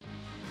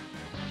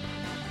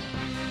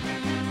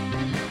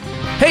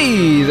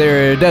Hey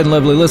there, dead and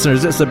lovely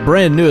listeners. It's the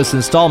brand newest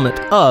installment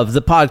of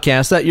the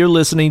podcast that you're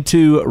listening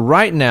to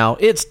right now.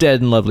 It's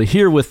Dead and Lovely,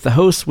 here with the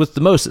host with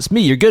the most. It's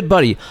me, your good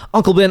buddy,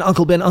 Uncle Ben,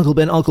 Uncle Ben, Uncle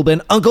Ben, Uncle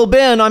Ben, Uncle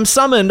Ben. I'm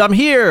summoned. I'm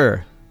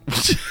here.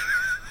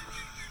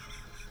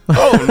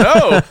 Oh,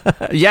 no.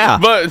 Yeah.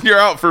 But you're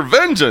out for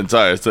vengeance,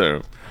 I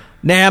assume.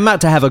 Nah, I'm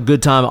out to have a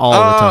good time all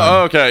the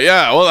time. Okay,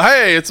 yeah. Well,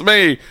 hey, it's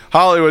me,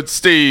 Hollywood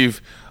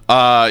Steve.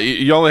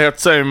 You only have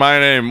to say my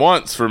name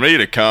once for me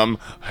to come.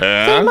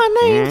 Huh? Say my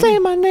name, say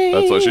my name.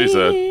 That's what she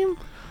said.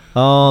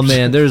 Oh,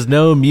 man, there's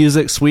no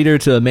music sweeter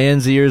to a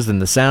man's ears than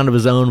the sound of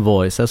his own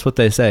voice. That's what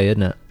they say,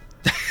 isn't it?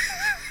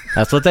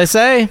 That's what they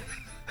say.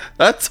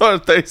 That's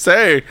what they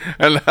say,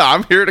 and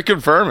I'm here to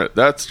confirm it.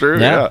 That's true,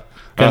 yeah.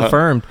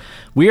 Confirmed.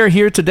 We are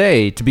here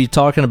today to be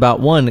talking about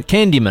one,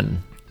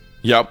 Candyman.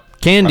 Yep.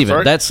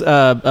 Candyman. That's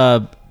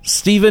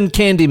Stephen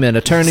Candyman,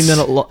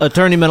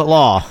 attorneyman at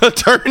law.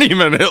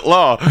 Attorneyman at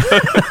law.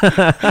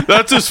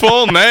 That's his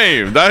full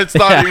name. That's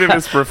not even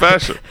his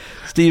profession.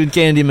 Stephen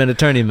Candyman,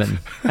 attorneyman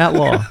at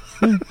law.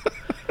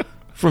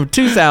 From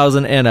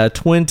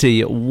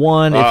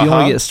 2021. If you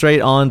want to get straight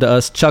on to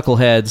us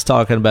chuckleheads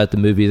talking about the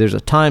movie, there's a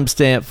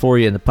timestamp for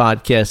you in the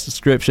podcast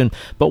description.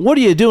 But what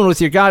are you doing with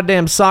your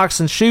goddamn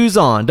socks and shoes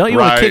on? Don't you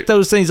want to kick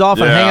those things off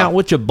and hang out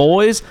with your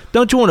boys?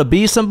 Don't you want to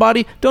be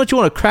somebody? Don't you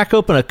want to crack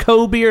open a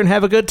cold beer and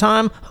have a good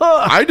time?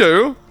 Huh. I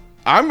do.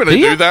 I'm going to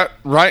do that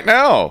right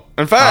now.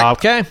 In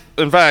fact,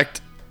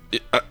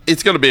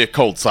 it's going to be a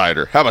cold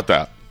cider. How about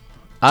that?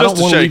 I don't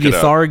want to leave you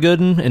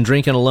Thorogooding and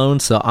drinking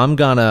alone, so I'm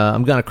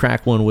gonna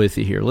crack one with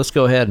you here. Let's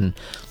go ahead and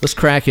let's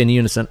crack in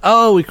unison.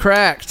 Oh, we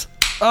cracked.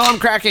 Oh, I'm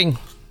cracking.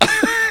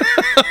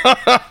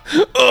 I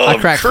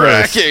cracked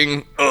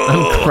cracking.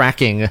 I'm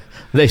cracking.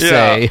 They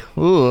say.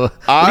 Ooh. What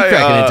are you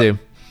cracking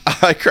into?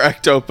 I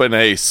cracked open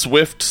a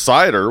Swift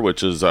cider,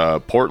 which is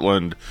a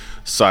Portland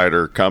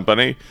cider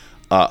company.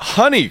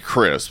 Honey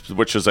Crisp,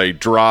 which is a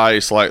dry,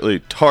 slightly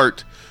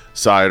tart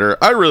cider.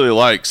 I really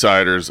like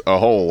ciders a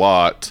whole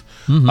lot.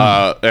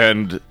 Mm-hmm.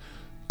 And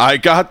I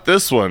got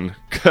this one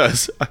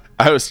because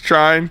I was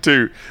trying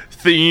to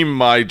theme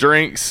my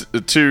drinks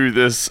to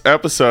this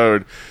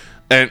episode,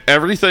 and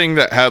everything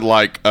that had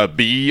like a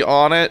B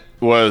on it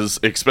was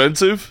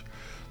expensive,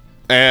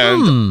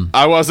 and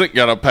I wasn't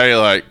gonna pay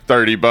like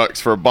 $30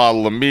 for a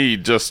bottle of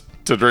mead just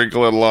to drink a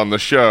little on the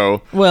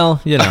show.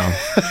 Well, you know.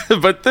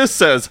 But this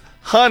says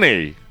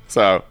honey,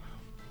 so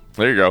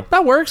there you go.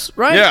 That works,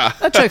 right? Yeah.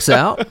 That checks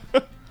out.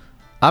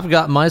 I've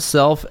got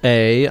myself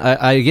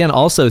I again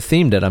also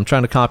themed it. I'm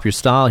trying to copy your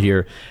style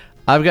here.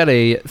 I've got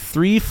a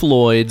Three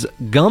Floyds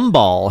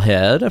Gumball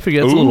head. I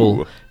forget, it's a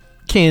little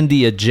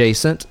candy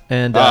adjacent.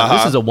 And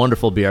this is a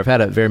wonderful beer. I've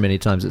had it very many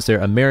times. It's their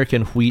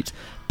American Wheat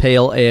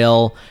Pale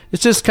Ale.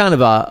 It's just kind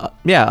of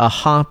a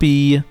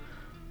hoppy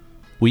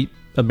wheat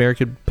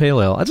American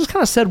Pale Ale. I just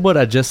kind of said what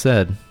I just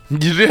said.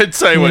 You did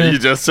say what you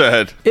just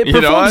said. It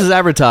performs as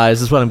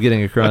advertised is what I'm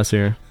getting across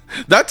here.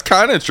 That's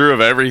kind of true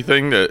of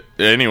everything that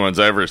anyone's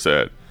ever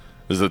said,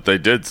 is that they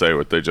did say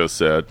what they just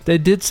said. They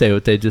did say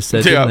what they just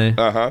said, didn't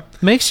they?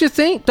 Makes you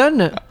think,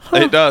 doesn't it? Huh.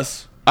 It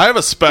does. I have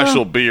a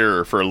special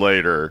beer for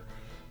later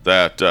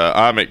that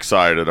I'm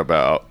excited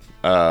about.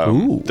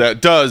 That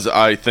does,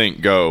 I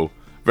think, go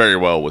very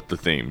well with the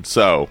theme.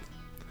 So,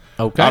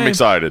 I'm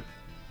excited.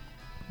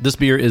 This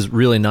beer is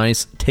really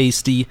nice,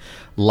 tasty,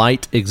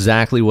 light,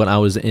 exactly what I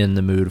was in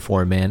the mood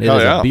for, man. It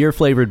is a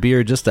beer-flavored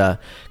beer, just a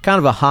kind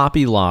of a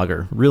hoppy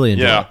lager. Really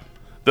enjoy it.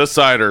 This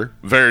cider,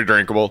 very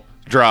drinkable,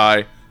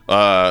 dry,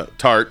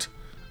 tart.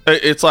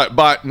 It's like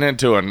biting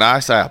into a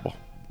nice apple.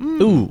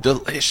 Ooh,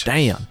 delicious.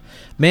 Damn.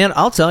 Man,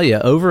 I'll tell you,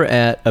 over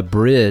at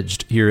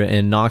Abridged here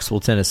in Knoxville,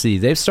 Tennessee,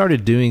 they've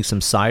started doing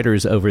some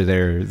ciders over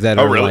there that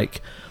are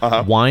like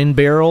wine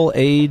barrel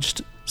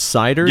aged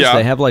ciders.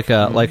 They have like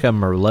a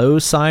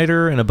Merlot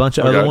cider and a bunch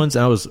of other ones,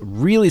 and I was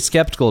really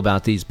skeptical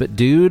about these, but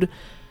dude,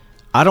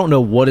 I don't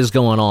know what is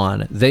going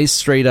on. They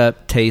straight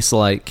up taste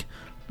like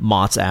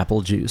Mott's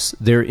apple juice.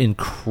 They're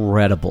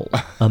incredible.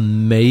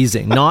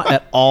 Amazing. Not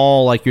at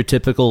all like your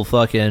typical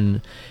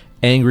fucking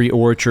Angry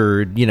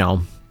Orchard,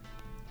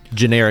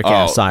 generic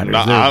ass ciders.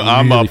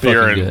 I'm really up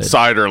here in good.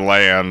 cider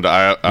land.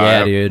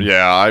 Dude.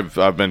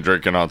 I've been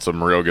drinking on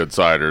some real good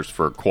ciders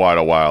for quite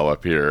a while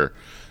up here.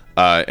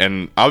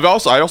 And I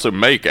also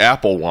make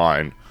apple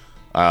wine,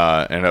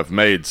 and have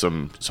made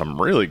some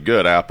really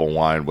good apple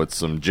wine with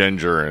some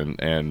ginger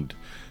and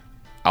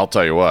I'll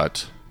tell you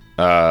what,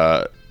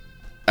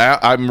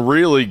 I'm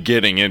really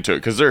getting into it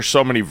because there's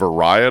so many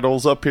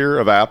varietals up here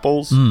of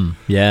apples.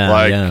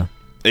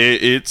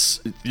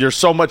 It's there's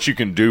so much you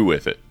can do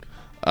with it.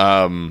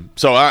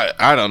 So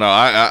I don't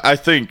know. I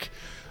think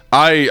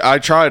I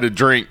try to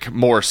drink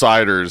more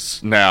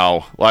ciders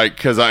now, like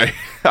because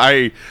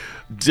I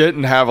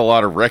didn't have a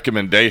lot of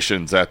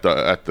recommendations at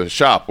the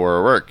shop where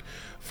I work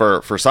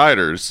for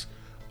ciders.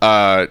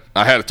 I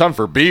had a ton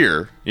for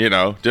beer,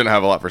 didn't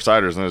have a lot for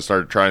ciders, and I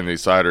started trying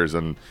these ciders,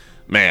 and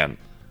man,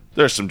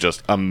 there's some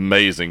just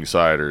amazing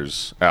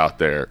ciders out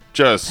there.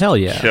 Just hell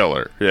yeah,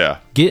 killer. Yeah,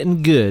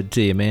 getting good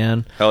to you,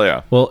 man. Hell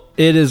yeah. Well,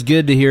 it is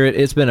good to hear it.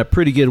 It's been a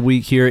pretty good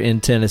week here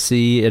in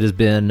Tennessee. It has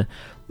been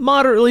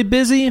moderately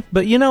busy,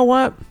 but you know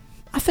what?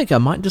 I think I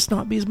might just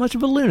not be as much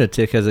of a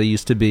lunatic as I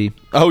used to be.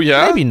 Oh,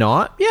 yeah? Maybe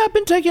not. Yeah, I've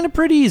been taking it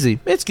pretty easy.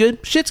 It's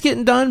good. Shit's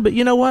getting done, but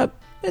you know what?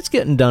 It's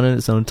getting done in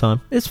its own time.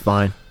 It's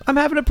fine. I'm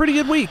having a pretty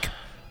good week.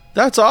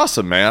 That's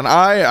awesome, man.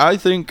 I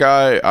think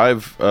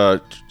I've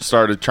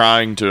started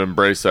trying to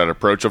embrace that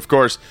approach. Of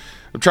course,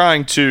 I'm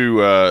trying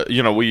to,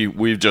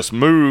 we've just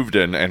moved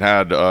and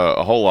had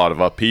a whole lot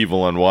of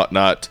upheaval and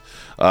whatnot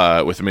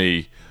with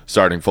me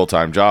starting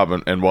full-time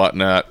job and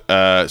whatnot.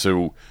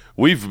 So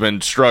we've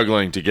been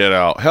struggling to get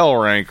out Hell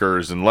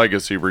Rankers and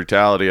Legacy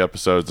Brutality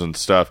episodes and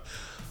stuff,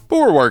 but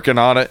we're working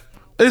on it.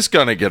 It's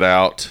going to get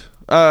out.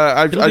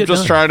 I've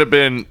just trying to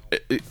been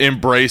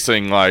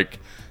embracing, like,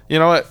 you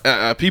know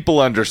what?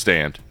 People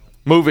understand.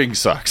 Moving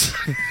sucks.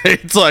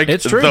 It's like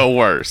the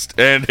worst.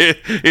 And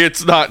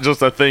it's not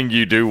just a thing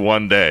you do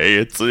one day.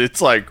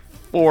 It's like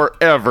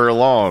forever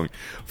long.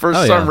 For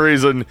some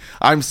reason,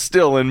 I'm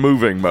still in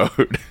moving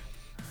mode.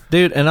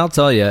 Dude, and I'll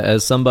tell you,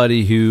 as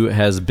somebody who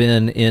has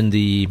been in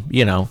the,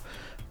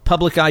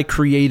 public eye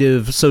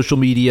creative social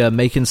media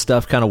making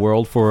stuff kind of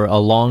world for a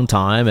long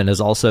time and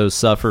has also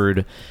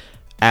suffered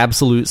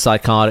absolute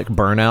psychotic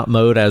burnout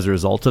mode as a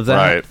result of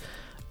that. Right.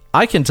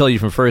 I can tell you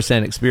from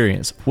firsthand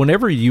experience,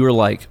 whenever you are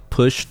like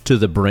pushed to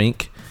the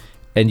brink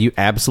and you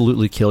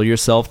absolutely kill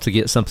yourself to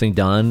get something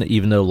done,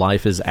 even though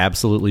life is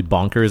absolutely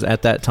bonkers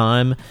at that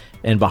time,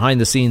 and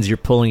behind the scenes you're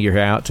pulling your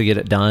hair out to get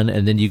it done,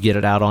 and then you get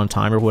it out on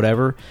time or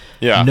whatever,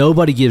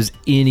 nobody gives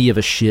any of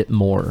a shit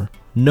more.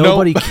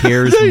 Nobody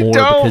cares more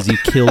because you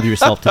killed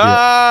yourself to do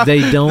it.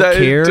 They don't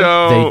care.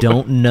 They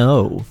don't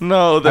know.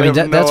 No,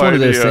 that's one of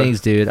those things,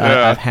 dude.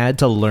 Yeah. I've had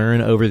to learn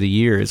over the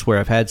years where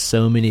I've had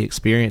so many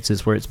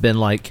experiences where it's been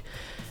like,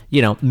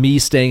 me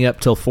staying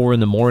up till 4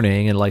 a.m.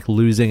 and like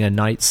losing a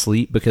night's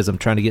sleep because I'm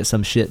trying to get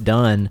some shit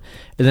done,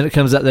 and then it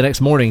comes out the next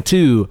morning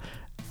too.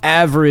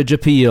 Average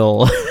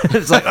appeal.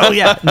 It's like, oh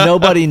yeah,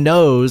 nobody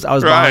knows I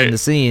was behind the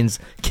scenes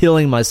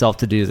killing myself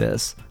to do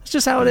this. It's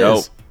just how it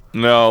is.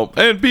 No,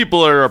 and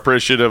people are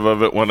appreciative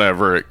of it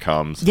whenever it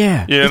comes.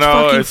 Yeah,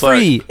 it's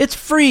free. Like, it's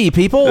free,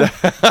 people.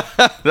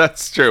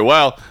 That's true.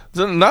 Well,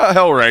 not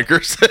Hell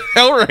Rankers.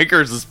 Hell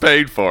Rankers is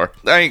paid for.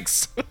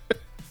 Thanks.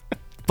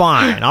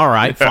 Fine. All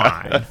right,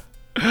 fine.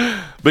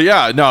 But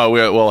yeah, no,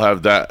 we'll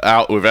have that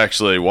out. We've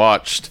actually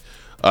watched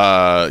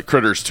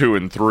Critters 2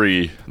 and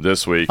 3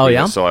 this week. Oh,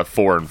 yeah? We still have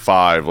 4 and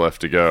 5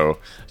 left to go.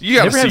 You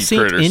got to see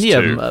Critters 2. Any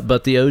of them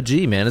but the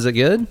OG, man. Is it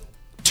good?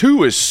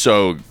 2 is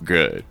so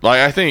good.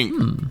 Like, I think,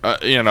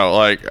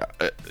 if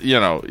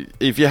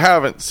you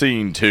haven't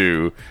seen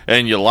 2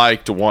 and you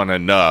liked 1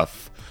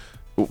 enough,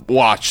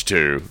 watch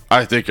 2.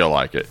 I think you'll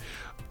like it.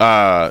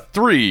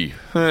 3,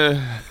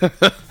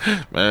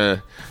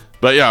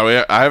 but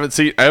yeah, I haven't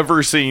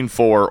ever seen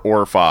 4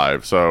 or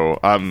 5, so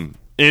I'm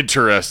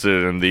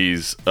interested in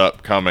these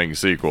upcoming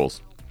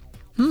sequels.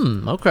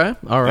 Okay.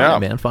 All right,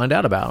 man. Find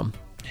out about them.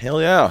 Hell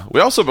yeah.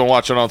 We also been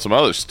watching on some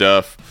other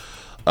stuff,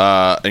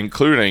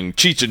 including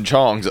Cheech and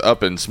Chong's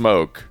Up in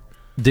Smoke.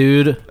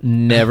 Dude,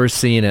 never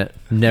seen it.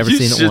 Never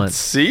seen it once. You should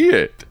see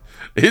it.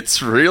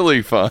 It's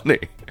really funny.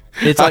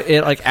 It's like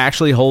it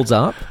actually holds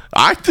up.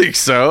 I think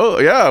so.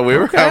 Yeah, we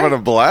were having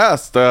a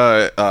blast.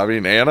 Anna,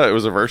 it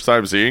was her first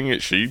time seeing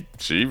it. She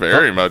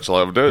very much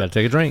loved it. Gotta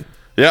take a drink.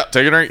 Yeah,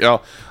 take a drink,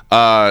 y'all.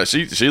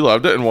 She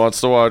loved it and wants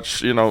to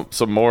watch,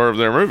 some more of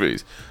their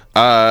movies.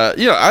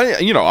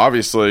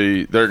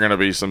 Obviously there are going to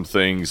be some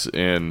things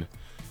in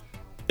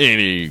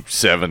any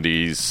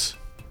 70s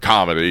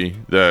comedy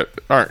that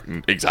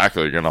aren't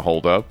exactly going to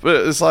hold up.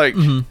 But it's like,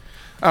 I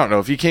don't know,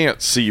 if you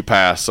can't see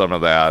past some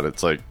of that,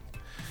 it's like,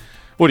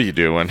 what are you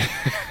doing?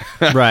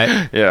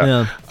 Right.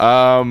 Yeah.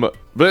 But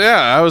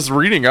yeah, I was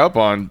reading up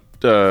on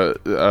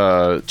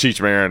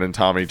Cheech Marin and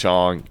Tommy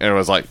Chong, and it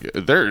was like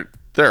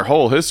their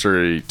whole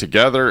history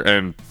together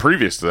and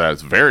previous to that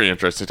is very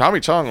interesting. Tommy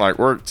Chong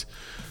worked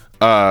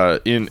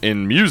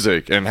in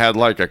music and had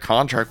a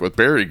contract with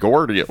Berry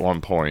Gordy at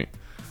one point.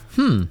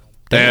 And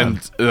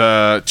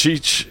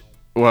Cheech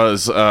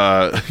was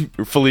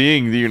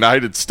fleeing the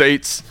United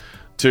States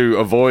to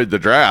avoid the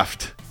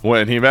draft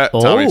when he met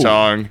Tommy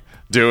Chong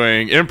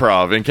doing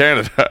improv in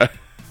Canada.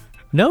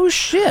 No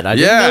shit, I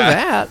didn't know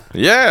that.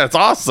 Yeah, it's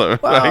awesome.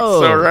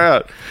 So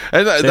rad.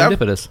 And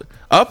serendipitous.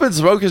 Up in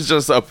Smoke is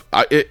just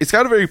it's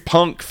got a very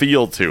punk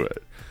feel to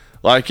it.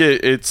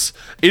 It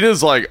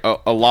is like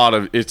a lot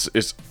of it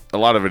is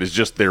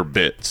just their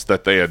bits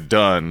that they had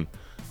done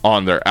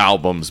on their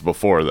albums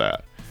before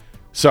that.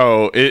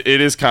 So it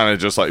is kind of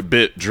just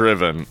bit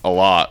driven a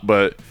lot,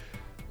 but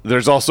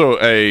there's also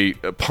a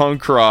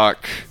punk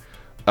rock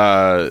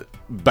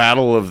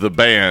battle of the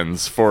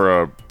bands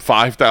for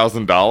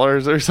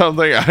 $5,000 or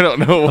something. I don't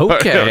know.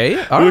 Okay,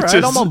 all right,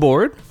 I'm on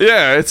board.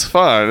 Yeah, it's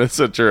fun. It's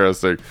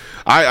interesting.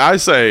 I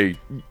say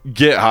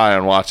get high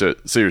and watch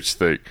it. See what you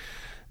think.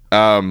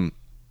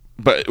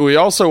 But we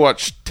also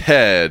watched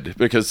Ted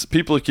because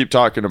people keep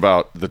talking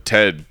about the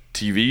Ted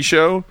TV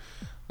show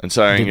and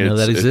saying Didn't know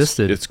that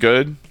existed. It's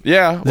good.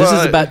 Yeah. This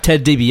is about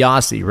Ted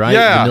DiBiase, right?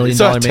 Yeah. The $1 Million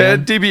Man.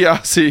 Ted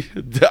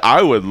DiBiase.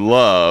 I would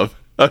love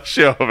a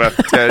show about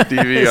Ted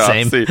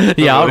DiBiase. Same.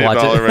 Yeah, I'll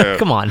watch it. Man.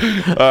 Come on.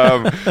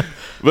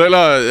 But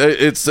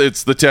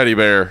it's the teddy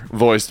bear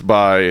voiced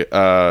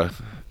by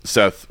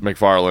Seth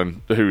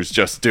MacFarlane, who's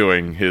just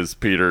doing his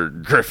Peter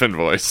Griffin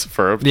voice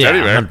for a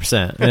teddy bear.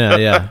 100%.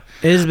 Yeah.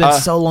 It has been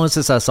so long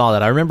since I saw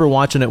that. I remember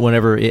watching it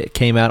whenever it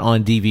came out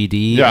on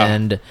DVD,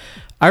 and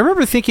I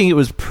remember thinking it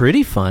was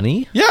pretty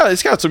funny. Yeah,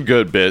 it's got some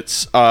good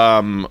bits,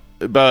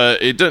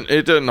 but it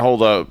didn't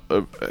hold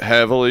up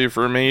heavily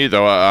for me,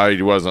 though I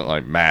wasn't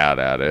like mad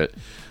at it.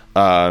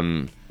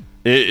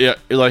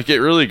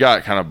 It really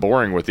got kind of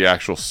boring with the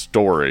actual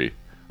story.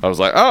 I was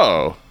like,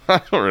 oh, I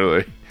don't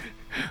really.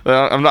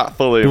 I'm not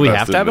fully. Do we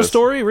have to have a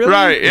story, really?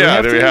 Right?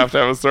 Yeah. Do we have to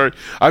have a story?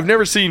 I've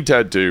never seen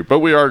Ted 2, but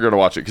we are going to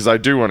watch it because I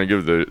do want to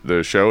give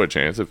the show a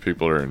chance if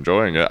people are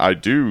enjoying it. I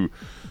do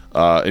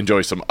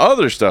enjoy some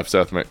other stuff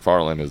Seth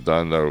MacFarlane has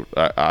done, though.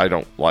 I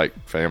don't like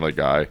Family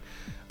Guy,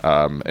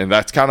 and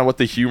that's kind of what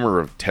the humor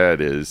of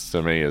Ted is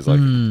to me. Is like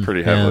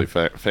pretty heavily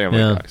Family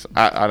Guy. So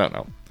I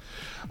don't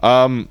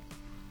know.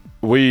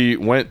 We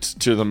went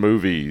to the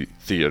movie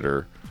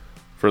theater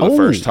for the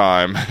first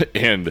time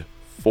in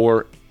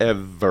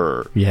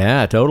forever.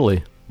 Yeah,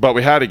 totally. But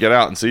we had to get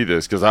out and see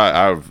this because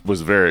I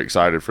was very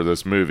excited for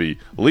this movie.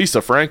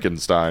 Lisa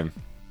Frankenstein.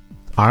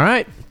 All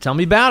right. Tell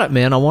me about it,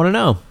 man. I want to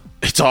know.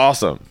 It's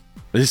awesome.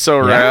 It's so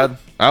rad.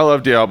 I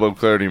love Diablo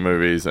Cody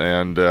movies,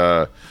 and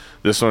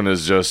this one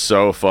is just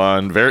so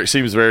fun.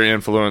 Seems very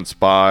influenced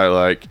by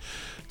like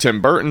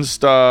Tim Burton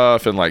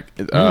stuff and like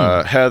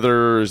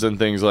Heathers and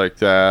things like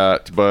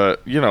that,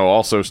 but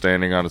also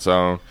standing on its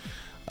own.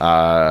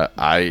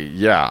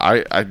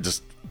 I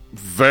just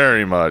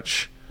very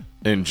much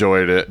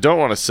enjoyed it. Don't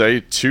want to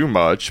say too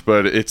much,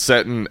 but it's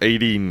set in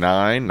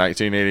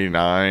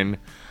 1989,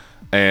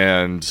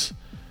 and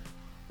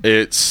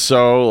it's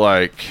so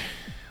like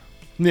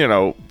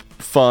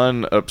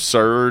fun,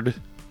 absurd,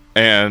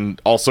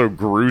 and also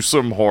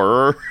gruesome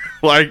horror.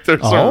 Like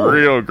there's some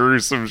real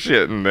gruesome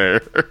shit in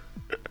there.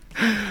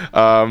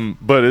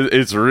 But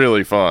it's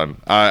really fun.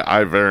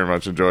 I very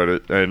much enjoyed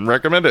it and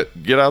recommend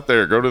it. Get out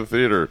there, go to the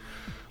theater,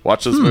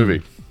 watch this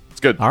movie. It's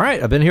good. All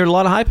right, I've been hearing a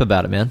lot of hype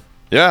about it, man.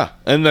 Yeah,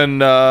 and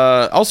then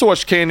also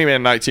watched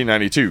Candyman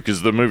 1992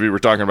 because the movie we're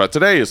talking about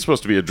today is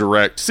supposed to be a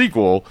direct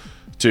sequel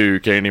to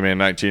Candyman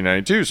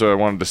 1992. So I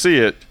wanted to see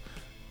it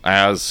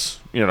as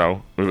it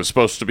was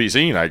supposed to be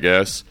seen, I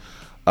guess.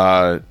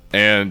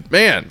 And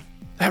man,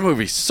 that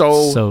movie's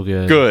so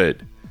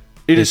good.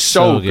 It's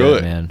so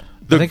good, man.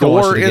 The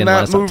gore in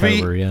that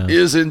movie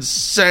is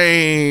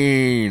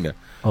insane.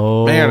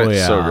 Oh, man,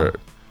 it's so good.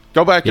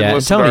 Go back and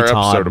listen to our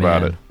episode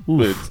about it.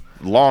 It's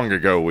long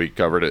ago we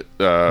covered it.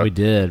 We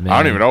did, man. I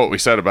don't even know what we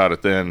said about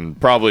it then.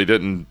 Probably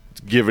didn't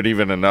give it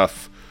even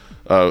enough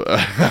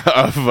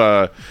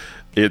of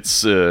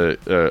its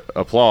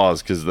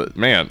applause because,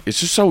 man,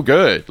 it's just so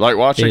good. Like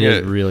watching it.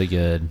 It is really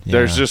good. Yeah.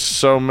 There's just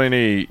so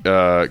many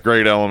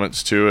great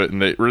elements to it,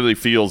 and it really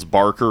feels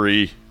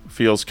Barker-y.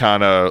 Feels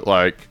kind of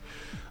like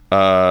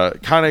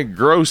kind of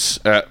gross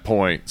at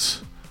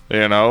points,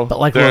 but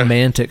like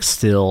romantic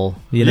still,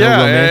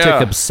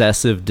 romantic,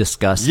 obsessive,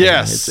 disgusting.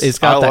 Yes, it's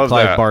got that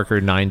Clive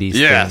Barker 90s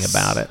thing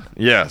about it.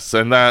 Yes,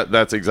 and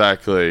that's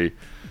exactly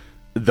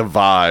the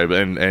vibe,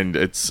 and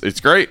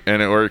it's great,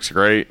 and it works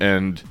great,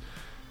 and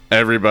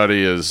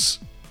everybody is,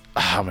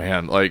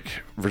 like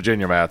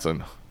Virginia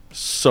Madsen,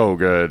 so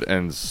good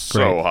and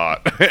so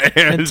hot,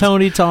 and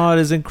Tony Todd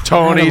is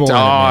incredible. Tony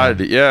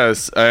Todd,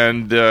 yes,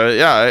 and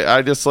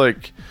I just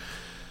like.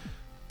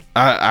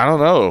 I don't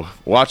know.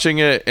 Watching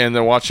it and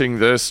then watching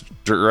this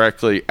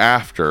directly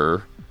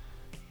after,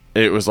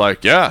 it was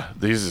like,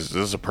 this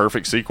is a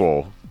perfect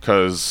sequel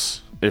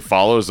because it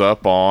follows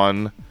up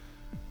on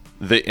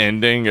the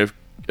ending of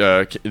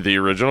the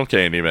original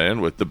Candyman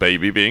with the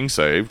baby being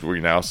saved. We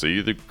now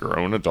see the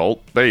grown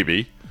adult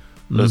baby.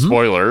 The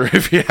spoiler,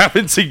 if you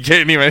haven't seen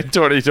Candyman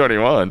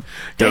 2021.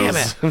 Damn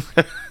it.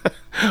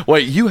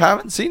 Wait, you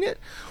haven't seen it?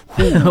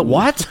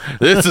 What?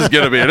 This is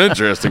going to be an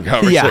interesting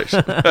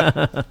conversation.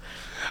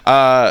 But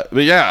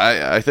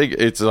I think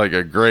it's like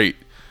a great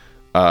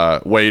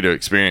way to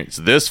experience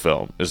this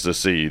film is to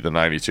see the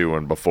 92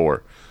 one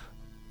before.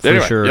 For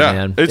sure,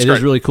 man. It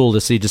is really cool to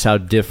see just how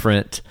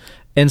different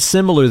and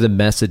similar the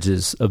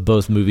messages of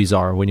both movies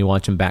are when you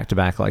watch them back to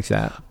back like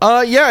that.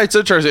 It's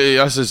interesting.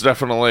 Yes, it's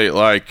definitely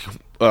like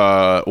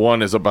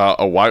one is about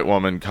a white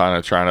woman kind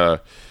of trying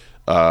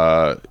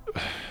to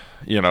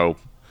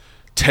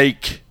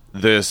take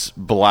this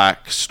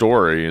black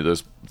story,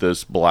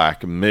 this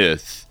black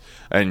myth,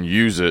 and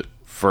use it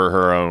for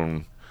her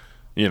own,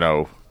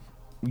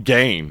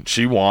 gain.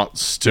 She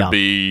wants to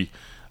be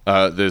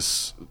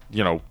this,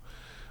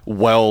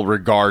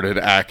 well-regarded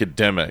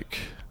academic.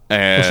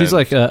 And she's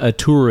like a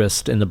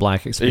tourist in the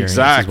black experience.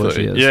 Exactly. Is what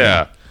she is.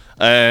 Yeah.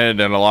 And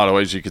in a lot of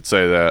ways, you could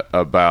say that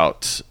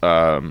about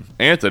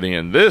Anthony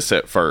in this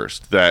at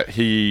first, that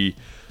he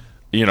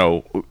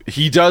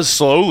he does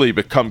slowly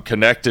become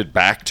connected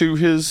back to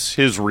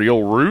his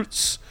real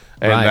roots,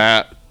 and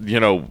that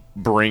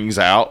brings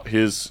out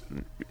his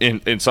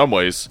in some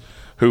ways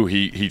who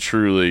he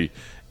truly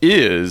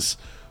is.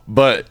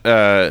 But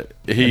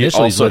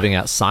he's living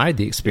outside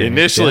the experience.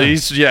 Initially,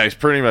 he's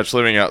pretty much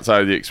living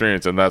outside the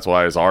experience, and that's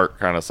why his art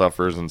kind of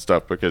suffers and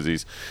stuff, because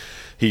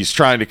he's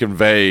trying to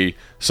convey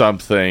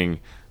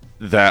something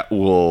that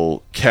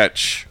will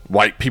catch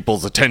white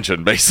people's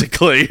attention,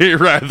 basically,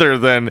 rather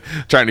than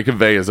trying to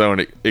convey his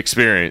own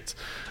experience.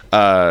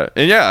 And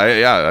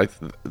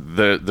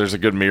there's a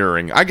good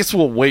mirroring. I guess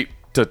we'll wait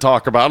to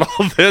talk about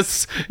all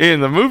this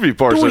in the movie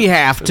portion. We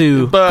have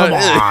to. Come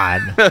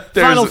on.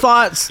 Final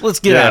thoughts.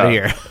 Let's get out of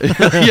here.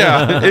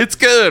 Yeah, it's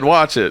good.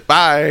 Watch it.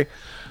 Bye.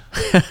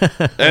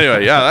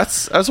 Anyway,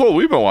 that's what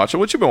we've been watching.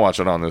 What you been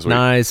watching on this week?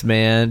 Nice,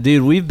 man.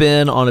 Dude, we've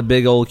been on a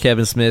big old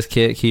Kevin Smith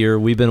kick here.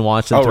 We've been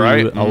watching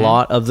through a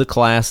lot of the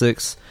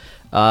classics.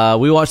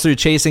 We watched through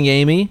Chasing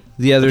Amy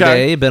the other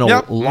day. Been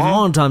a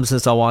long time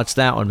since I watched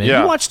that one, man.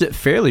 You watched it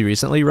fairly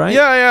recently, right?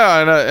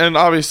 Yeah. And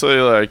obviously,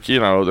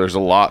 there's a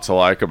lot to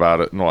like about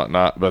it and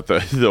whatnot. But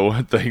the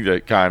one thing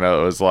that kind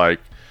of was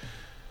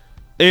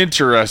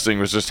interesting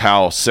was just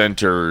how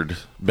centered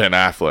Ben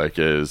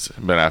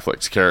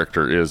Affleck's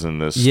character is in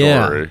this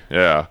story.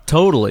 Yeah,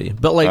 totally.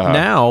 But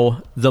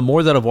now, the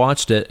more that I've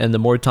watched it and the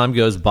more time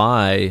goes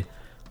by,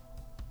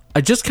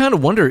 I just kind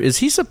of wonder, is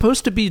he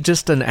supposed to be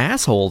just an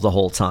asshole the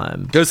whole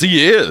time? Because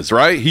he is,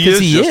 right? He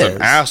is an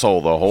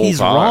asshole the whole time.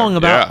 He's wrong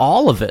about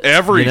all of it.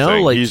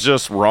 Everything. He's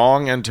just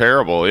wrong and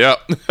terrible. Yep.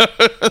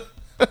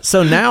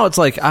 So now it's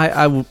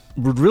I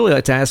would really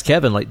like to ask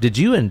Kevin, did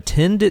you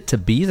intend it to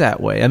be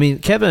that way? I mean,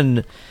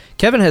 Kevin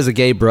has a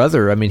gay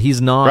brother. I mean,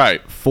 he's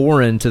not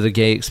foreign to the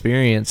gay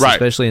experience,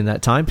 especially in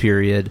that time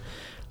period.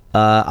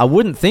 I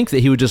wouldn't think that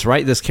he would just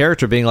write this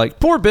character being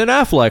poor Ben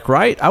Affleck,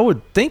 right? I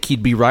would think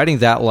he'd be writing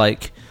that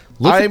look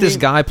at this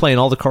guy playing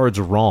all the cards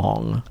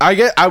wrong.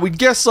 I would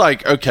guess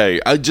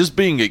just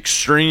being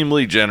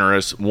extremely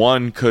generous,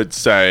 one could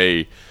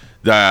say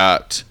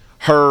that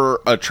her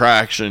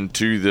attraction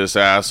to this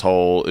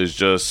asshole is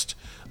just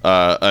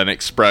an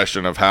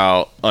expression of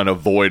how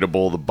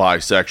unavoidable the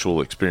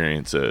bisexual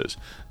experience is.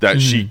 That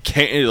she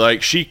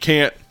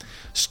can't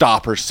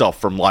stop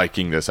herself from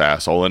liking this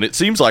asshole, and it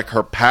seems like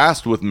her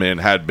past with men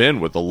had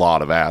been with a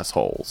lot of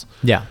assholes.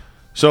 Yeah.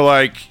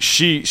 So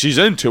she's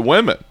into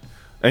women,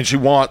 and she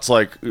wants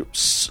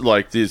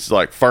these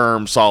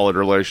firm, solid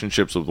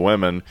relationships with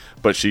women,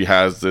 but she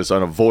has this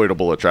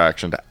unavoidable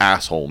attraction to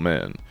asshole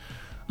men.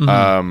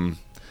 Mm-hmm.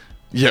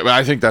 Yeah, but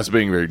I think that's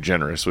being very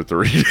generous with the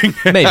reading.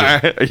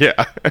 Maybe.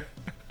 Yeah.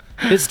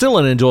 It's still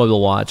an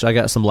enjoyable watch. I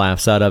got some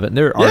laughs out of it. And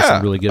there are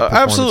some really good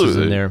performances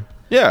in there.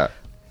 Yeah.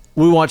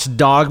 We watched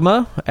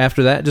Dogma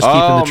after that, just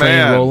keeping the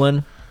train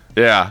rolling.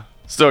 Yeah.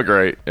 Still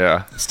great.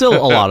 Yeah. Still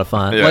a lot of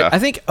fun. Yeah. I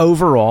think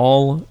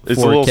overall,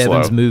 for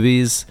Kevin's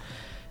movies,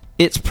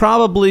 it's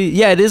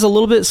probably, it is a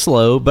little bit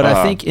slow, but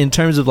I think in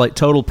terms of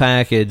total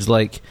package,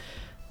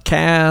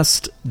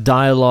 cast,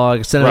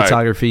 dialogue,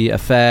 cinematography,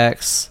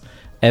 effects,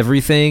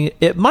 everything,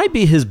 it might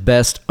be his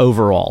best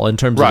overall in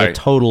terms of the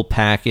total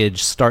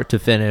package, start to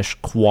finish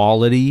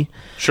quality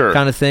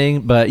kind of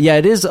thing. But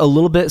it is a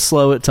little bit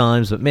slow at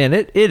times, but man,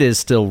 it is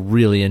still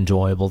really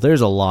enjoyable.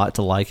 There's a lot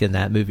to like in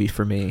that movie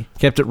for me.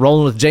 Kept it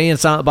rolling with Jay and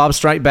Silent Bob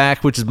Strike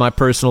Back, which is my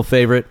personal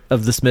favorite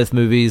of the Smith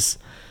movies.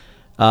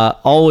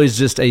 Always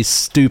just a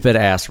stupid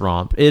ass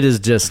romp. It is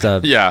just a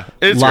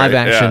live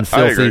action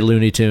filthy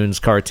Looney Tunes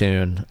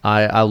cartoon.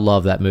 I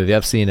love that movie.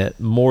 I've seen it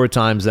more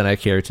times than I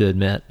care to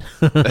admit.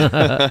 It's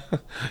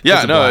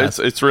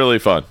really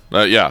fun.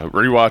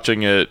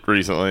 Rewatching it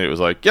recently, it was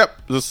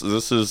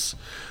this is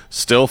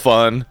still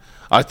fun.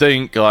 I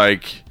think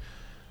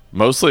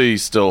mostly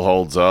still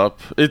holds up.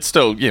 It's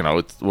still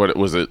it's what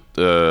was it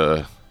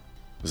late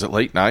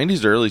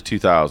 90s or early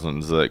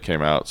 2000s that it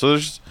came out. So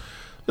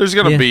there's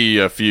going to be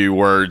a few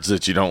words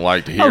that you don't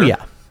like to hear. Oh,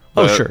 yeah.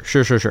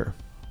 Sure.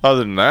 Other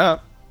than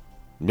that,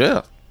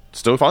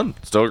 still fun.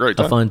 Still a great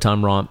time. A fun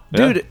time romp.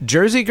 Yeah. Dude,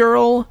 Jersey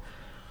Girl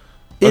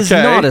is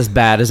not as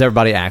bad as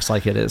everybody acts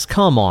like it is.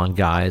 Come on,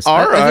 guys.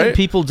 I think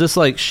people just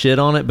shit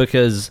on it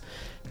because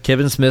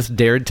Kevin Smith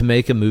dared to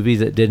make a movie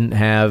that didn't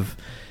have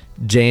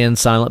Jay and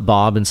Silent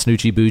Bob and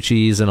Snoochie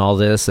Boochies and all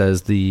this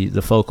as the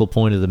focal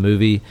point of the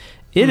movie.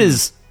 It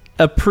is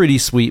a pretty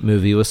sweet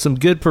movie with some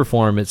good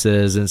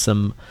performances and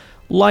some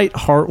light,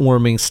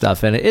 heartwarming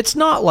stuff in it. It's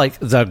not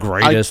the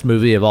greatest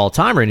movie of all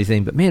time or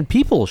anything, but man,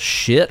 people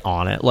shit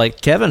on it.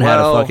 Kevin had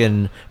a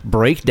fucking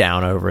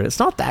breakdown over it. It's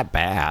not that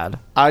bad.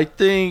 I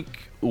think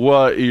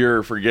what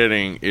you're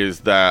forgetting is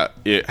that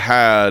it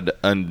had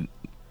a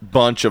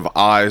bunch of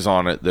eyes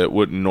on it that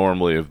wouldn't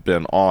normally have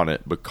been on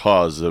it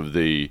because of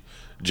the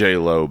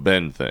J-Lo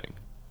Ben thing.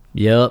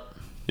 Yep.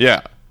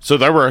 Yeah. So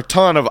there were a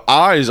ton of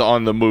eyes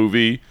on the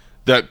movie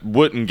that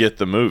wouldn't get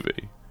the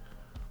movie.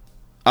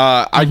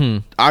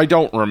 I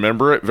don't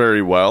remember it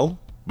very well,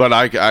 but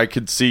I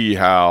could see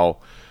how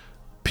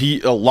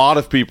a lot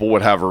of people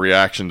would have a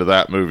reaction to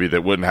that movie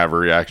that wouldn't have a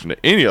reaction to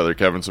any other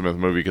Kevin Smith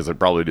movie because they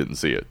probably didn't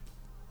see it.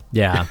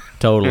 Yeah,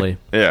 totally.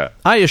 Yeah.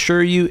 I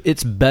assure you,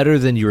 it's better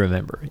than you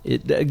remember.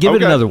 Give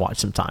it another watch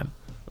sometime.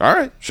 All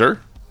right, sure.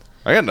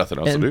 I got nothing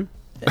else to do.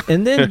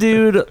 And then,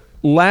 dude,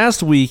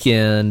 last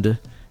weekend,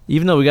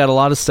 even though we got a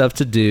lot of stuff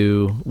to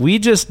do, we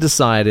just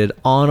decided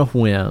on a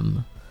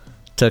whim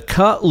to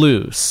cut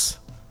loose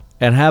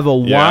and have a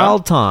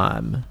wild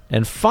time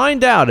and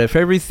find out if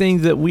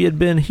everything that we had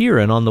been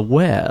hearing on the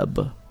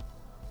web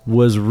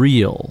was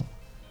real.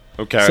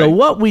 Okay. So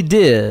what we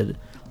did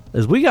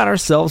is we got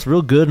ourselves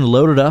real good and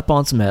loaded up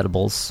on some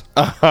edibles.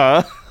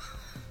 Uh-huh.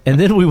 And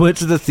then we went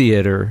to the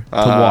theater to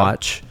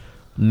watch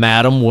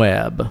Madam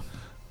Web.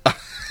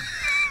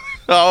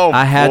 Oh,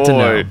 I had to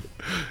know.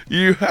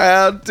 You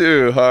had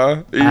to,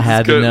 huh? You I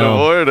had to know.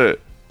 Avoid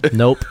it.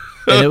 Nope.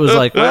 And it was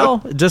like,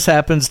 well, it just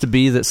happens to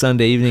be that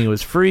Sunday evening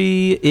was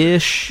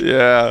free-ish.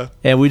 Yeah.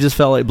 And we just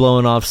felt like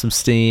blowing off some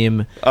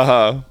steam.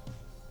 Uh-huh.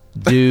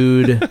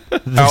 Dude,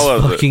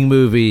 this fucking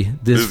movie.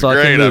 This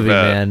fucking movie,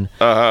 man.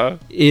 Uh-huh.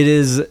 It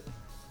is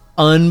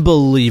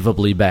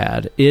unbelievably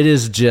bad. It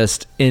is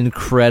just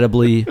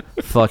incredibly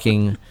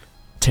fucking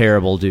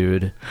terrible,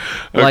 dude.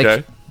 Like,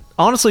 okay.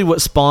 Honestly,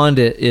 what spawned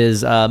it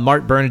is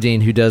Mark Bernardine,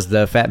 who does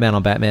the Fat Man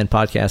on Batman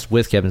podcast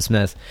with Kevin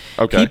Smith.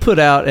 Okay. He put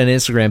out an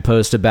Instagram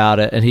post about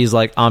it, and he's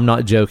like, I'm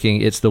not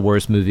joking. It's the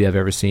worst movie I've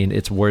ever seen.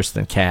 It's worse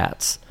than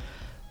Cats.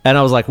 And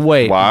I was like,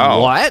 wait,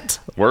 what?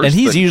 Worse and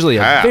he's usually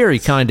Cats. a very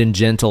kind and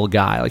gentle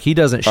guy. Like, he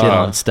doesn't shit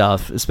on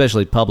stuff,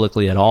 especially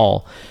publicly at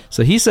all.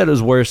 So he said it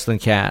was worse than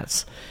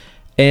Cats.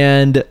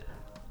 And,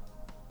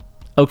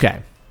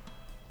 okay.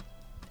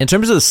 In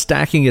terms of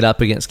stacking it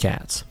up against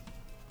Cats,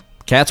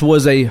 Cats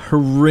was a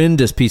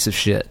horrendous piece of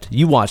shit.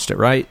 You watched it,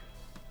 right?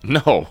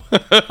 No.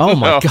 Oh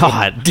my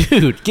God,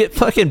 dude, get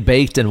fucking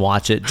baked and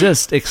watch it.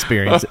 Just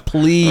experience it,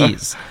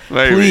 please.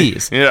 Maybe.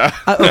 Please. Yeah.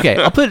 Okay,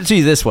 I'll put it to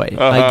you this way.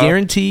 I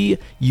guarantee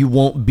you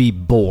won't be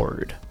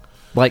bored.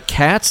 Like,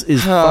 Cats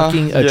is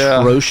fucking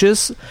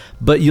atrocious,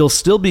 but you'll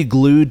still be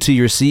glued to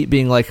your seat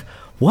being like,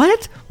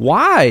 what?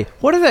 Why?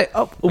 What are they?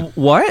 Oh,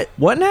 what?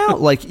 What now?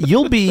 Like,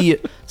 you'll be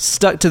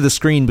stuck to the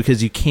screen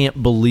because you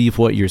can't believe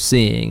what you're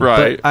seeing.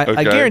 Right. But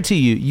I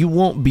guarantee you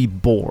won't be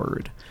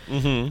bored.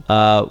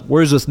 Mm-hmm.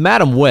 Whereas with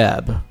Madam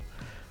Web,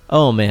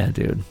 oh man,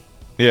 dude.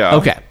 Yeah.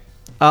 Okay.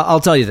 I'll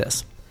tell you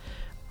this.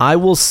 I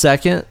will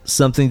second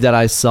something that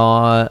I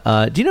saw.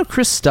 Do you know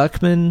Chris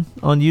Stuckman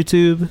on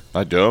YouTube?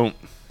 I don't.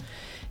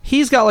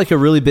 He's got like a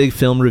really big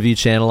film review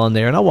channel on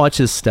there, and I watch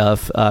his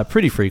stuff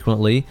pretty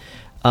frequently.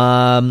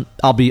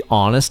 I'll be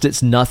honest,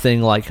 it's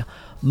nothing like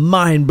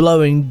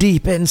mind-blowing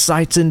deep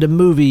insights into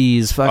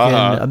movies,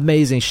 fucking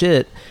amazing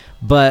shit.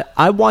 But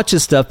I watch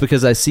his stuff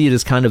because I see it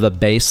as kind of a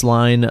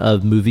baseline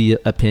of movie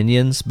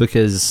opinions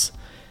because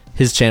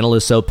his channel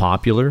is so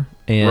popular.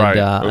 And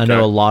I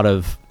know a lot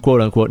of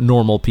quote-unquote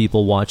normal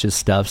people watch his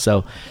stuff.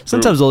 So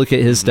sometimes I'll look at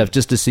his stuff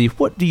just to see,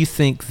 what do you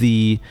think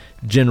the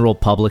general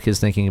public is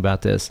thinking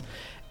about this?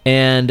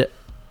 And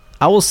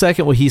I will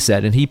second what he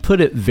said, and he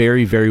put it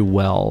very, very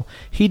well.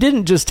 He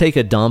didn't just take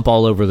a dump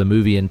all over the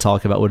movie and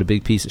talk about what a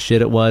big piece of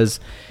shit it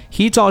was.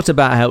 He talked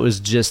about how it was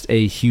just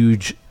a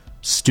huge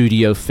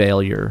studio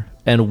failure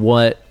and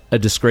what a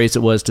disgrace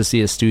it was to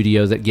see a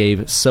studio that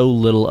gave so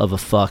little of a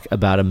fuck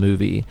about a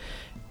movie.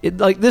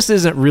 This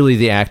isn't really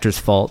the actor's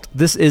fault.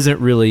 This isn't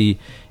really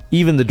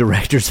even the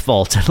director's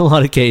fault in a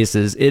lot of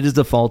cases. It is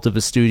the fault of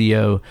a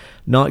studio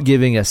not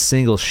giving a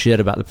single shit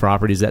about the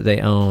properties that they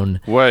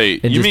own.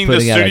 Wait, you mean the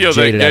studio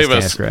that gave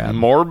us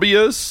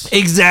Morbius?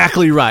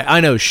 Exactly right. I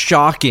know,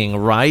 shocking,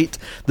 right?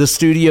 The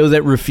studio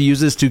that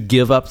refuses to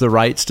give up the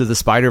rights to the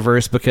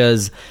Spider-Verse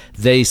because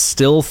they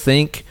still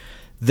think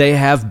they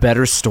have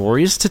better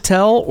stories to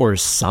tell or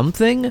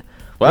something?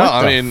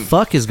 Well, what the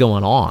fuck is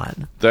going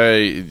on?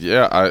 They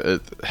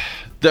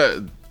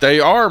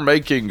are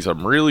making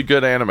some really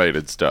good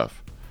animated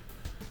stuff.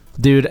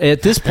 Dude,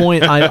 at this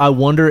point, I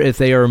wonder if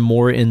they are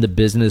more in the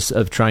business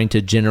of trying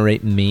to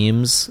generate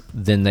memes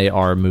than they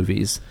are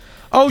movies.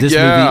 Oh, this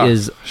movie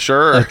is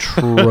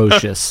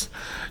atrocious.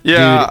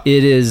 Yeah. Dude,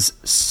 it is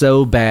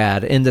so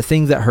bad. And the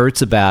thing that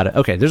hurts about it...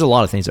 Okay, there's a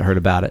lot of things that hurt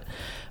about it.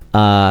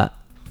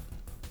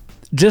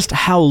 Just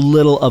how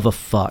little of a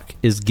fuck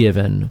is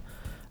given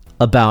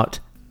about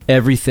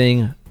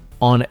everything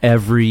on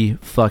every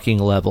fucking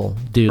level,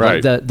 dude.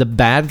 Right. Like the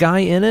bad guy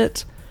in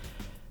it,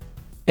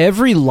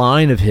 every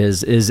line of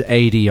his is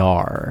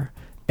ADR,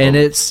 and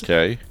it's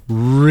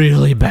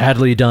really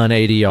badly done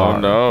ADR. Oh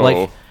no!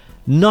 Like,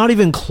 not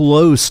even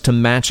close to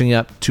matching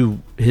up to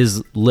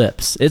his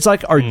lips. It's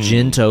like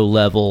Argento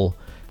level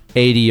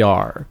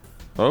ADR.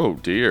 Oh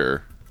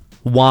dear!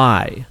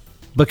 Why?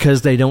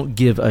 Because they don't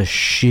give a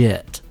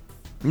shit.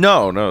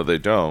 No, they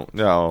don't.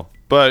 No,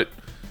 but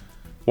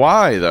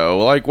why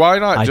though? Like, why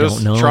not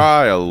just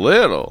try a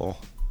little?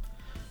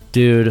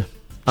 Dude,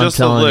 I'm just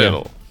telling a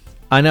little. You,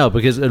 I know,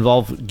 because it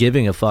involved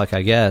giving a fuck,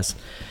 I guess.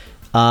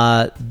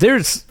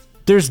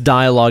 There's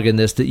dialogue in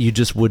this that you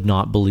just would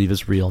not believe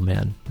is real,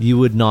 man. You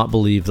would not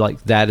believe,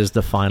 like, that is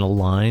the final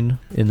line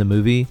in the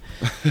movie.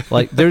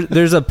 Like,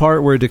 there's a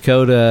part where it's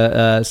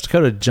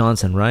Dakota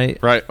Johnson, right?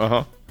 Right,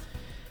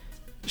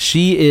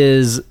 She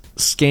is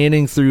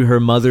scanning through her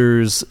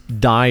mother's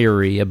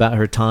diary about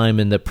her time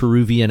in the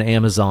Peruvian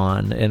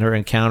Amazon and her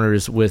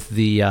encounters with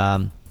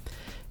the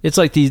it's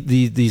like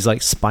these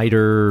like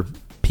spider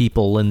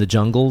people in the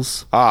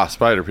jungles.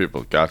 Spider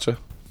people, gotcha.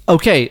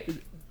 Okay,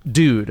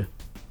 dude,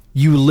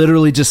 you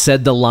literally just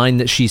said the line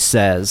that she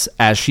says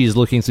as she's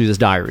looking through this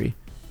diary.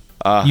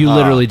 You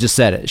literally just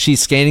said it.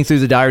 She's scanning through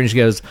the diary and she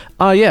goes,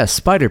 "Oh yeah,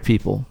 spider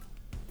people."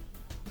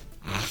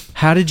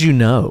 How did you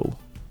know?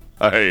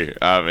 I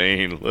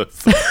mean,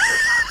 listen.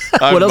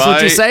 What else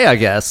would you say, I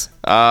guess?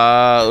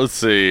 Let's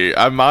see.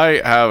 I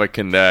might have a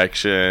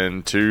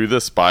connection to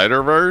the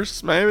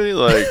Spider-Verse, maybe.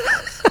 Like,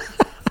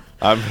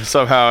 I'm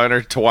somehow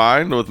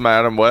intertwined with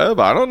Madam Web.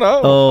 I don't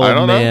know. Oh, I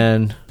don't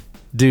man. know.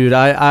 Dude,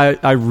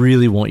 I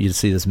really want you to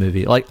see this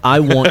movie. Like, I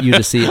want you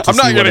to see it. I'm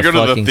not going to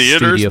go to the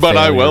theaters, but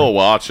I will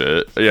watch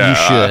it. Yeah, you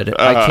should.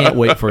 I can't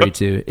wait for you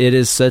to. It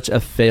is such a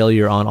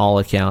failure on all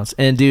accounts.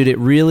 And, dude,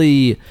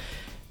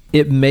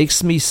 it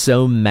makes me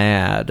so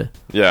mad.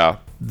 Yeah.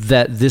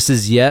 That this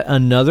is yet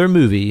another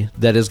movie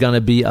that is going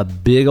to be a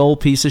big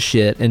old piece of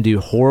shit and do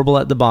horrible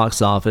at the box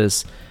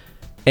office,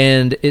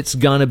 and it's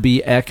going to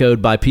be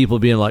echoed by people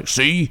being like,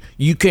 "See,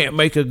 you can't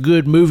make a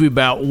good movie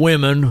about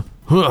women."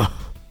 Huh.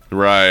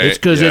 Right. It's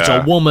because it's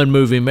a woman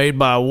movie made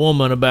by a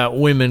woman about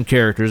women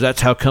characters. That's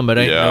how come it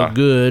ain't no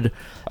good.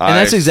 And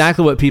that's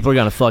exactly what people are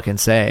going to fucking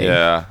say.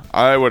 Yeah.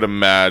 I would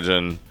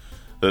imagine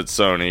that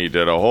Sony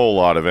did a whole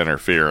lot of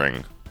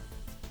interfering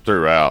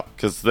throughout,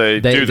 because they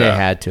do that. They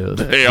had to.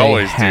 They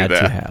always had do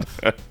that. To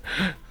have.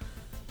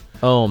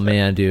 Oh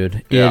man,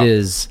 dude, yeah.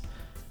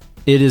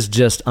 It is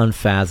just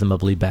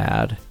unfathomably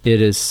bad. It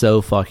is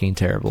so fucking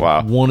terrible.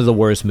 Wow. One of the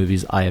worst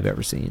movies I have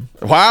ever seen.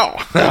 Wow.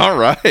 All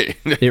right.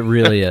 It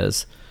really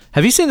is.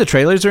 Have you seen the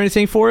trailers or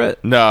anything for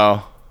it?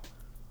 No.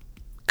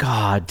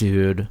 God,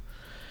 dude.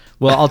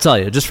 Well, I'll tell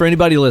you, just for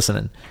anybody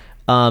listening.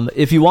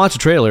 If you watch a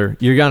trailer,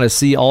 you're going to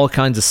see all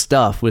kinds of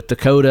stuff with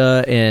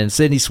Dakota and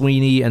Sydney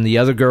Sweeney and the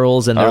other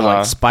girls, and they're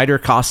like spider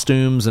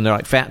costumes, and they're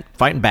like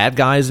fighting bad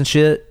guys and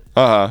shit.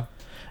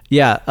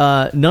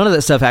 Yeah, none of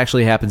that stuff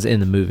actually happens in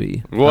the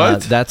movie.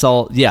 What? That's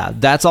all. Yeah,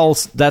 that's all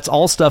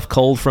stuff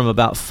culled from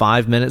about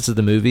 5 minutes of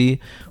the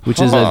movie,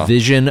 which is a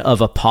vision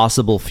of a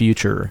possible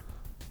future.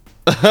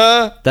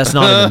 That's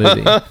not in the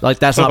movie. Like,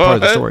 that's not part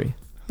of the story.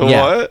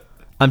 Yeah, what?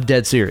 I'm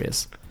dead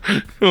serious.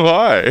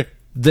 Why?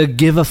 The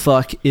give a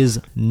fuck is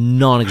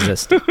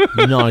non-existent.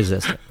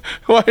 Non-existent.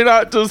 Why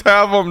not just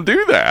have them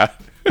do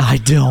that? I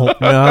don't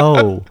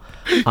know.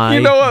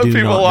 You know what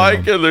people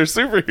like in their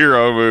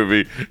superhero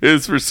movie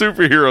is for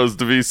superheroes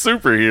to be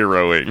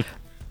superheroing.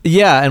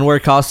 Yeah, and wear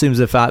costumes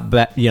of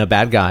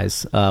bad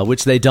guys,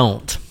 which they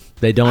don't.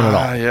 They don't at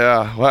all.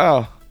 Yeah,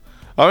 wow.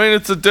 I mean,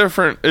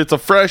 it's a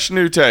fresh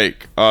new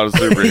take on a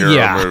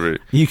superhero movie.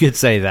 You could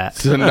say that.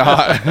 To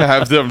not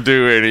have them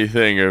do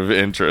anything of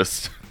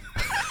interest.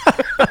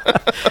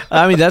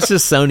 I mean, that's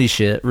just Sony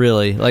shit,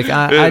 really. Like,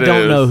 I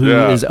don't know who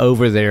is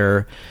over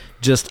there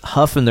just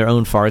huffing their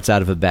own farts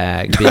out of a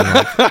bag, being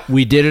like,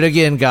 "We did it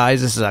again,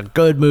 guys. This is a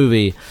good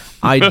movie."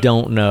 I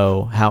don't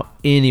know how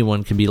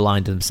anyone can be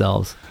lying to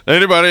themselves.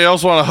 Anybody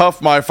else want to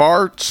huff my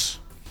farts?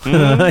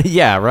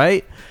 Yeah,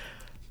 right?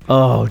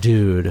 Oh,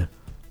 dude.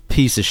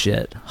 Piece of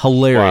shit.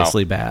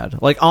 Hilariously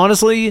bad. Like,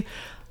 honestly,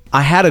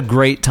 I had a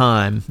great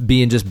time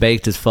being just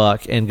baked as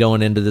fuck and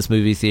going into this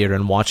movie theater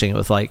and watching it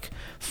with like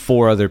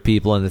 4 other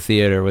people in the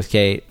theater with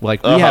Kate.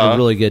 Like, we had a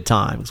really good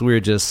time because we were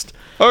just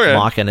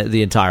mocking it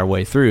the entire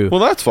way through.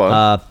 Well, that's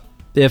fun.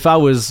 If I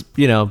was,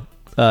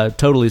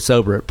 totally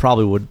sober, it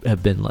probably would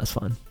have been less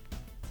fun.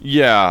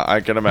 Yeah,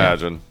 I can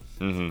imagine.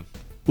 Yeah.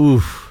 Mm-hmm.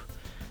 Oof.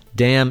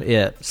 Damn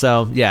it.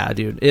 So, yeah,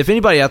 dude. If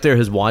anybody out there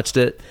has watched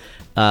it,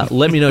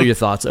 let me know your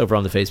thoughts over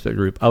on the Facebook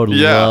group. I would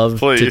love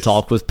to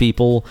talk with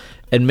people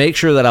and make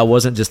sure that I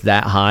wasn't just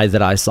that high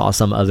that I saw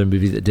some other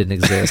movie that didn't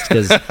exist,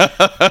 because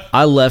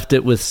I left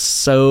it with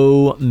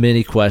so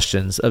many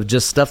questions of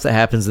just stuff that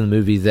happens in the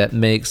movie that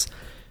makes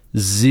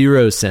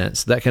 0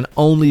 sense, that can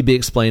only be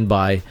explained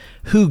by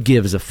who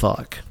gives a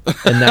fuck.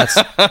 And that's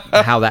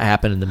how that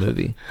happened in the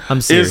movie.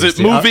 I'm serious. Is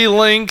it movie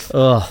length?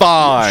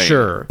 Fine.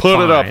 Sure.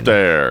 Put it up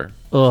there.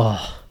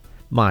 Ugh.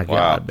 My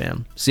God,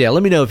 man. So yeah,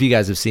 let me know if you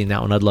guys have seen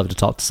that one. I'd love to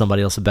talk to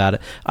somebody else about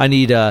it. I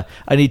need to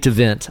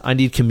vent. I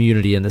need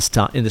community in this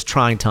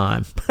trying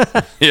time.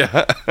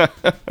 Yeah.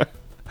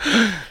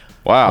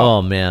 Wow.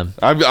 Oh man.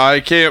 I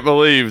can't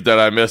believe that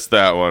I missed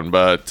that one,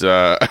 but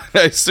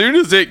as soon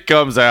as it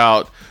comes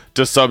out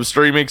to some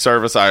streaming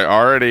service I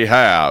already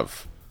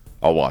have,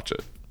 I'll watch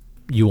it.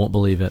 You won't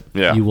believe it.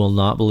 Yeah. You will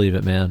not believe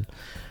it, man.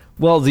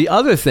 Well, the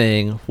other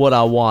thing, what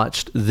I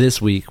watched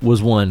this week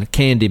was one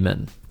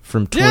Candyman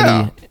from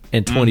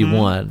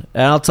 2021. Mm-hmm.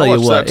 And I'll tell you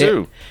what,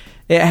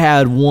 it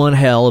had one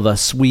hell of a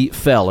sweet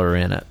feller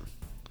in it.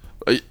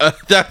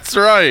 That's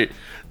right.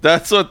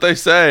 That's what they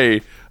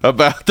say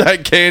about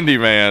that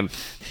Candyman.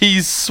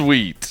 He's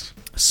sweet.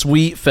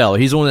 Sweet fella.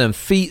 He's one of them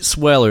feet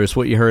swellers,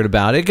 what you heard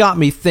about. It got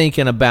me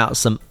thinking about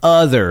some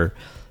other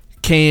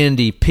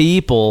candy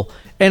people,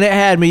 and it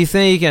had me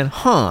thinking,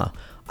 I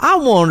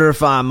wonder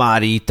if I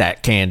might eat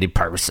that candy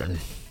person.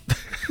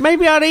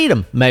 maybe I'd eat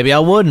them. Maybe I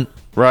wouldn't.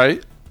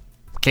 Right.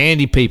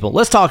 Candy people.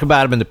 Let's talk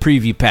about them in the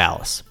Preview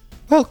Palace.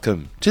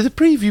 Welcome to the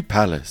Preview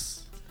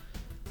Palace.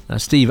 Now,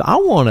 Steve, I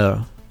want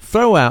to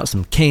throw out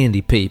some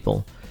candy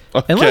people.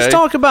 Okay. And let's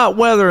talk about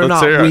whether or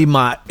not we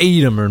might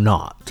eat them or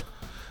not.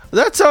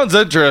 That sounds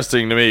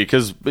interesting to me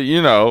because,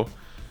 you know,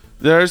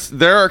 there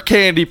are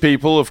candy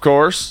people, of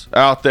course,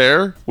 out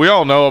there. We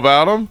all know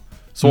about them.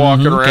 It's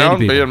walking around,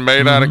 being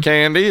made out of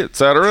candy,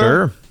 etc.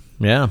 Sure.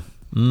 Yeah.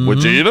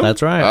 Would you eat them?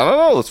 That's right. I don't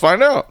know. Let's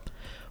find out.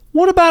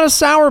 What about a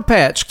Sour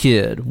Patch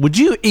Kid? Would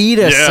you eat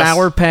a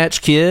Sour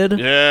Patch Kid?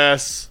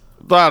 Yes.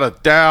 Without a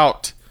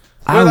doubt.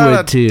 I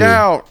would too.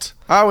 Doubt.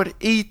 I would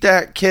eat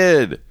that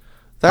kid.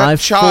 That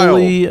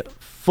child. I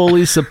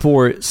fully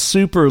support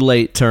super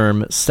late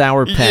term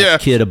Sour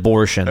Patch Kid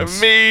abortions.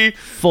 Me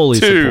fully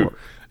too. Support.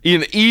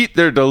 And eat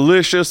their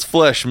delicious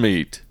flesh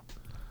meat.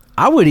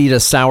 I would eat a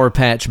Sour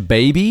Patch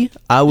Baby.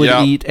 I would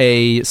eat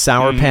a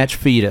Sour Patch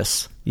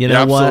fetus. You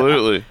know what?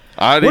 Absolutely.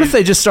 What if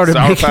they just started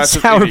making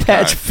Sour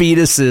Patch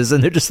fetuses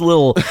and they're just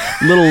little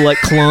like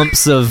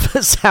clumps of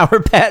Sour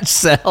Patch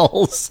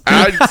cells?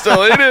 I'd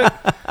still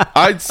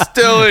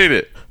eat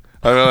it.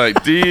 I'd be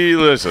like,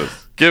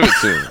 delicious. Give it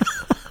to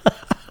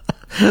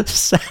me.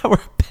 Sour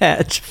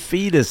Patch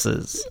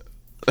fetuses.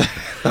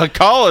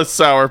 Call us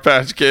Sour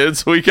Patch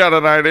Kids. We got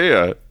an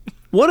idea.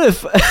 What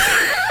if...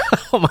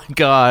 Oh my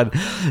God.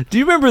 Do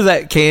you remember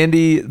that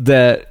candy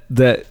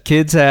that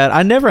kids had?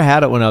 I never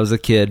had it when I was a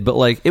kid, but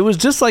like it was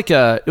just like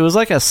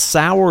a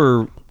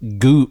sour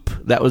goop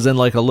that was in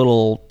like a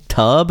little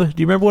tub.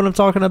 Do you remember what I'm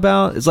talking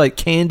about? It's like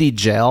candy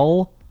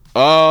gel.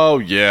 Oh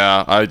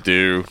yeah, I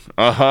do.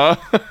 Uh-huh.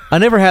 I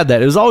never had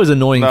that. It was always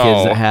annoying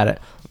kids that had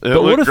it.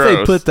 But what if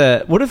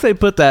they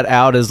put that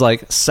out as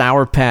like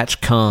Sour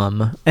Patch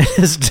cum?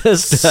 It's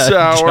just a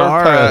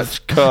Sour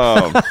Patch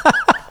cum.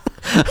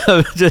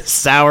 Just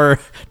sour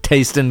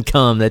tasting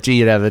cum that you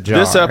eat out of a jar.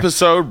 This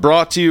episode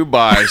brought to you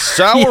by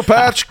Sour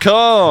Patch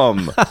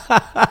Cum.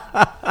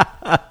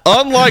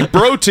 Unlike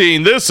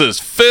protein, this is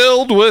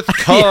filled with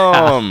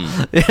cum.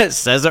 Yeah. It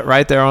says it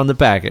right there on the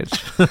package.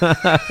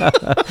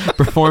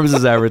 Performs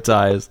as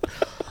advertised.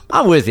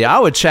 I'm with you. I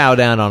would chow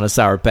down on a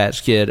Sour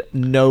Patch Kid,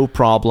 no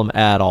problem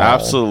at all.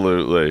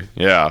 Absolutely,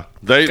 yeah.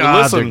 They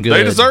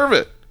deserve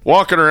it.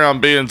 Walking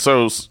around being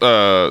so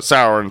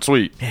sour and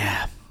sweet.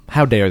 Yeah.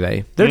 How dare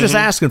they? They're just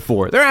asking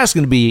for it. They're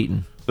asking to be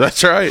eaten.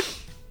 That's right.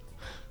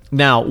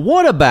 Now,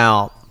 what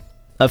about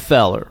a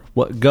feller?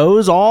 What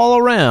goes all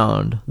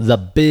around the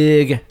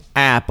Big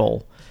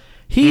Apple?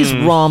 He's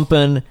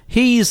romping.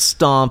 He's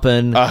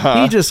stomping.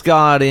 He just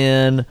got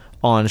in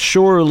on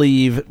shore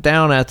leave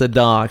down at the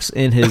docks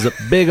in his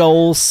big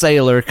old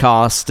sailor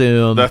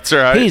costume. That's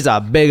right. He's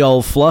a big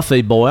old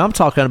fluffy boy. I'm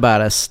talking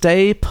about a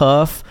Stay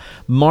Puft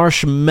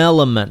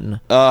Marshmallow Man.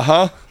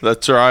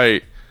 That's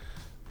right.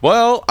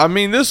 Well, I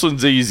mean, this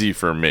one's easy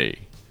for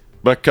me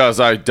because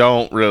I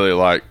don't really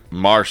like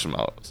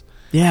marshmallows.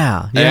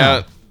 Yeah.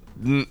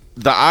 And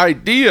the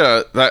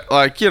idea that,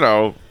 like, you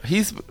know,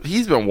 he's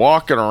been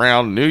walking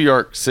around New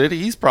York City.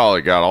 He's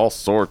probably got all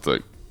sorts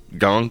of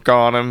gunk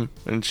on him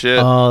and shit.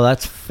 Oh,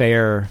 that's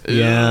fair.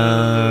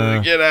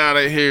 Yeah. Get out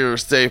of here,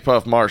 Stay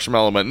Puft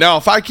Marshmallow Man. Now,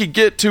 if I could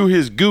get to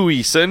his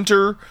gooey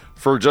center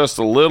for just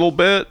a little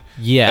bit.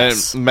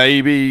 Yes. And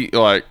maybe,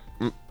 like,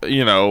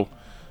 you know,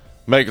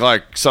 make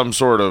like some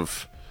sort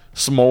of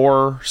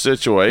s'more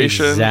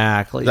situation.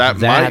 Exactly.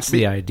 That's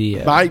the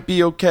idea. Might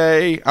be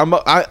okay.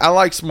 I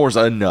like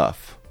s'mores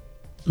enough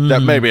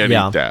that maybe I'd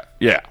eat that.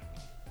 Yeah.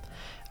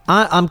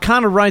 I'm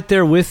kind of right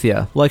there with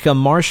you. Like a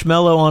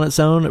marshmallow on its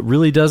own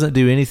really doesn't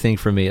do anything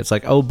for me. It's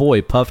like, oh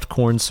boy, puffed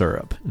corn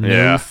syrup.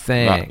 No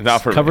thanks.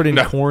 Not for Covered in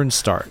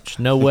cornstarch.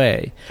 No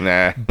way.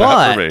 Nah. But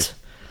not for me.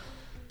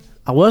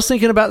 I was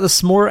thinking about the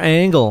s'more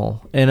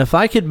angle, and if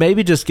I could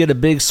maybe just get a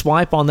big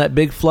swipe on that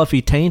big fluffy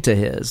taint of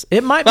his,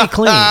 it might be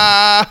clean.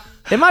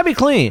 It might be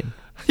clean.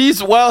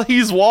 He's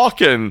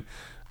walking,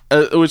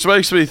 which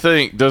makes me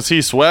think: does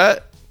he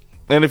sweat?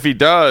 And if he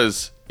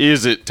does,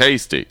 is it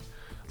tasty?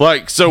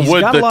 Like, so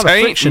would the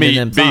taint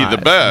meat be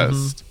the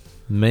best?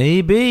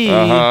 Maybe.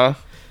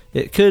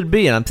 It could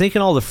be, and I'm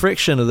thinking all the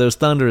friction of those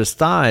thunderous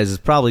thighs is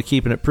probably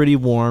keeping it pretty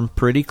warm,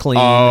 pretty clean.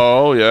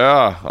 Oh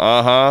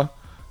yeah.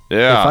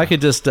 Yeah. If I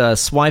could just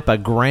swipe a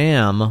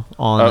gram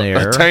on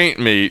there. A taint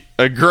meat.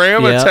 A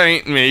gram of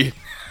taint meat.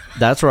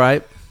 That's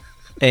right.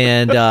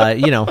 And,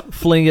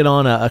 fling it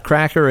on a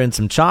cracker and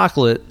some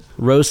chocolate,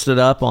 roast it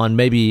up on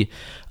maybe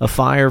a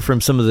fire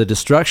from some of the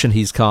destruction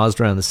he's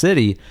caused around the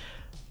city.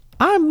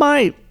 I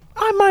might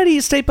eat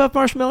Stay Puft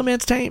Marshmallow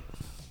Man's taint.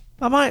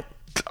 I might.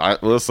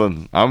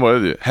 Listen, I'm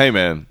with you. Hey,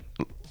 man,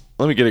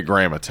 let me get a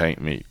gram of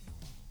taint meat.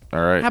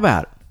 All right? How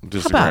about it?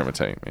 Just a gram of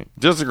taint meat.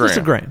 Just a gram. Just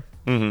a gram.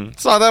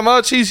 It's not that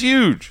much. He's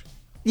huge.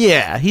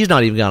 Yeah, he's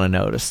not even going to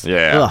notice.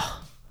 Yeah.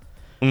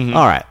 All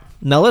right.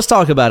 Now let's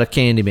talk about a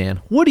Candyman.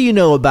 What do you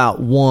know about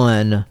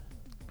one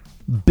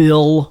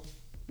Bill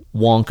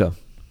Wonka?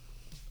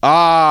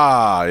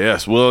 Ah,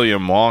 yes,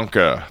 William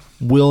Wonka.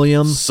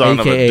 William, son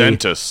of a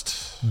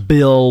dentist.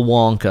 Bill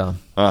Wonka.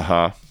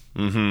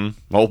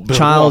 Old Bill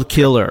Child Wonka.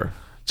 killer.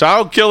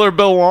 Child killer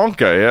Bill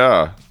Wonka,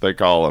 yeah, they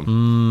call him.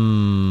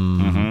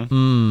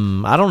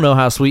 I don't know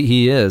how sweet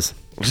he is.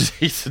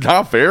 He's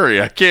not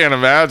very. I can't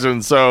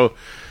imagine. So,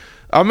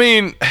 I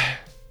mean,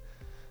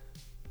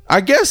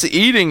 I guess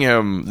eating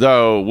him,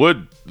 though,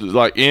 would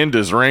like end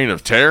his reign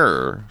of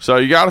terror. So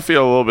you got to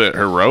feel a little bit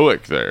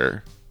heroic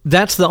there.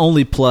 That's the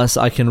only plus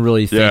I can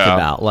really think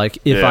about. Like,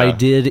 if I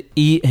did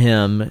eat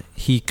him,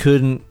 he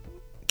couldn't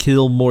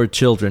kill more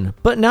children.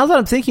 But now that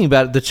I'm thinking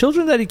about it, the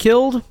children that he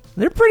killed,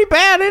 they're pretty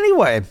bad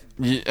anyway.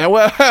 Yeah,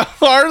 well,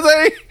 are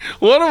they?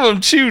 One of them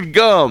chewed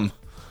gum.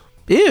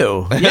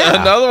 Ew. Yeah.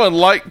 Another one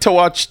liked to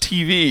watch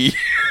TV.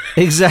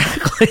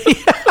 Exactly.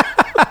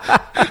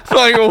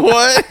 Like,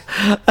 what?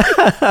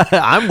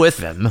 I'm with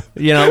him.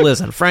 You know,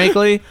 listen,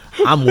 frankly,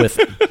 I'm with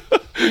him.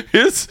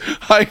 His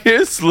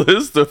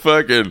list of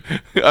fucking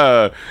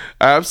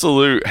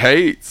absolute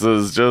hates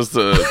is just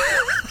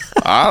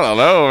I don't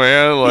know,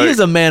 man. Like, he is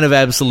a man of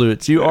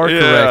absolutes. You are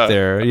correct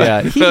there.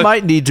 Yeah, he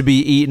might need to be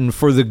eaten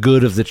for the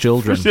good of the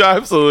children. Yeah,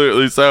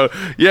 absolutely. So,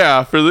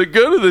 yeah, for the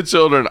good of the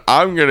children,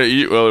 I'm gonna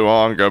eat Willy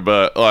Wonka.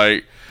 But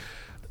like,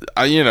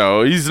 you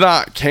know, he's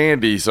not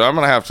candy, so I'm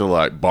gonna have to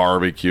like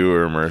barbecue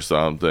him or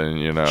something.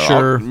 You know,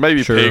 sure,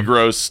 maybe pig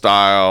roast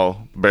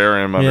style,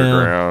 bury him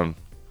underground.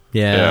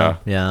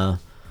 Yeah.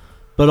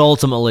 But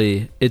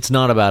ultimately, it's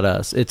not about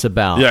us. It's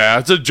about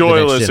it's a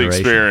joyless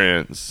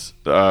experience.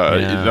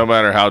 No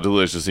matter how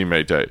delicious he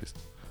may taste.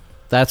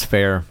 That's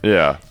fair.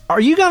 Yeah. Are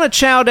you gonna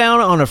chow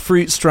down on a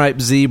fruit striped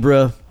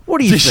zebra?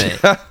 What do you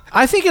think?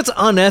 I think it's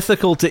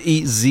unethical to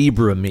eat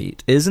zebra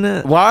meat, isn't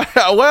it? Why?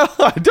 Well,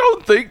 I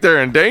don't think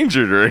they're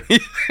endangered or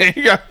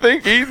anything. I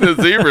think eating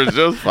the zebra is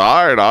just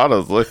fine,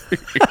 honestly.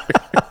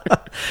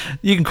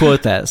 You can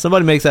quote that.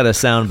 Somebody makes that a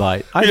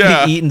soundbite. I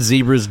think eating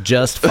zebras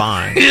just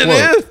fine. It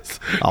is.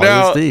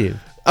 Now, Steve.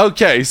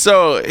 Okay,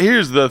 so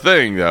here's the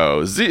thing,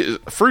 though.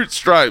 Fruit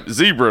striped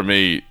zebra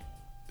meat,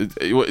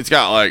 it's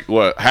got like,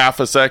 what, half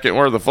a second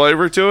worth of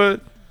flavor to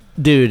it?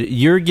 Dude,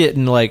 you're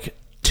getting like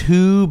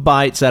 2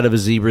 bites out of a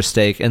zebra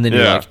steak, and then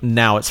you're like,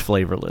 now it's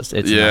flavorless.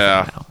 It's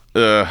nothing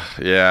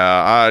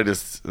now.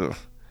 It's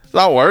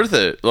not worth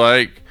it.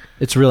 Like,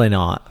 it's really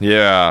not.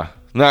 Yeah.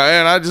 No,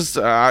 and I just,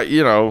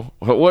 you know,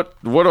 what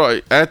do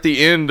I, at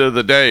the end of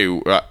the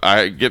day,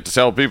 I get to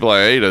tell people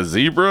I ate a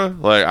zebra?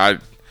 Like,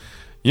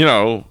 you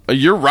know,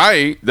 you're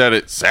right that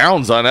it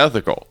sounds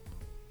unethical.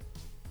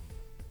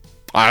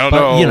 I don't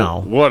know, you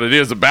know what it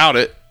is about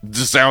it. It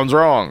just sounds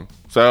wrong.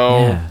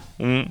 So, I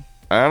don't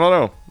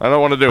know. I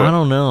don't want to do it. I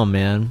don't know,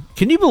 man.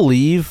 Can you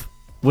believe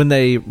when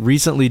they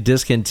recently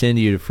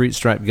discontinued fruit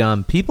striped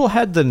gum, people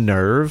had the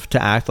nerve to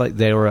act like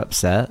they were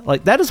upset?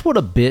 Like, that is what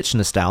a bitch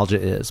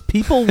nostalgia is.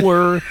 People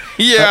were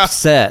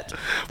upset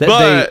that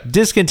they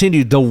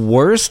discontinued the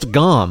worst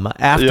gum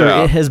after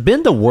it has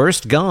been the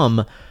worst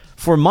gum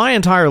for my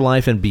entire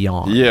life and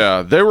beyond.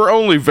 Yeah, they were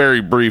only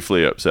very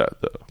briefly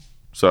upset, though.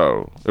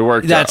 So, it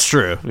worked That's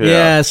true.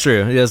 Yeah, that's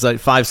true. It was like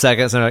 5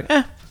 seconds, and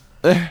they're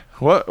like,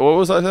 What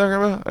was I talking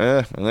about?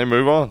 And they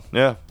move on.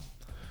 Yeah.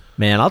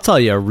 Man, I'll tell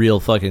you a real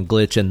fucking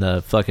glitch in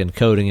the fucking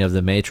coding of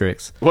the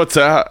Matrix. What's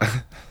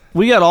that?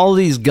 We got all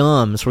these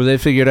gums where they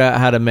figured out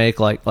how to make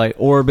like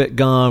Orbit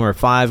gum or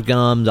 5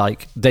 gum.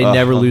 Like, they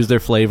never lose their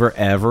flavor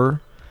ever.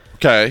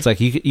 Okay. It's like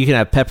you can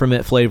have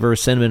peppermint flavor,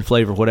 cinnamon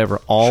flavor, whatever,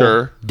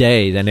 all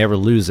day. They never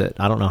lose it.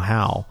 I don't know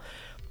how.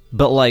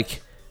 But,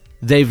 like,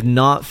 they've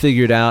not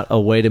figured out a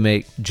way to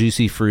make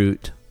juicy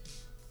fruit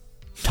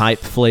type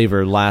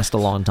flavor last a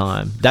long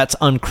time. That's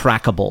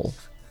uncrackable.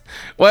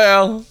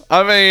 Well,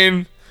 I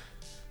mean,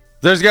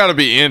 there's got to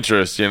be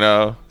interest, you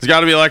know? There's got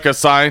to be like a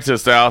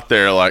scientist out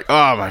there like,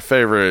 oh, my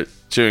favorite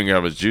chewing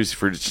gum is juicy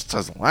fruit. It just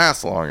doesn't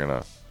last long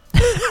enough.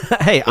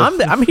 Hey,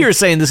 I'm here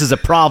saying this is a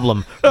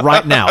problem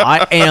right now.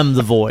 I am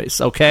the voice,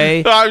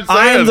 okay?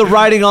 I am the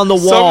writing on the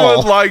wall.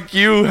 Someone like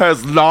you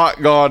has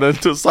not gone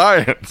into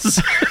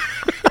science.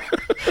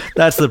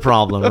 That's the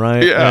problem,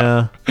 right?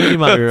 Yeah. You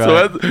might be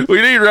right. So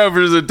we need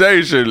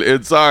representation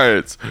in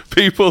science.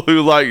 People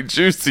who like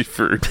juicy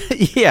fruit.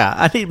 Yeah,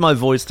 I need my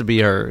voice to be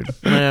heard.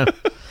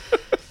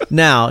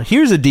 Now,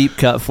 here's a deep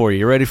cut for you.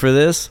 You ready for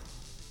this?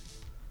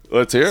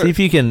 Let's hear it. See if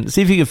you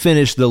can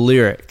finish the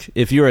lyric.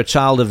 If you're a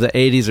child of the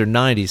 80s or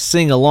 90s,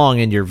 sing along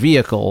in your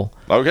vehicle.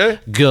 Okay.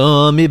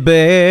 Gummy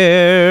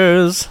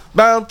bears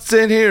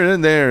bouncing here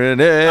and there and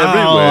everywhere.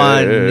 Oh,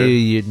 I knew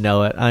you'd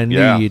know it. I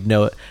knew you'd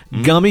know it.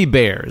 Mm-hmm. Gummy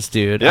bears,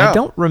 dude. Yeah. I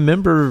don't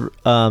remember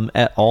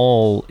at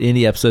all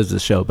any episodes of the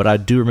show, but I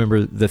do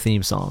remember the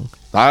theme song.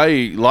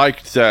 I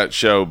liked that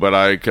show, but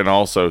I can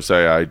also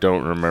say I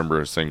don't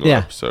remember a single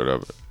episode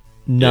of it.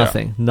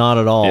 Nothing. Not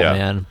at all,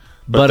 man.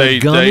 But a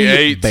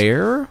gummy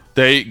bear?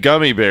 They ate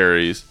gummy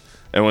berries,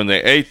 and when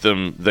they ate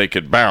them, they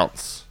could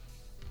bounce.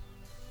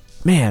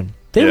 Man,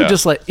 they would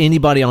just let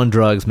anybody on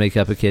drugs make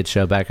up a kid's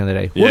show back in the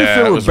day. What if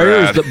there were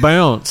bears that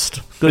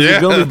bounced? Because they're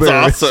gummy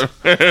bears. Awesome.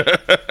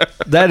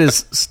 That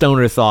is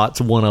Stoner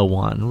Thoughts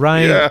 101,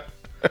 right? Yeah.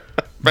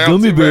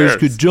 Gummy bears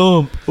could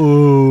jump.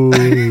 Oh.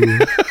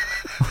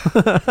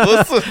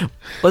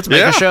 Let's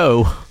make a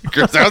show.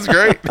 Sounds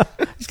great.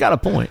 He's got a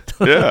point.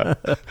 Yeah.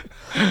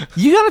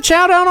 You got to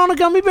chow down on a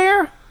gummy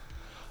bear?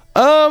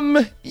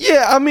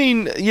 Yeah, I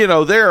mean,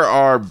 there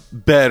are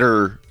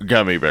better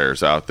gummy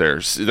bears out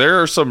there.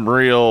 There are some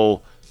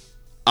real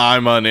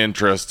I'm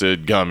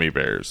uninterested gummy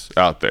bears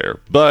out there.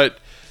 But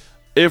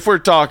if we're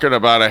talking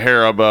about a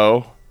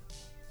Haribo,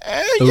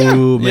 yeah,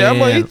 I'm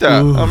gonna eat that.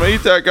 I'm gonna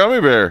eat that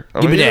gummy bear.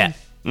 Give me that.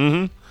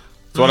 That's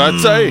what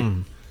I'd say.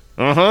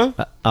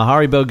 A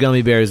Haribo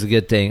gummy bear is a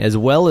good thing, as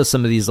well as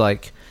some of these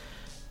like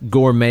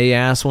gourmet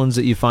ass ones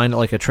that you find at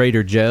like a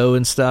Trader Joe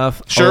and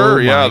stuff.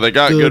 Sure, yeah, they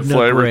got good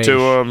flavor to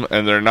them,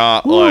 and they're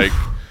not like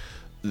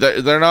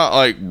they're not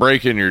like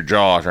breaking your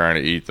jaw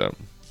trying to eat them.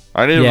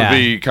 I need them to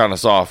be kind of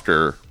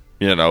softer,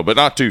 but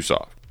not too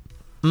soft.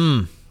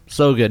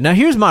 So good. Now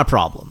here's my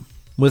problem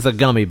with a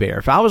gummy bear.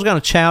 If I was going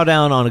to chow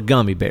down on a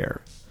gummy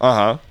bear,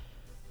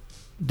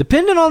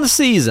 depending on the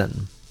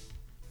season,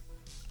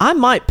 I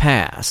might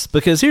pass,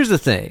 because here's the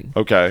thing.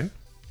 Okay.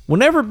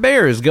 Whenever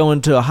bears go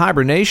into a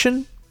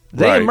hibernation,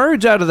 they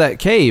emerge out of that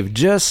cave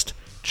just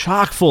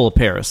chock full of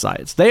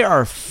parasites. They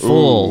are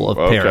full of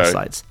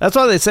parasites. That's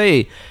why they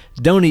say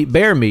don't eat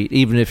bear meat,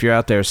 even if you're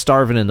out there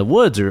starving in the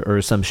woods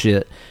or some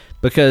shit,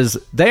 because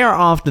they are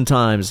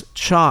oftentimes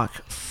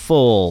chock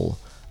full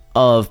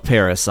of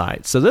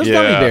parasites. So those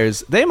gummy bears,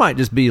 they might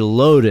just be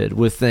loaded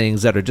with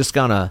things that are just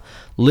gonna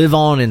live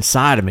on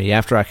inside of me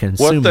after I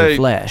consume the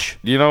flesh.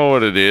 You know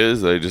what it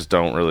is? They just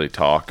don't really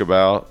talk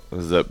about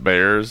is that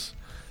bears,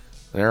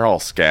 they're all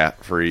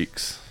scat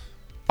freaks.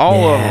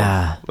 All of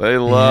them. They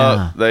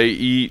love. They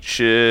eat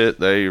shit.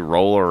 They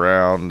roll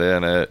around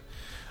in it.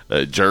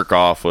 They jerk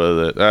off with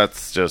it.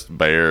 That's just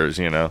bears,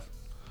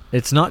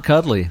 It's not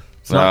cuddly.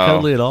 It's not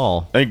cuddly at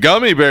all. And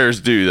gummy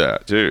bears do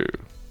that too.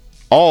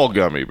 All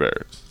gummy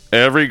bears.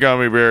 Every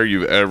gummy bear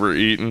you've ever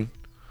eaten,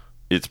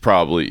 it's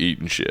probably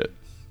eating shit.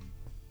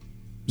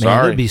 Man,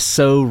 Sorry. it'd be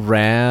so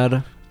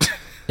rad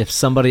if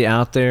somebody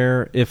out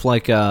there, if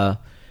a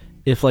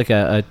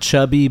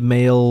chubby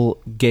male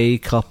gay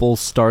couple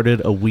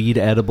started a weed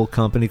edible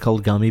company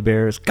called Gummy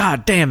Bears.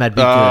 God damn, that'd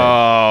be good.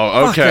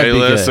 Oh, okay.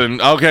 Listen.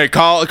 Good. Okay,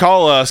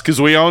 call us, because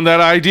we own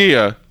that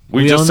idea.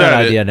 We just own said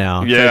that it. idea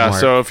now. Yeah.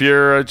 Trademark. So if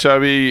you're a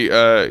chubby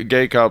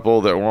gay couple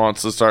that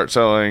wants to start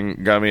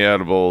selling gummy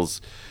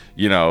edibles,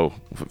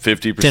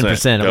 50%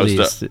 10% at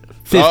least. 50%.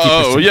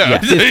 Oh yeah.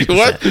 50%.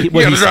 What? You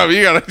gotta drop it.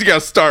 You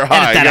gotta start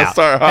high. Edit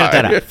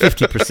that out.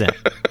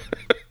 50%.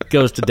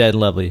 Goes to Dead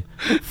and Lovely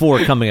for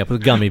coming up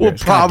with gummy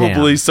bears. We'll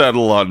probably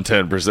settle on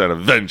 10%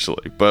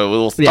 eventually, but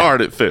we'll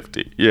start at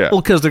 50. Yeah.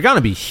 Well, because they're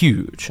gonna be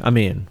huge. I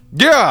mean,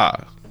 yeah.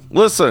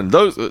 Listen,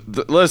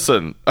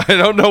 listen. I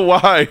don't know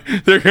why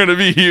they're gonna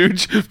be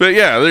huge, but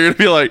yeah, they're gonna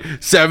be like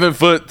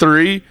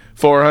 7'3",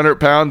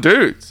 400-pound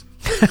dudes.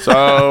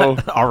 So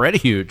already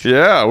huge.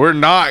 Yeah, we're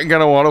not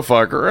gonna want to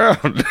fuck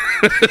around.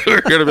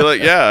 We're gonna be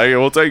like, yeah,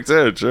 we'll take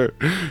 10, sure.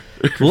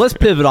 Well, let's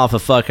pivot off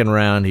of fucking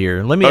around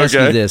here. Let me ask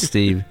you this,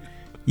 Steve.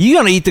 You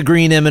gonna eat the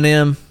green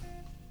M&M?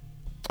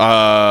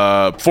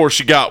 Before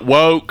she got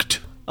woked.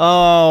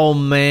 Oh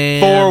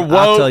man! Before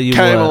woke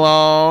came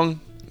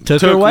along,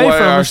 took her away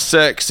from our her.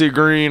 sexy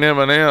green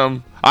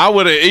M&M. I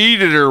would have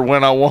eaten her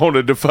when I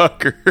wanted to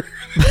fuck her.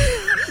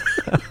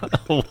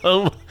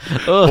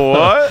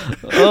 What?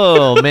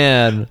 Oh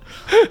man!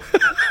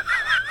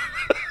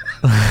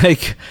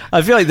 Like,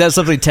 I feel like that's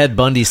something Ted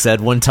Bundy said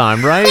one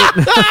time, right?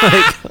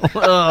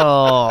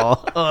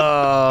 Now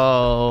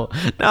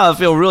I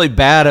feel really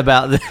bad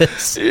about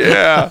this.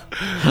 Yeah.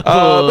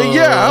 But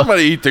yeah, I'm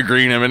gonna eat the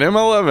green M&M.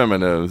 I love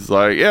M&Ms.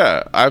 Like,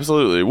 yeah,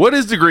 absolutely. What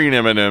is the green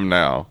M&M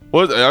now?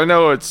 I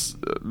know it's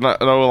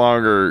no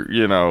longer,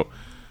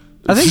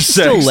 I think she's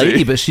sexy. still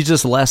lady, but she's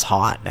just less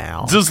hot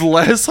now. Just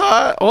less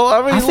hot? Well,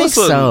 I mean, think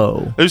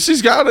so. If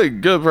she's got a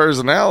good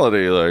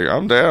personality, like,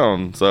 I'm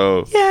down.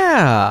 So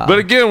yeah. But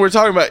again, we're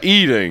talking about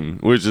eating,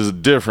 which is a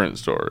different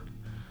story.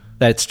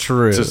 That's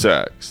true. To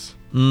sex.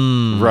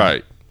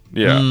 Right.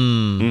 Yeah.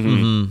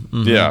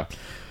 Yeah.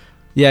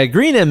 Yeah,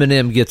 green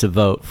M&M gets a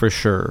vote for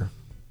sure.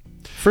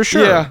 For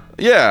sure.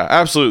 Yeah,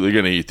 absolutely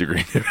gonna eat the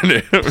green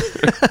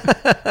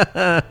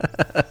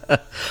M&M.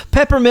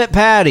 Peppermint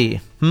patty.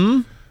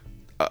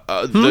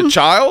 The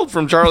child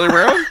from Charlie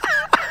Brown?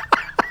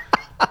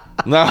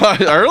 Now,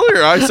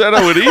 earlier I said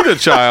I would eat a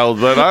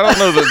child, but I don't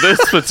know that this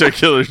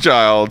particular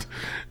child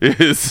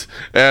is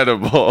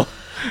edible.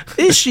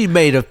 Is she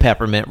made of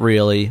peppermint,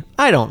 really?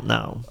 I don't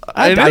know.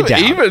 I doubt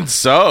even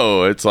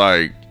so, it's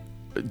like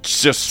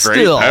just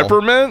straight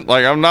peppermint.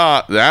 Like, I'm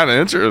not that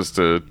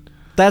interested.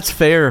 That's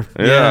fair.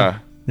 Yeah.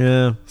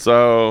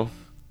 So,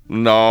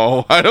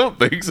 no, I don't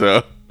think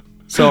so.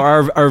 So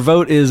our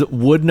vote is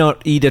would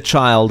not eat a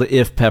child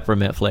if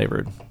peppermint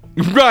flavored.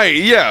 Right?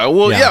 Yeah.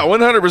 Well, yeah,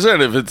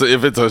 100%.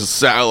 If it's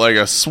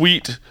a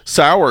sweet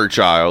sour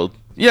child,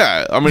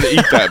 yeah, I'm gonna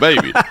eat that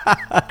baby.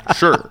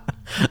 Sure.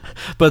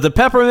 But the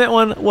peppermint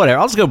one, whatever.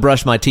 I'll just go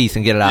brush my teeth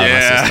and get it out of my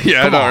system.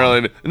 Yeah, I don't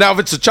really. Now, if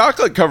it's a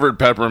chocolate-covered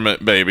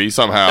peppermint baby,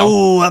 somehow.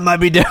 Oh, that might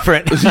be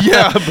different.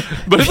 Yeah,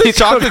 but if it's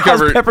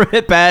chocolate-covered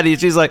peppermint patty,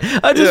 she's like,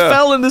 I just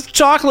fell in this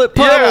chocolate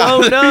puddle. Yeah,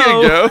 oh, no.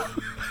 There you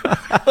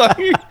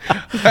go.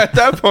 At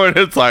that point,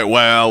 it's like,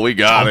 well, we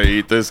gotta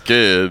eat this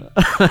kid.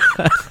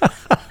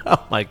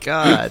 Oh my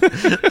god!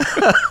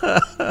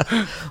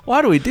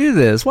 Why do we do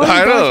this? Why do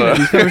we go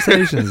through these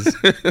conversations?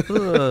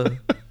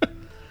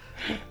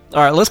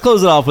 All right, let's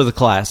close it off with a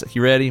classic.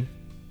 You ready?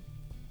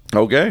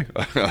 Okay,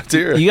 let's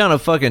hear it. You gonna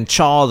fucking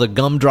chaw the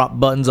gumdrop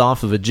buttons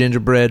off of a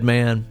gingerbread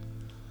man?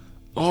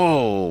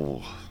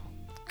 Oh,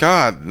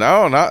 God,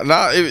 no,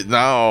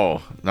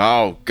 no,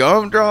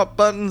 gumdrop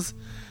buttons.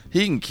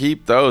 He can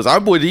keep those. I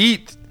would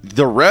eat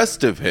the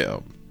rest of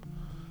him,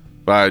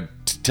 but I'd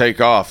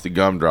take off the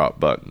gumdrop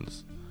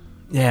buttons.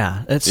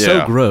 Yeah, that's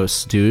so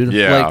gross, dude.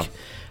 Yeah. Like,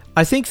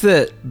 I think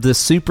that the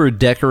super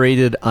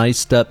decorated,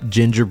 iced up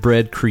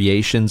gingerbread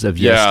creations of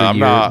yesteryear, I'm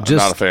not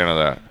a fan of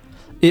that.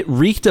 It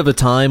reeked of a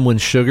time when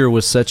sugar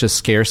was such a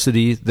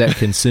scarcity that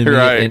consuming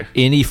it in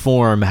any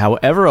form,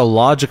 however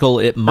illogical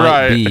it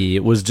might be,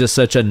 it was just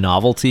such a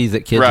novelty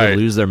that kids would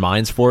lose their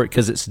minds for it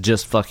because it's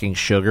just fucking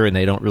sugar and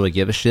they don't really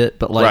give a shit.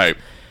 But like,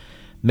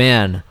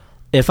 man,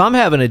 if I'm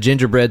having a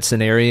gingerbread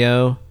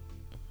scenario,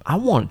 I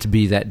want it to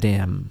be that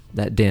damn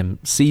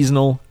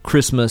seasonal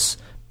Christmas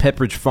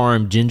Pepperidge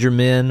Farm Ginger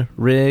Men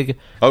rig.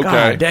 Okay.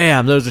 God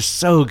damn, those are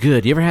so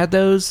good. You ever had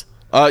those?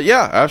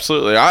 Yeah,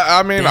 absolutely.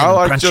 I mean, damn, I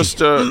like crunchy.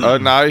 just a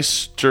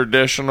nice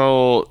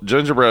traditional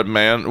gingerbread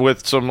man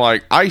with some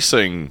like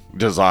icing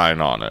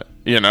design on it.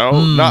 You know,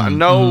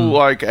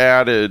 like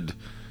added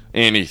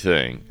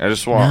anything. I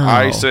just want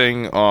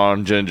icing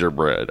on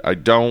gingerbread. I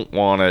don't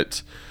want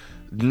it.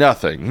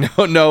 Nothing.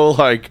 No,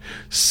 like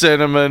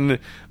cinnamon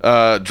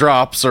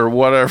drops or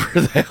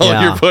whatever the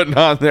hell you're putting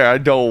on there. I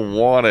don't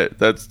want it.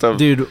 That stuff,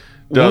 dude.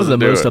 One of the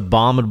most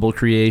abominable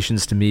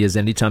creations to me is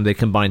anytime they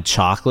combine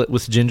chocolate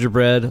with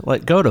gingerbread.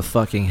 Like, go to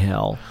fucking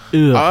hell.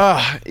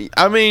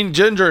 I mean,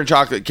 ginger and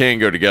chocolate can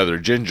go together.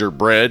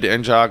 Gingerbread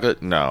and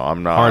chocolate? No,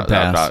 I'm not. Hard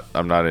pass.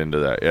 I'm not into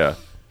that. Yeah.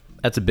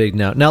 That's a big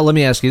no. Now, let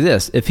me ask you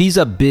this. If he's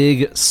a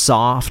big,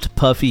 soft,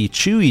 puffy,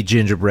 chewy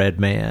gingerbread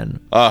man,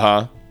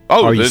 oh,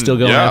 are you still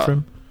going after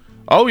him?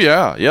 Oh,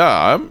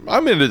 yeah.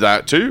 I'm into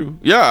that, too.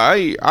 Yeah,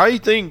 I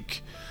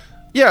think,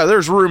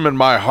 there's room in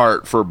my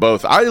heart for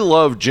both. I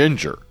love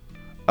ginger.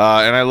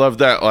 And I love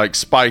that like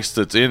spice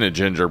that's in a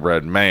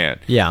gingerbread man.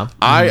 Yeah.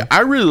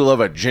 I really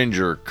love a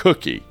ginger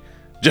cookie.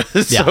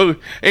 So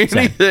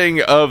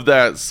anything of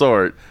that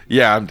sort,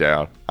 I'm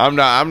down. I'm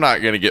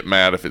not going to get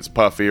mad if it's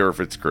puffy or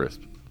if it's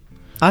crisp.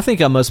 I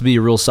think I must be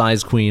a real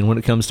size queen when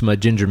it comes to my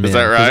ginger men. Is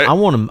that right? I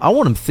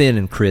want them thin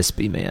and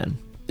crispy, man.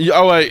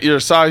 Oh wait, you're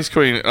a size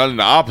queen in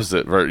the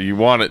opposite. You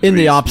want it to in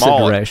be the opposite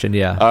smaller. direction,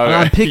 yeah. Okay.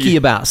 I'm picky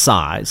about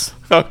size.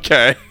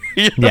 Okay.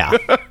 Yeah.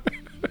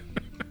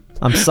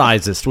 I'm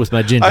sizist with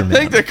my ginger man. I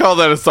think they call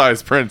that a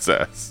size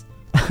princess.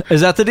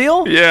 Is that the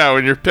deal? Yeah,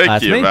 when you're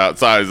picky about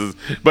sizes,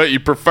 but you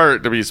prefer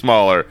it to be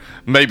smaller,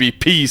 maybe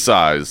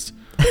pea-sized,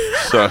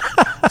 so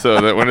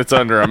that when it's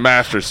under a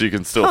mattress, you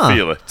can still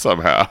feel it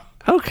somehow.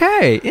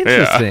 Okay,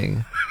 interesting.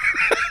 Yeah.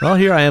 Well,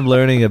 here I am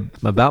learning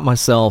about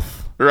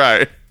myself.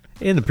 Right.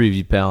 In the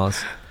preview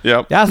palace.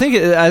 Yep. Yeah, I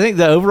think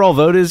the overall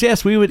vote is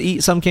yes, we would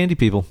eat some candy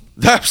people.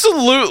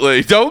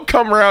 Absolutely. Don't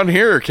come around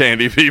here,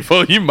 candy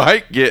people. You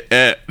might get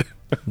et.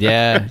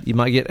 Yeah, you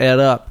might get ed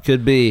up.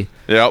 Could be.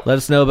 Yep. Let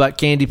us know about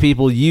candy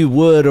people you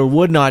would or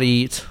would not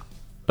eat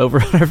over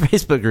on our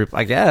Facebook group,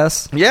 I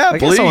guess. Yeah,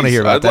 please. I want to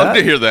hear about that. I'd love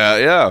to hear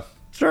that, yeah.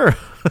 Sure.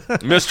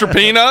 Mr.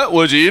 Peanut,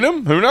 would you eat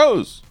him? Who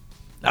knows?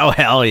 Oh,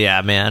 hell yeah,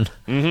 man.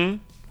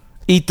 Mm-hmm.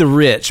 Eat the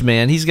rich,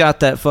 man. He's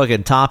got that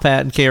fucking top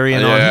hat and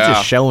carrying on. He's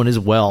just showing his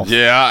wealth.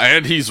 Yeah,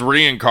 and he's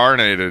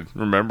reincarnated,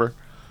 remember?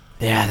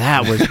 Yeah,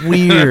 that was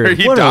weird.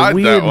 What a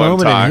weird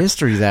moment in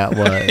history that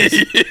was.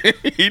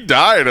 He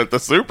died at the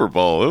Super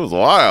Bowl. It was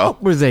wild.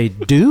 What were they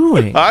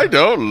doing? I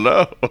don't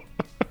know.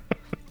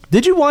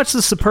 Did you watch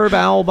the Superb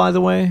Owl, by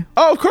the way?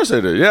 Oh, of course I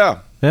did, yeah.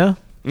 Yeah?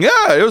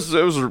 Yeah, it was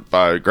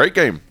a great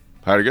game.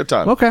 I had a good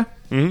time. Okay.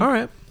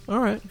 Mm-hmm. All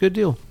right. Good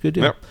deal.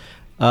 Yep.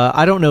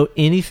 I don't know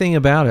anything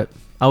about it.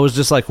 I was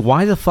just like,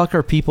 why the fuck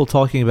are people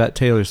talking about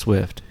Taylor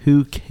Swift?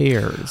 Who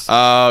cares?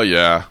 Oh,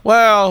 yeah.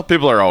 Well,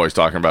 people are always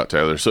talking about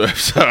Taylor Swift.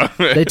 So.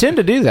 They tend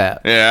to do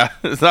that. Yeah.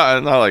 It's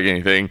not like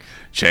anything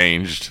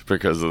changed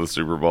because of the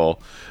Super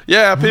Bowl.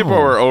 Yeah, people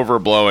were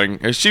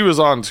overblowing. She was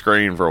on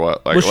screen for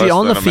what? Like, was she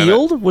on the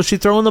field? Minute. Was she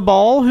throwing the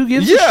ball? Who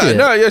gives a shit?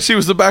 Yeah, she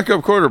was the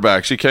backup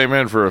quarterback. She came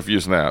in for a few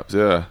snaps,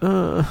 yeah.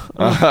 How's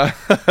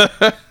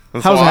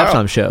the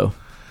halftime show?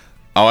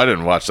 Oh, I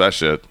didn't watch that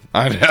shit.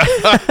 I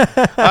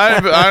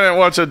didn't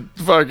watch a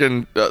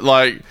fucking,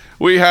 like,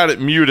 we had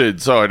it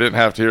muted so I didn't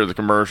have to hear the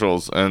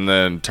commercials and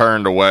then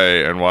turned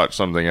away and watched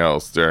something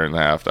else during the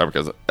halftime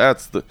because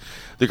that's the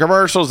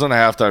commercials in the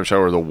halftime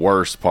show are the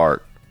worst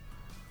part.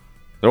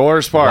 The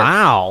worst part.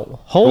 Wow.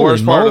 Holy the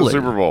worst moly. part of the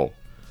Super Bowl.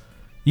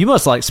 You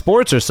must like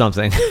sports or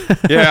something.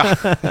 Yeah.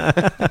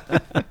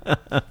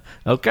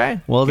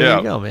 Okay. Well, there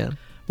you go, man.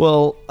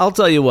 Well, I'll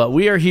tell you what.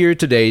 We are here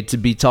today to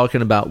be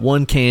talking about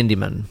one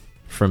Candyman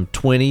from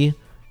 20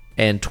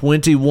 and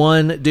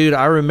 21. Dude,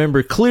 I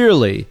remember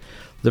clearly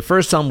the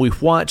first time we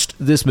watched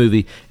this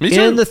movie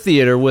in the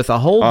theater with a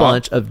whole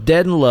bunch of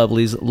Dead and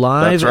Lovelies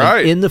live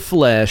and in the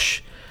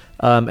flesh.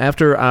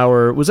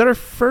 After was that our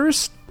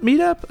first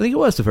meetup? I think it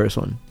was the first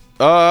one.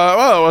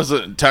 Well, it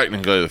wasn't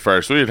technically the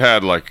first. We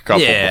had like a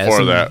couple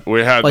before that.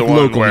 We had like the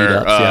one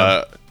where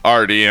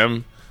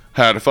RDM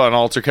had a fun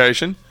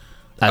altercation.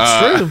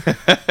 That's true.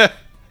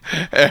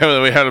 And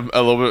then we had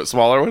a little bit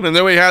smaller one, and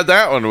then we had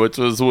that one, which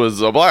was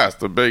a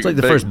blast, a big, like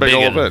the first big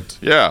old event.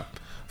 Yeah,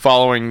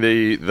 following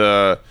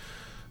the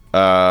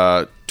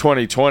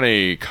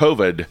 2020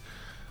 COVID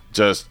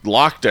just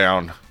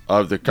lockdown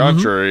of the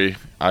country.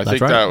 I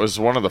think that was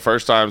one of the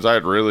first times I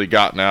had really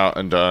gotten out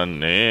and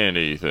done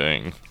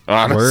anything,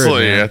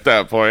 honestly, at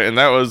that point. And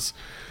that was,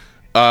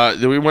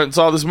 we went and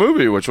saw this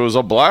movie, which was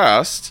a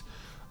blast.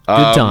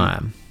 Good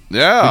time.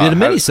 Yeah. We did a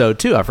mini-sode,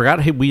 too. I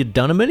forgot we had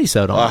done a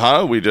mini-sode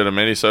on it. We did a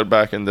mini-sode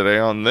back in the day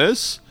on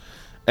this.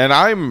 And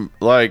I'm,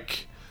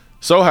 like,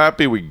 so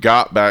happy we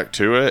got back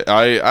to it.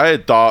 I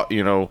had thought,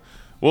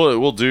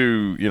 we'll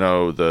do,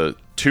 the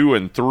 2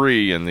 and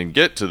 3 and then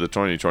get to the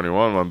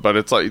 2021 one, but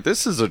it's like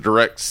this is a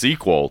direct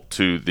sequel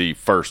to the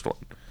first one.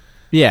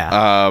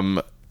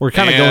 We're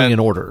kind of going in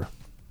order.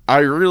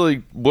 I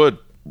really would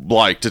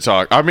like to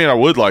talk. I mean, I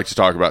would like to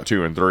talk about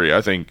 2 and 3.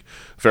 I think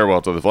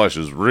Farewell to the Flesh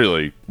is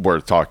really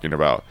worth talking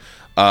about.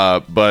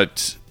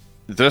 But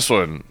this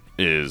one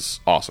is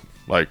awesome.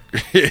 Like,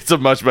 it's a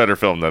much better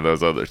film than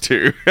those other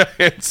two.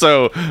 It's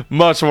so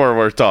much more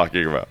worth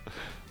talking about.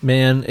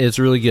 Man, it's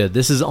really good.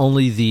 This is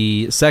only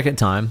the second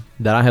time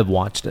that I have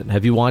watched it.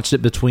 Have you watched it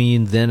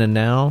between then and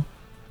now?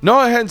 No,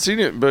 I hadn't seen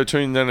it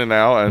between then and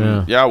now.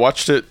 And I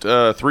watched it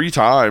 3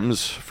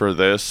 times for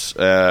this,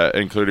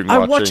 including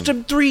watching... I watched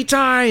him 3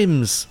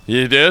 times!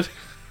 You did?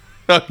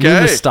 Okay.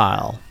 Luna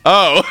style.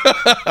 Oh,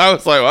 I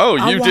was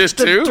like, you did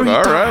too? 3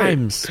 All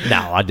times. Right.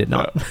 No, I did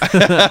not.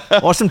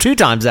 Watched him 2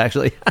 times,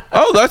 actually.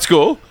 Oh, that's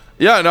cool.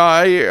 Yeah, no,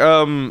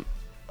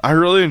 I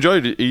really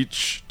enjoyed it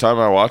each time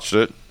I watched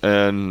it,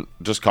 and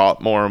just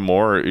caught more and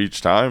more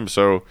each time.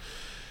 So,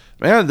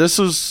 man, this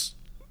is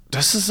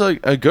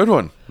a good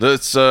one.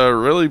 It's a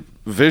really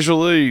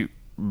visually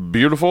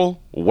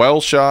beautiful, well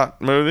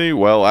shot movie,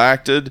 well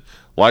acted.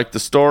 Like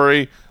the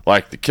story,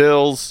 like the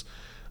kills.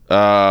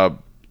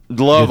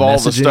 Love all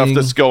the stuff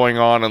that's going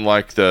on in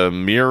like the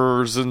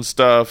mirrors and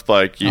stuff.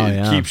 Like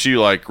it keeps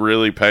you like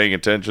really paying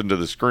attention to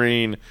the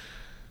screen.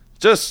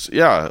 Just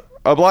a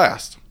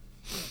blast.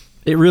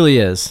 It really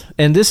is.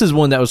 And this is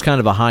one that was kind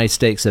of a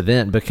high-stakes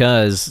event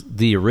because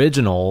the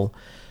original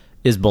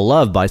is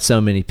beloved by so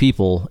many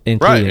people,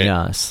 including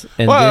us.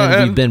 And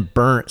then we've been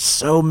burnt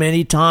so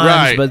many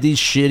times by these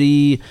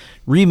shitty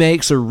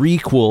remakes or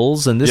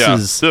requels, and this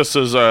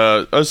is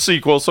a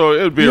sequel, so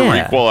it would be a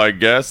requel, I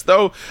guess.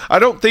 Though, I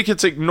don't think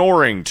it's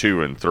ignoring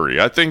 2 and 3.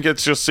 I think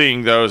it's just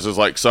seeing those as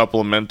like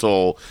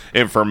supplemental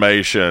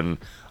information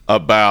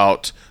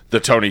about the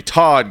Tony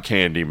Todd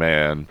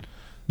Candyman.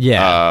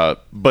 Yeah.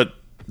 But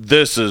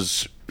this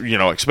is,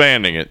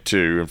 expanding it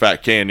to, in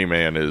fact,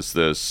 Candyman is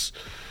this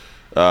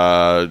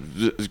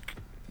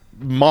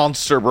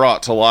monster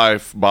brought to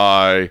life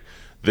by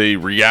the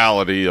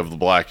reality of the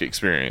black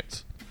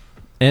experience.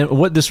 And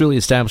what this really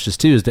establishes,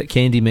 too, is that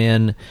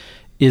Candyman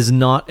is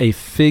not a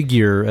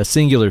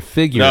singular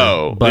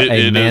figure, but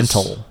a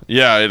mantle.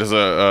 It is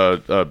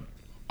a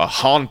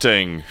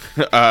haunting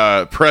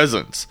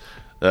presence.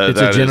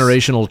 It's a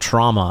generational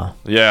trauma.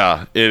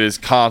 Yeah, it is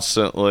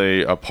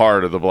constantly a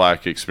part of the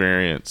black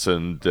experience,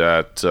 and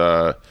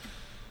that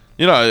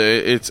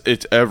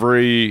it's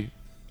every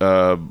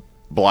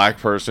black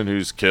person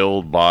who's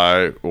killed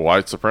by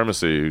white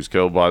supremacy, who's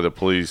killed by the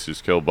police,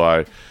 who's killed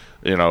by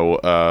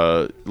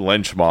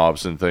lynch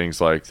mobs and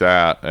things like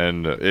that,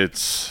 and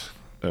it's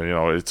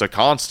a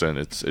constant.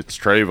 It's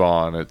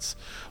Trayvon, it's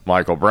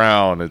Michael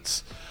Brown,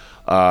 it's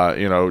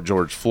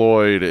George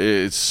Floyd.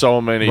 It's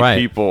so many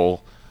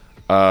people.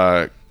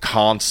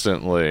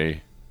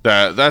 Constantly.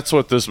 That's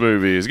what this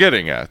movie is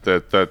getting at.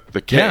 That the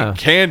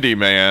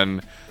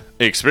Candyman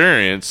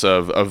experience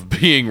of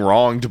being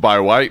wronged by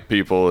white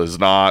people is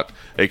not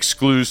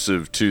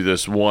exclusive to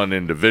this one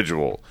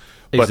individual.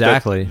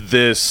 Exactly. But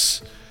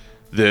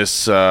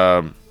this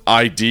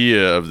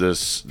idea of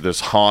this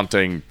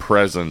haunting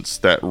presence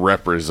that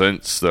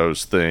represents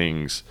those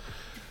things,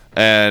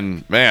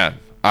 and man,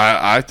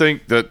 I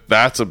think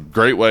that's a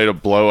great way to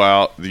blow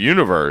out the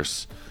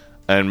universe.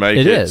 And make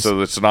it so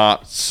that it's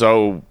not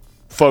so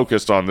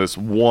focused on this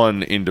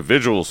one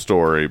individual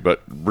story,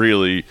 but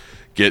really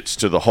gets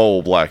to the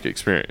whole black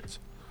experience.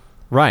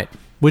 Right.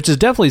 Which is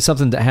definitely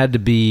something that had to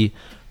be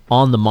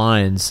on the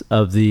minds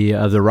of the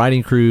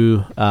writing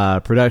crew,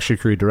 production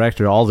crew,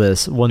 director, all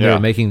this, when they were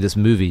making this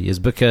movie, is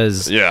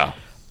because it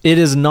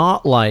is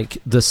not like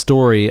the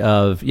story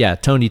of,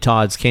 Tony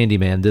Todd's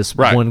Candyman, this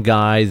one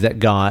guy that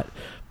got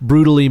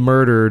brutally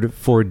murdered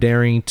for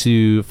daring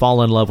to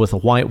fall in love with a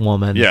white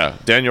woman. Yeah,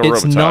 Daniel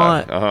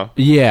Robitaille.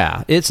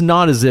 It's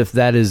not as if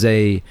that is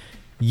a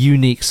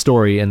unique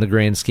story in the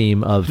grand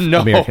scheme of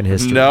American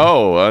history.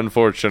 No,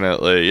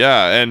 unfortunately.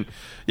 Yeah, and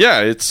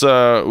it's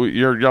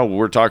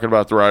we're talking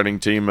about the writing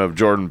team of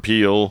Jordan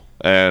Peele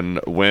and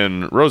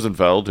Win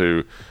Rosenfeld,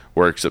 who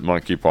works at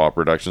Monkey Paw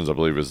Productions, I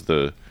believe is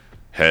the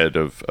head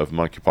of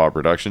Monkey Paw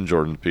Productions,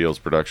 Jordan Peele's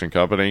production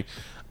company,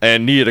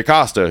 and Nia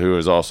DaCosta, who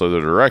is also the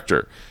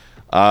director.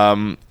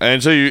 And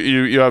so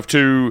you have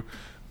two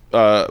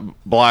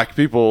black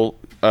people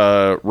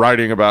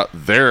writing about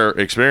their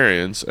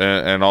experience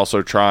and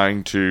also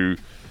trying to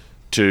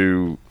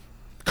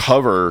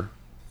cover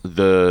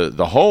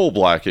the whole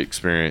black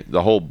experience,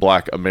 the whole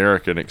black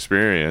American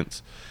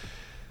experience,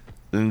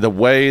 in the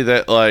way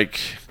that like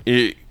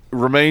it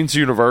remains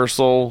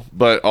universal,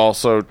 but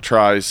also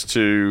tries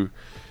to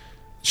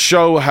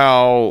show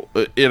how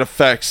it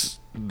affects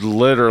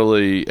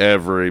literally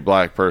every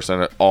black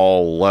person at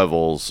all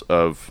levels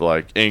of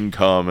like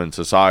income and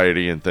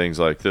society and things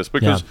like this,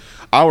 because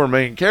our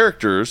main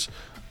characters,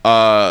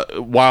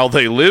 while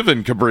they live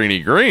in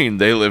Cabrini Green,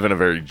 they live in a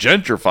very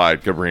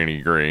gentrified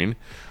Cabrini Green,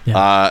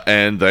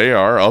 and they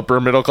are upper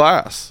middle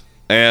class,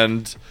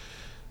 and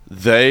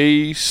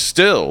they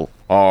still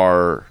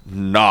are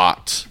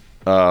not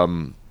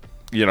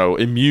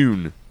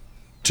immune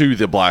to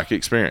the black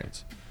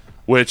experience,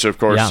 which of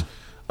course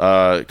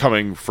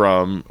coming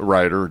from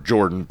writer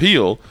Jordan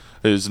Peele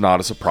is not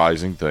a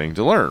surprising thing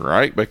to learn,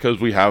 right? Because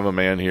we have a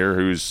man here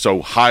who's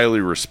so highly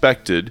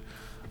respected,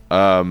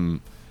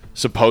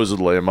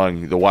 supposedly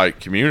among the white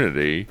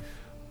community,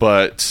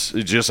 but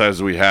just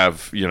as we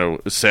have,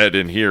 said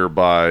in here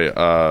by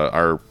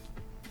our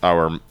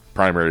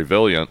primary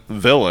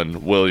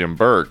villain William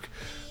Burke,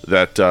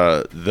 that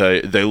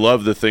they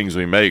love the things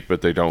we make,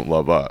 but they don't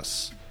love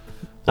us.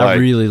 I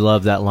really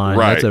love that line.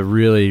 Right. That's a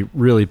really,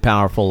 really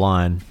powerful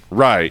line.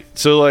 Right.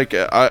 So, like,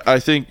 I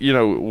think,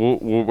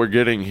 what we're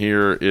getting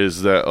here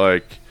is that,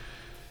 like,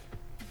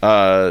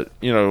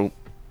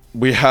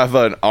 we have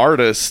an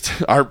artist.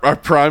 Our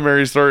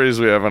primary story is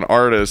we have an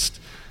artist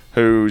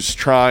who's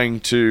trying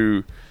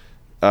to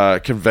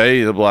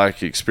convey the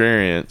black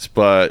experience,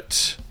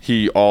 but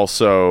he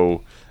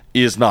also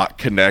is not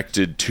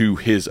connected to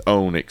his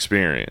own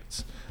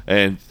experience.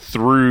 And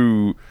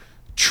through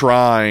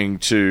trying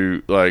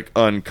to like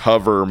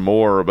uncover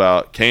more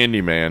about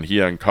Candyman,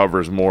 he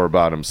uncovers more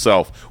about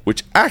himself,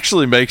 which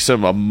actually makes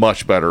him a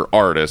much better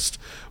artist.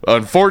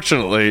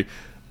 Unfortunately,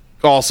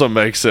 also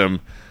makes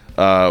him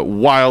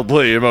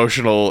wildly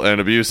emotional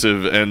and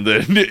abusive, and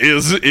then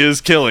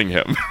is killing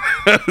him.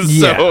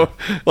 So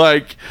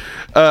like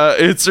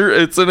it's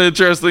an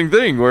interesting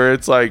thing where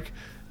it's like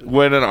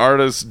when an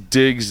artist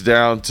digs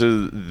down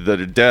to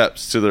the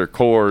depths, to their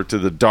core, to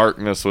the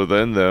darkness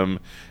within them,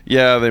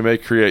 they may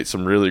create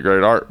some really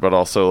great art, but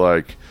also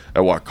like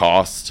at what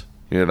cost?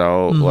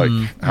 Like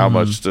how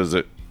much does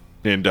it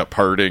end up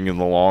hurting in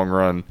the long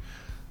run?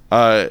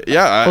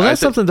 That's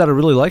something that I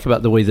really like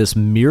about the way this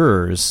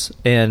mirrors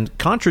and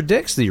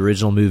contradicts the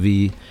original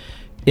movie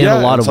in a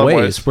lot of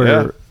ways.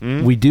 Where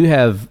we do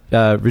have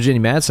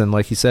Virginia Madsen,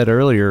 like you said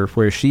earlier,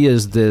 where she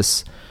is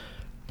this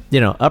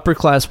upper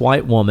class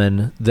white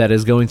woman that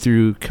is going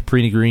through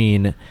Cabrini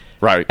Green,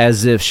 right,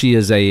 as if she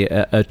is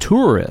a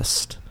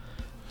tourist,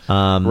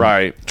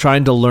 right,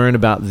 trying to learn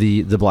about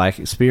the black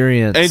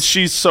experience. And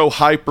she's so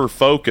hyper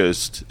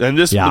focused, and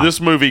this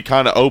movie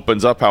kind of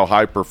opens up how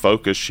hyper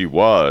focused she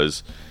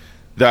was,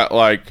 that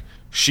like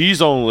she's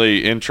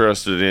only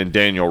interested in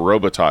Daniel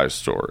Robitaille's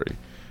story.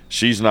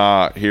 She's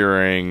not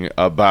hearing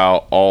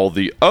about all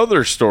the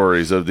other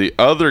stories of the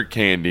other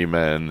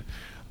Candymen.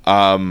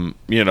 I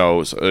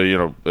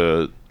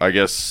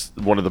guess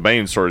one of the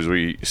main stories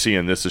we see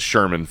in this is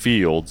Sherman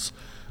Fields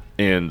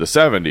in the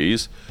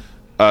 70s.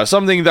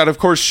 Something that, of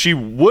course, she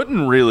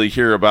wouldn't really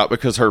hear about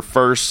because her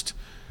first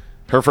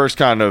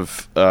kind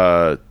of,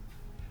 I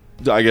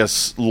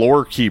guess,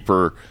 lore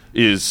keeper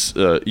is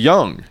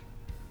young,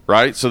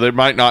 right? So they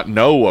might not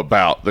know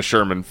about the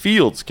Sherman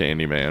Fields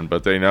Candyman,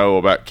 but they know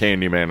about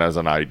Candyman as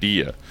an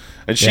idea.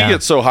 And she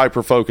gets so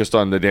hyper-focused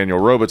on the Daniel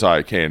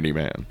Robitaille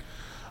Candyman.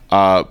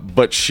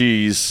 But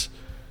she's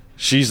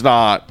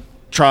not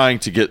trying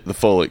to get the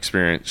full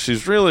experience.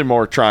 She's really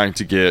more trying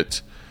to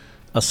get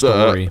a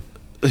story.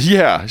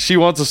 She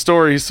wants a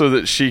story so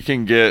that she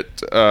can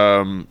get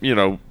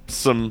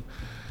some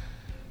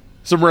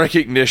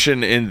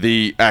recognition in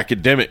the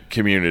academic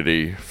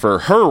community for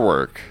her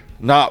work,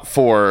 not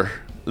for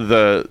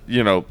the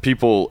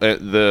people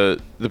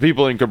the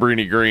people in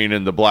Cabrini Green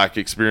and the black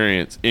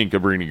experience in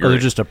Cabrini Green. They're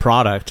just a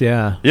product,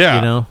 They're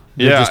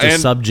just a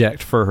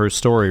subject for her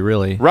story,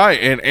 really. Right,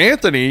 and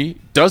Anthony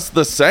does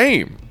the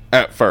same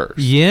at first.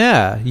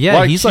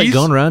 Like, he's like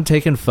going around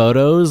taking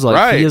photos.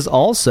 Like he is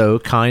also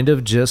kind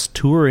of just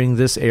touring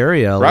this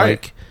area,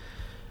 like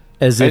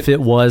as if it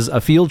was a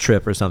field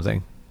trip or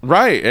something.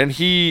 Right, and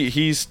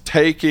he's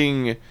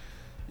taking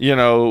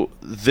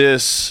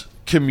this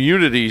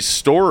community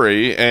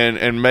story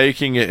and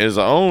making it his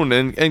own,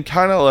 and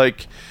kind of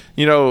like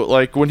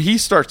like when he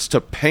starts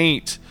to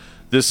paint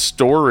this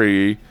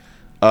story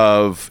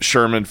of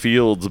Sherman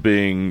Fields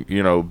being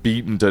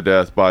beaten to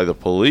death by the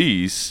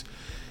police,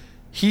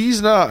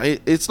 he's not.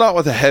 It's not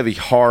with a heavy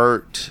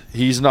heart.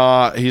 He's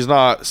not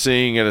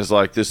seeing it as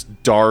like this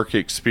dark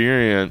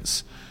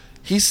experience.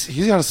 He's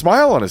got a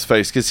smile on his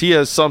face because he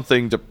has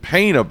something to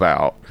paint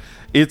about.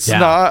 It's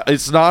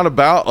not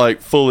about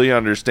like fully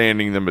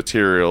understanding the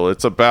material.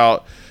 It's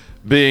about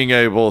being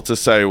able to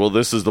say, well,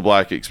 this is the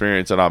black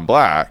experience and I'm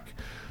black.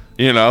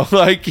 You know,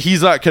 like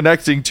he's not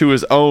connecting to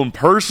his own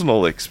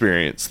personal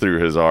experience through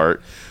his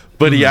art,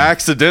 but he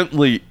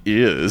accidentally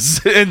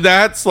is. And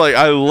that's like,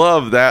 I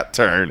love that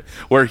turn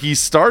where he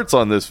starts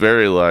on this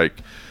very shallow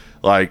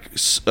kind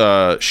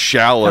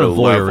of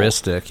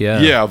voyeuristic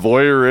level. Yeah,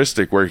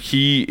 voyeuristic, where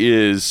he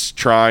is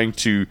trying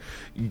to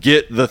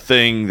get the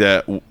thing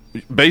that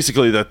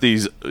basically that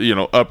these, you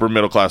know, upper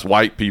middle class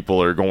white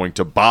people are going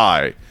to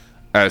buy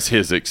as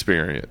his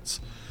experience.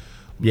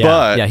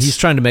 Yeah, he's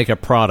trying to make a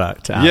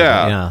product out of it.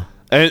 Yeah.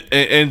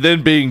 And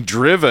then being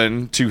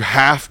driven to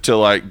have to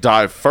like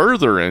dive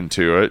further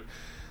into it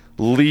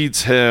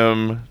leads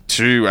him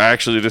to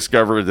actually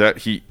discover that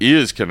he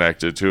is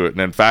connected to it,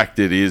 and in fact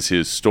it is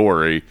his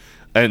story,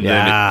 and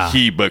then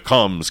he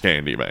becomes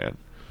Candyman.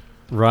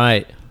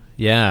 Right.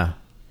 Yeah,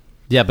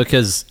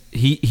 because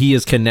he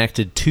is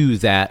connected to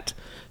that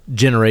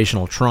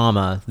generational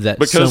trauma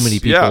that so many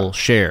people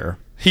share.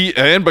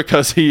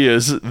 Because he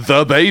is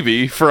the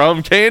baby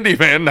from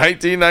Candyman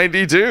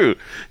 1992.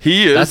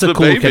 He is That's a the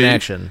cool baby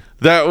connection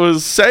that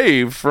was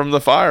saved from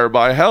the fire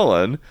by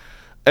Helen.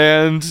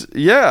 And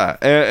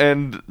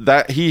and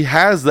that he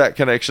has that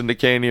connection to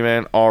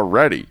Candyman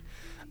already.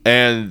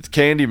 And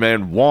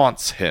Candyman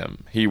wants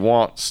him. He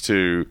wants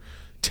to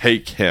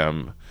take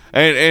him.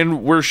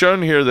 And we're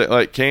shown here that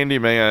like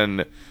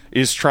Candyman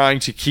is trying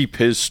to keep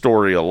his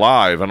story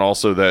alive, and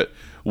also that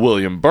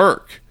William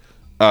Burke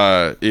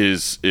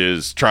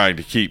is trying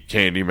to keep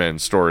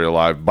Candyman's story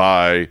alive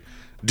by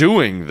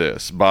doing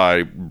this,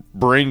 by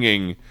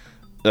bringing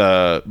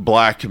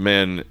black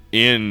men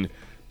in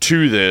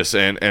to this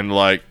and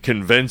like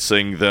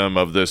convincing them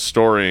of this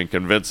story and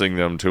convincing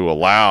them to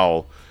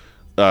allow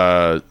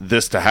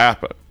this to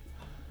happen.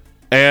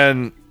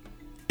 And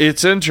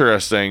it's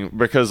interesting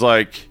because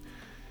like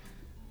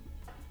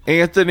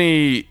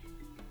Anthony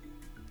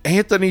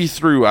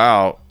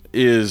throughout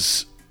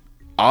is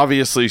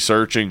obviously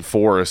searching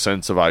for a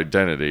sense of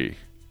identity,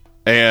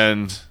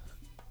 and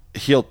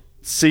he'll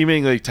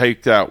seemingly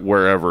take that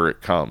wherever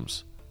it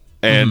comes,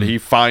 and he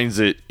finds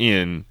it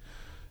in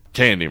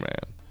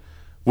Candyman,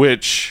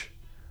 which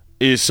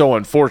is so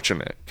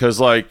unfortunate because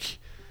like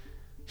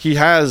he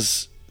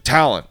has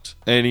talent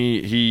and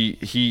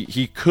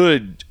he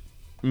could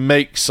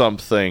make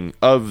something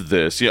of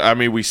this. Yeah, I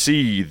mean, we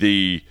see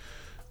the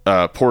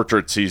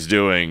portraits he's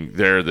doing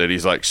there that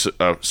he's like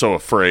so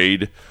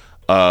afraid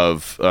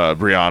of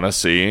Brianna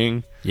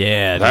seeing.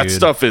 Yeah, that dude.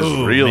 Stuff is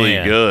really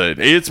good.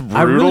 It's brutal.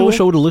 I really wish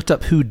I would have looked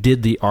up who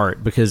did the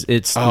art because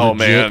it's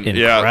legit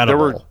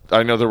incredible.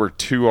 I know there were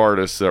two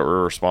artists that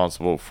were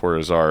responsible for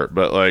his art,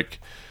 but like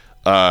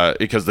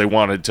because they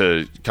wanted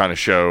to kind of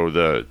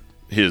show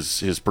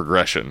his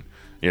progression.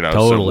 You know,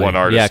 totally. So one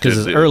artist, because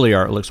his early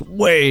art looks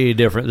way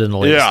different than the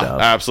late stuff.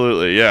 Yeah,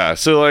 absolutely. Yeah,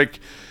 so like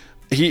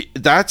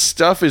that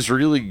stuff is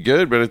really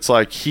good, but it's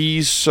like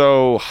he's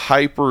so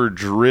hyper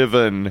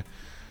driven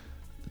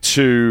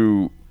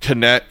to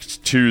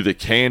connect to the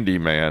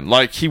Candyman.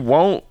 Like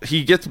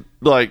he gets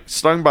like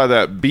stung by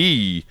that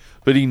bee,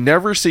 but he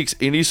never seeks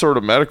any sort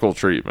of medical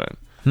treatment.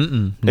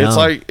 No.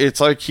 It's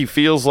like he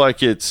feels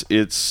like it's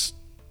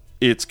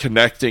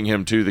connecting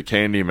him to the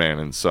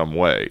Candyman in some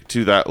way,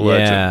 to that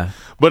legend. Yeah.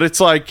 But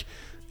it's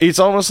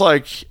almost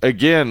like,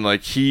 again,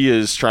 like he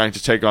is trying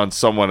to take on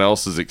someone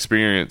else's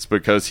experience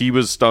because he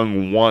was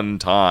stung one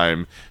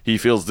time. He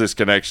feels this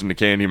connection to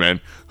Candyman,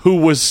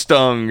 who was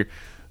stung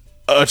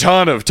a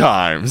ton of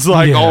times,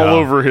 like all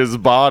over his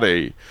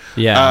body.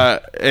 Yeah.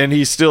 And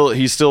he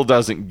still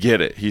doesn't get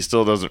it. He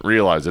still doesn't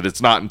realize it.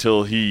 It's not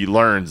until he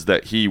learns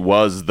that he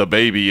was the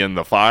baby in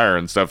the fire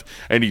and stuff,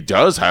 and he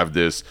does have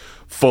this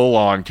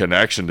full-on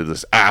connection to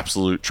this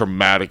absolute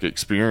traumatic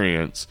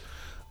experience,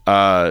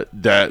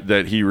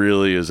 that he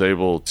really is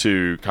able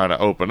to kind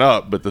of open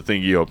up. But the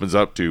thing he opens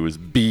up to is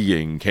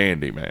being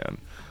Candyman.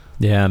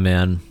 Yeah,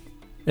 man.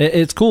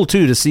 It's cool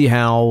too to see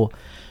how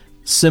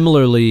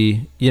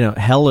similarly, you know,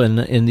 Helen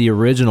in the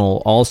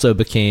original also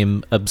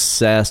became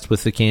obsessed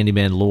with the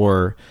Candyman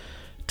lore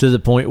to the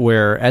point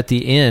where at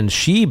the end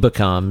she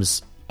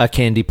becomes a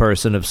candy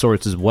person of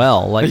sorts as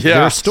well. Like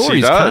their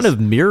stories kind of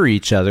mirror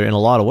each other in a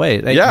lot of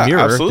ways.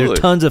 Absolutely. There's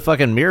tons of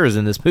fucking mirrors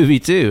in this movie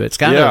too. It's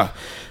kind of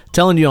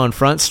telling you on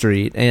Front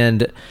Street.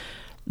 And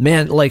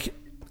man, like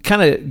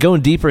kind of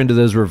going deeper into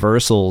those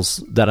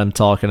reversals that I'm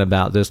talking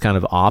about, those kind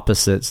of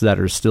opposites that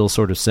are still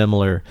sort of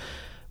similar.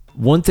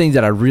 One thing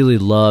that I really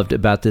loved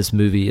about this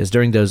movie is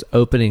during those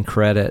opening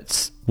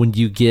credits, when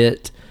you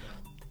get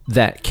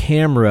that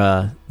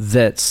camera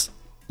that's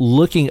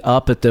looking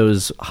up at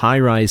those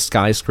high-rise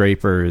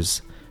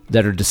skyscrapers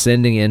that are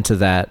descending into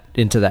that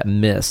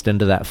mist,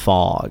 into that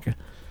fog.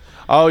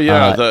 Oh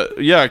yeah,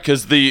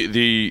 because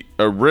the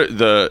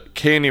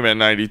Candyman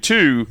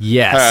 92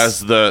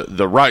 has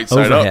the right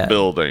side overhead up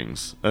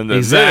buildings, and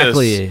then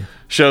this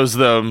shows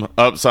them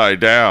upside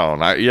down.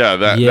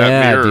 That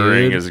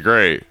mirroring is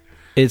great.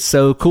 It's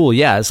so cool.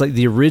 Yeah, it's like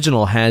the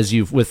original has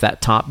you with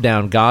that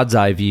top-down God's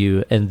eye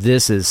view, and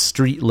this is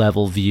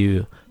street-level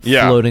view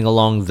floating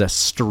along the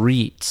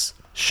streets,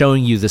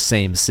 showing you the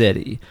same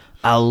city.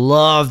 I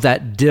love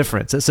that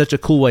difference. It's such a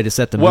cool way to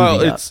set the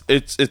movie up.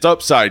 Well, it's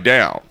upside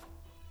down.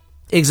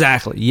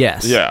 Exactly.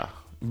 Yes. Yeah.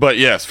 But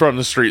yes, from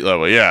the street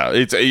level. Yeah.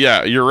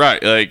 You're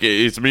right. Like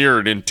it's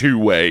mirrored in two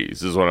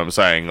ways is what I'm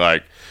saying.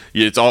 Like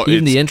it's all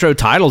even the intro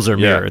titles are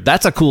mirrored.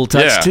 That's a cool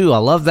touch too. I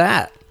love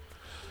that.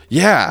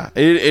 Yeah.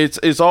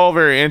 It's all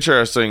very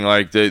interesting,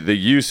 like the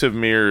use of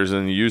mirrors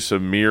and the use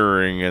of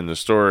mirroring and the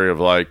story of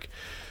like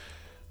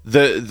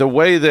the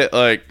way that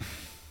like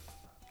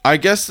I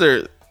guess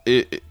they're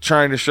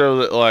trying to show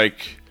that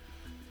like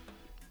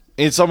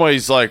in some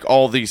ways like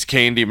all these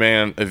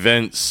Candyman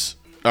events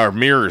are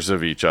mirrors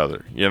of each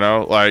other, you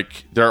know,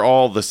 like they're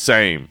all the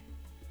same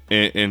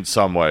in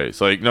some ways.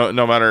 Like no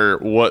matter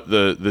what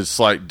the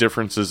slight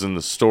differences in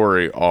the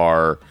story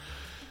are,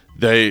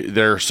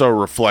 they're so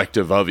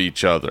reflective of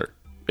each other.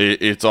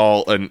 It's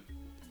all a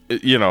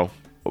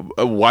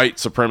white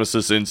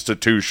supremacist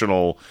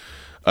institutional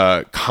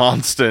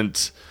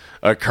constant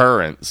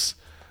occurrence.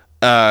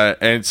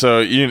 And so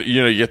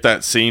you get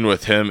that scene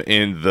with him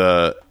in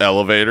the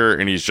elevator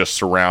and he's just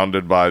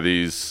surrounded by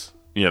these,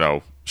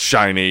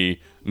 shiny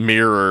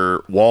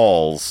mirror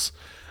walls,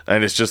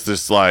 and it's just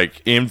this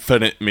like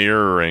infinite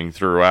mirroring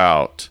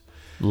throughout.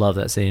 Love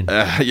that scene.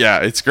 Yeah,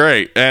 it's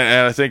great,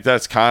 and I think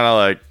that's kind of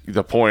like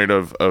the point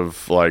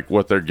of like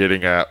what they're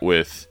getting at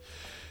with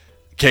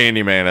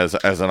Candyman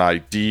as an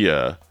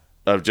idea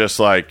of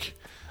just like,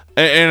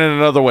 and in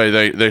another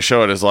way they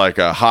show it as like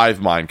a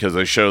hive mind, because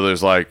they show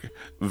there's like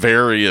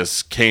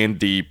various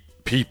candy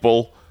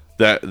people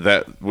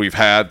that we've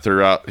had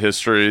throughout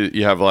history.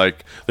 You have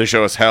like, they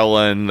show us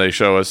Helen, they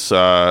show us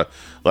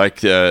like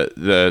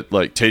the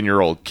like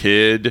 10-year-old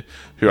kid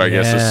who I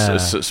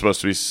guess is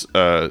supposed to be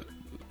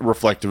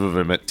reflective of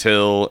Emmett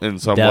Till in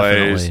some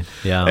ways,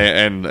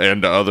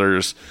 and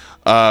others.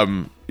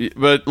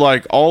 But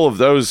like all of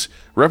those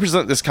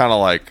represent this kind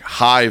of like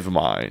hive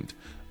mind,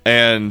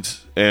 and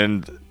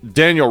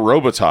Daniel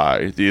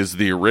Robitaille is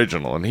the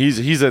original, and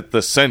he's at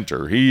the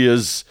center. He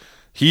is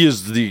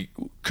the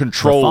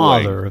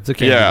controlling, the father of the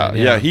Candyman.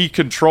 Yeah, he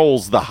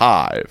controls the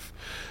hive,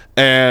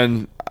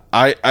 and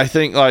I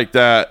think like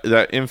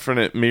that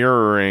infinite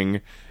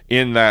mirroring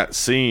in that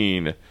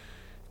scene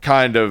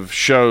kind of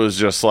shows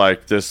just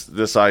like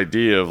this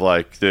idea of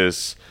like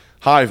this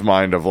hive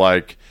mind of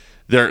like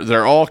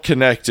they're all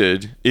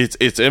connected.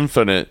 It's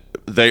infinite.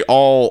 They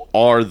all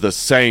are the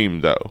same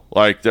though.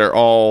 Like they're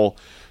all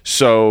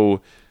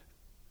so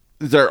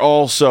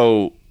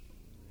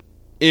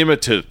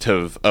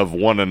imitative of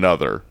one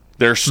another.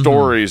 Their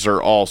stories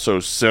are all so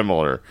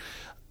similar,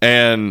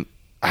 and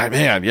I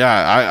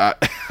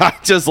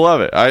just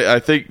love it. I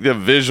think the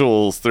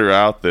visuals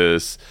throughout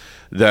this,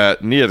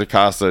 that Nia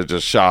DaCosta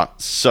just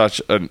shot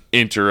such an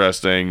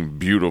interesting,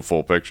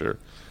 beautiful picture.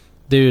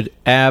 Dude,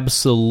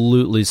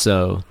 absolutely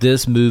so.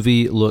 This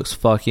movie looks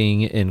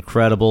fucking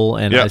incredible,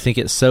 and I think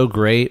it's so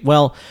great.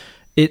 Well,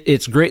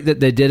 it's great that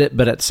they did it,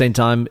 but at the same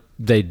time,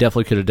 they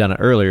definitely could have done it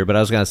earlier. But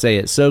I was going to say,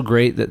 it's so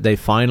great that they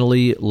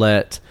finally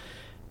let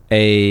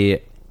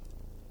a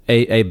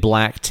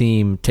black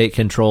team take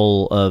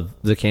control of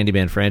the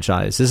Candyman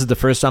franchise. This is the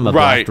first time a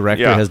black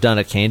director has done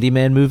a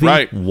Candyman movie.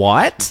 Right.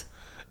 What?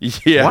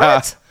 Yeah.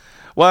 What?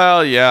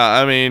 Well, yeah.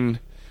 I mean,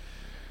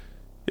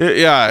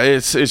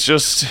 it's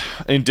just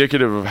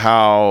indicative of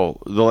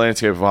how the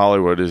landscape of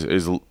Hollywood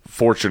is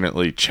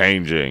fortunately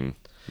changing.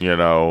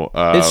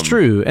 It's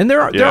true, and there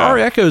are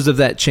echoes of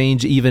that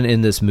change even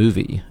in this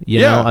movie.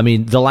 You know, I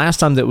mean, the last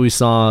time that we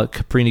saw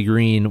Cabrini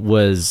Green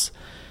was,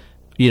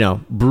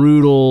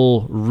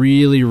 brutal,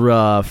 really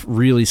rough,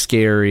 really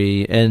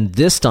scary, and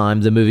this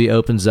time the movie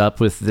opens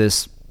up with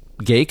this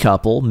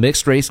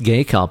mixed race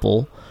gay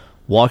couple,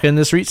 walking in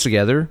the streets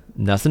together,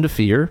 nothing to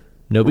fear.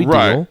 No big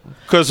deal.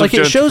 Because like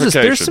it shows us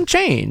there's some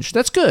change.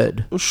 That's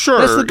good. Sure,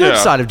 that's the good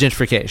side of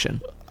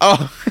gentrification.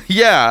 Oh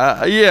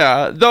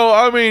yeah. Though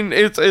I mean,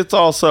 it's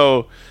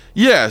also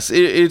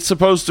it's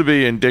supposed to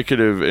be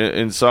indicative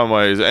in some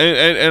ways,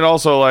 and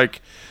also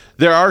like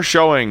there are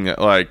showing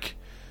like,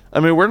 I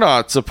mean, we're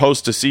not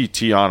supposed to see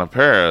Tiana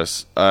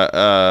Paris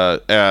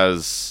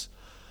as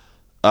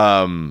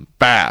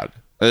bad.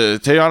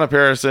 Tiana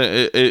Paris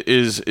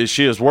is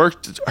she has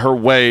worked her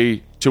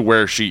way to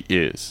where she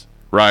is,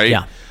 right?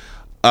 Yeah.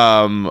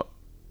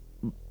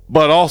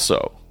 But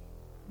also,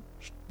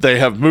 they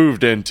have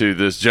moved into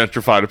this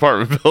gentrified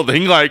apartment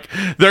building. Like,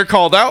 they're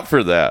called out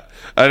for that.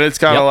 And it's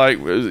kind of like,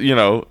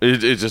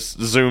 it just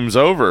zooms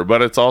over.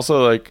 But it's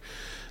also like,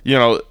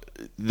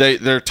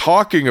 they're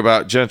talking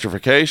about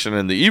gentrification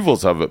and the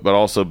evils of it, but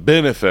also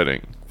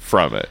benefiting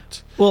from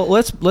it. Well,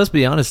 let's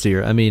be honest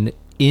here. I mean,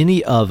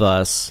 any of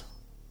us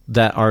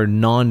that are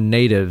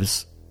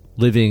non-natives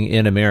living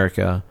in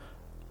America,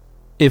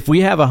 if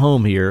we have a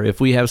home here, if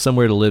we have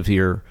somewhere to live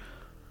here,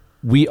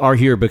 we are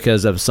here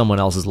because of someone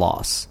else's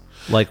loss.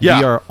 Like, we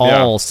are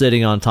all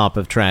sitting on top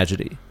of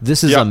tragedy.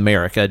 This is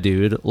America,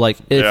 dude. Like,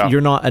 if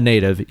you're not a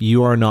native,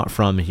 you are not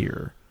from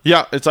here.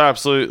 Yeah, it's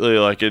absolutely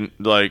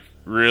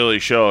really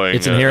showing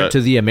it's inherent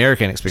to the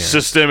American experience.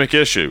 Systemic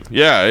issue.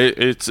 Yeah,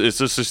 it's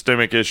a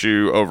systemic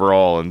issue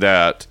overall, and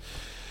that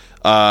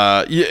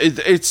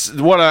it's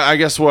what I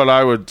guess what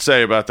I would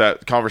say about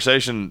that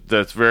conversation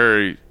that's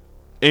very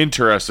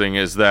interesting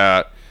is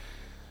that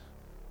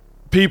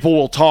people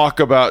will talk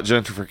about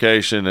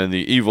gentrification and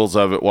the evils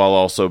of it while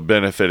also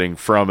benefiting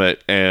from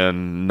it,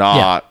 and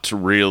not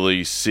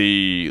really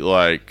see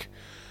like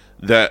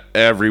that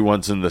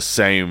everyone's in the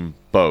same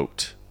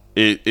boat.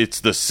 It's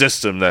the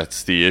system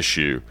that's the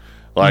issue.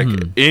 Like,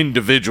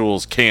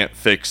 individuals can't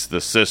fix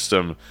the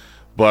system,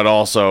 but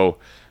also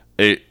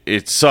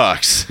it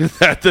sucks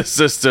that the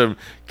system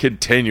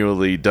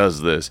continually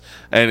does this,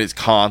 and it's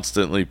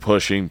constantly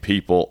pushing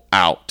people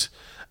out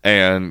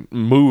and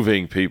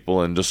moving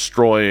people and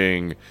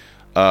destroying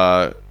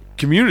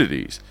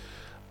communities.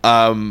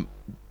 But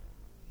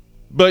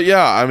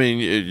yeah, I mean,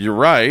 you're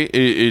right.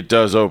 It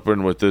does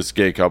open with this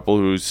gay couple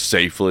who's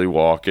safely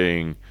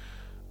walking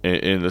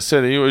in the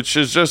city, which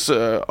is just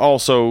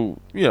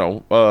also,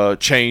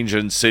 change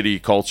in city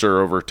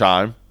culture over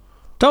time.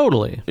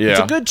 Totally. Yeah. It's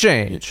a good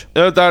change.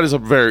 That is a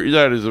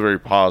very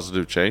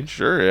positive change.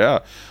 Sure. Yeah.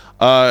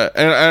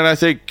 And I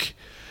think,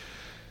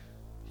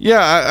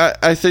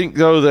 I think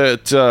though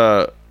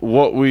that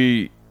what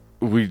we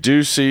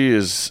do see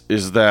is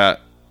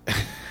that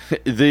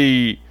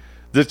the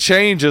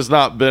change is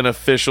not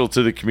beneficial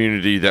to the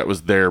community that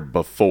was there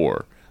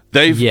before.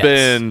 They've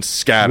been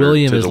scattered.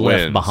 William to is the left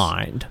winds.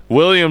 behind.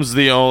 William's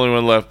the only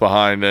one left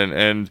behind,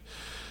 and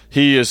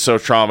he is so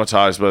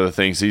traumatized by the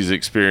things he's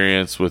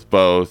experienced with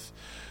both.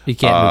 He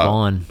can't move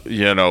on.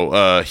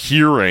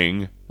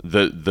 Hearing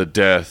the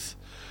death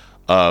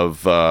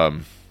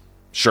of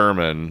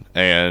Sherman,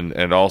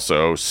 and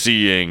also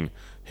seeing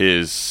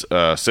his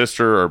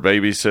sister or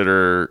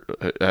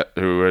babysitter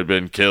who had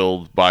been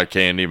killed by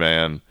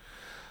Candyman.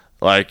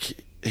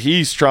 Like,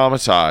 he's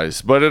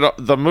traumatized. But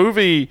the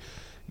movie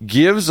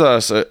gives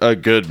us a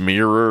good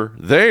mirror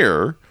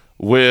there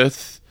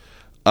with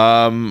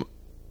Brianna,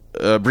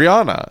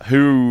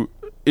 who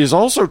is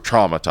also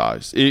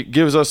traumatized. It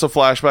gives us a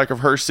flashback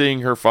of her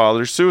seeing her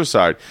father's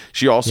suicide.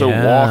 She also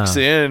walks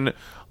in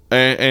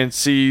and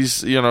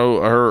sees,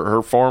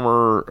 her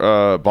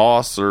former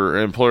boss or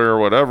employer or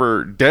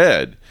whatever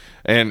dead,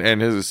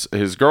 and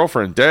his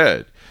girlfriend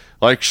dead.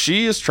 Like,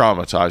 she is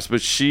traumatized,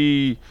 but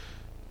she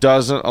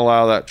doesn't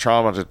allow that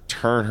trauma to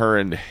turn her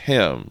into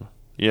him.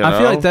 I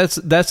feel like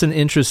that's an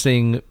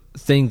interesting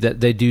thing that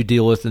they do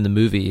deal with in the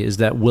movie, is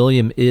that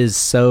William is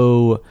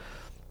so,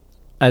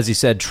 as he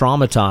said,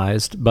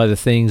 traumatized by the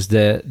things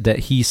that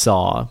he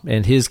saw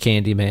and his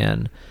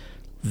Candyman,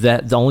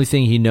 that the only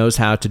thing he knows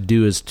how to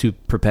do is to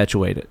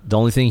perpetuate it. The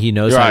only thing he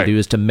knows how to do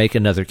is to make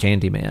another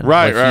Candyman.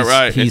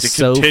 Right. He's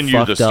so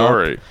continue the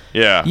story.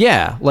 Up.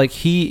 Yeah. Like,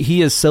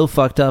 he is so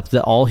fucked up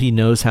that all he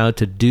knows how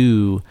to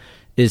do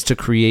is to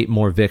create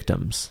more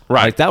victims.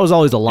 Right. Like, that was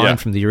always a line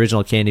from the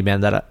original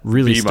Candyman that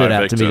really stood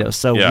out to me. That was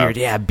so weird.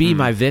 Yeah, be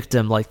my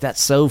victim. Like, that's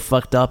so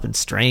fucked up and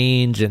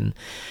strange. And,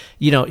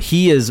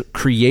 he is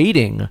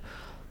creating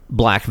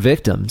black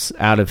victims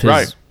out of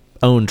his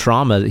own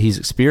trauma that he's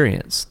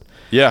experienced.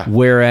 Yeah.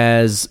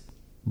 Whereas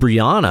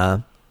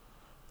Brianna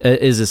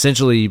is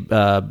essentially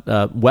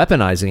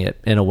weaponizing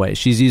it in a way.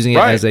 She's using it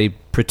as a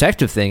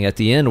protective thing at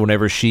the end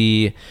whenever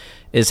she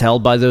is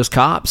held by those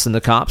cops, and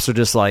the cops are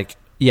just like,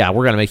 yeah,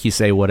 we're going to make you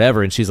say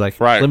whatever. And she's like,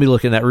 let me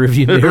look in that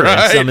rearview mirror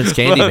and summons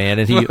Candyman,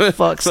 and he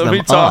fucks them up. Let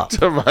me talk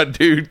to my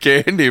dude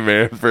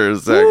Candyman for a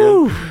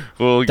second.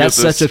 We'll That's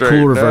such a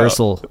cool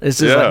reversal. It's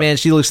just like, man,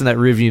 she looks in that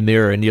rearview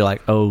mirror, and you're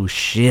like, oh,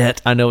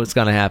 shit, I know what's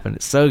going to happen.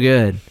 It's so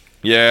good.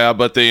 Yeah,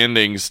 but the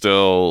ending's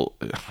still,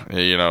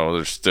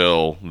 there's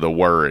still the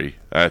worry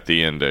at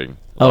the ending.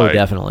 Oh,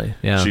 definitely.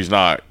 Yeah. She's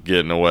not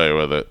getting away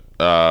with it.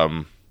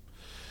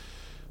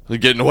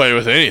 Getting away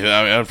with anything.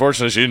 I mean,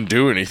 unfortunately, she didn't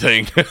do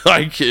anything.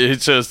 Like,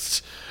 it's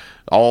just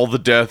all the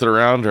death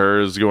around her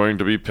is going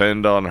to be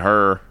pinned on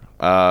her.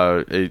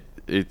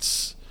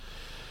 It's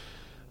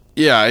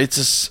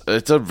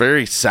a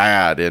very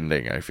sad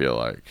ending, I feel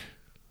like.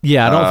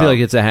 Yeah, I don't feel like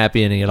it's a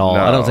happy ending at all.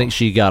 No. I don't think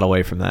she got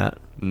away from that.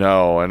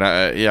 No, and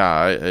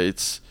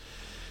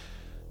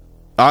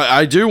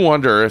I do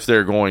wonder if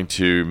they're going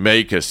to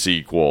make a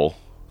sequel,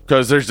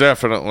 because there's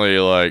definitely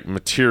like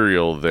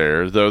material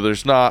there, though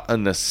there's not a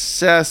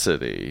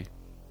necessity.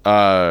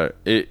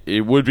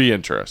 It would be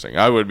interesting.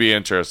 I would be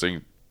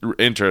interested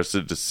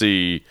to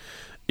see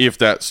if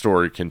that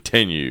story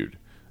continued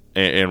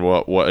and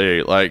what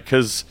like,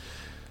 because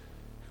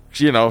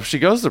if she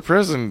goes to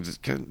prison,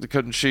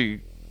 couldn't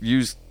she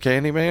use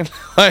Candyman?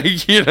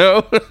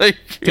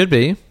 Could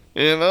be.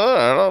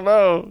 I don't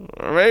know.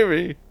 Or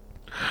maybe.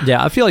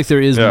 Yeah, I feel like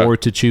there is more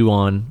to chew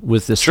on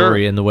with the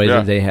story and the way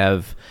that they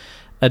have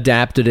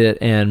adapted it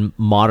and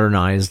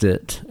modernized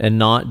it, and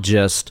not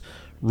just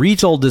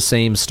retold the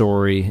same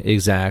story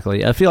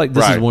exactly. I feel like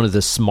this is one of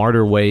the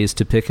smarter ways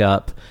to pick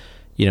up,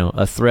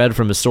 a thread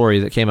from a story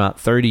that came out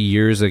 30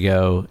 years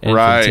ago and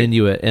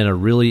continue it in a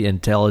really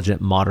intelligent,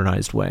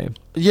 modernized way.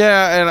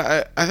 Yeah,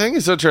 and I think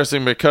it's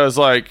interesting because,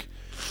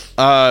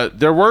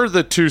 there were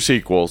the 2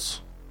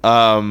 sequels,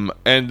 and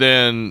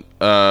then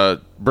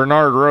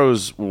Bernard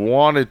Rose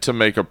wanted to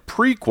make a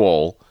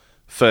prequel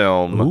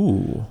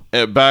film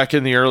back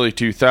in the early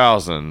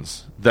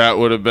 2000s that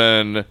would have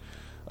been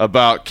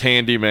about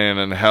Candyman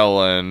and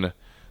Helen,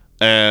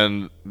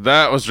 and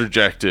that was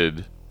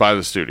rejected by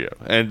the studio.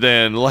 And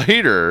then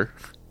later,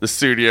 the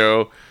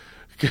studio,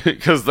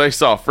 because they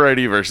saw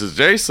Freddy versus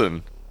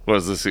Jason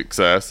was a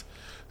success,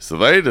 so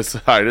they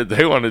decided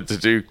they wanted to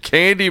do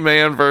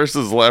Candyman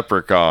versus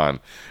Leprechaun,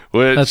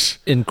 which that's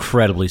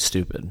incredibly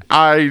stupid.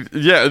 The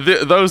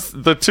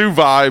 2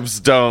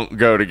 vibes don't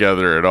go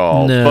together at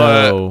all.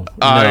 No,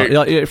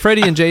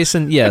 Freddy and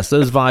Jason, yes,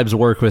 those vibes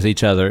work with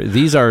each other.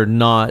 These are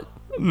not.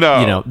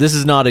 No, this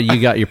is not a "you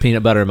got your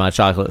peanut butter and my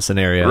chocolate"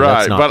 scenario. Right,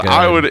 that's not but good.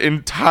 I would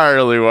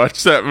entirely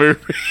watch that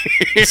movie.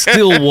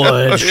 Still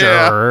would,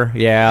 sure.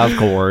 Yeah, of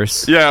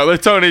course. Yeah,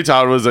 but Tony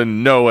Todd was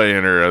in no way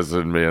interested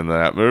in me in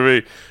that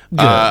movie.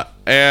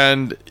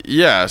 And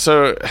yeah,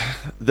 so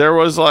there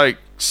was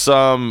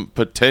some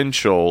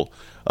potential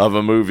of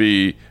a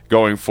movie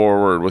going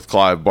forward with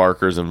Clive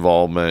Barker's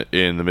involvement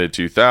in the mid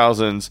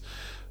 2000s.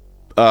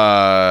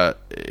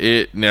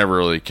 It never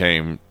really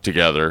came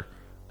together.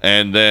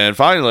 And then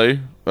finally,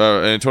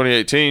 in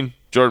 2018,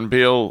 Jordan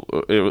Peele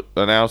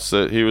announced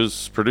that he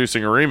was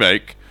producing a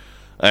remake.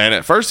 And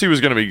at first he was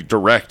going to be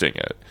directing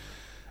it.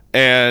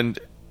 And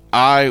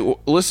I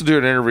listened to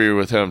an interview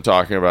with him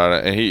talking about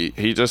it. And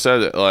he just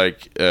said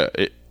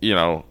that,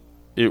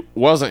 it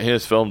wasn't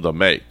his film to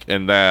make.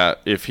 And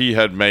that if he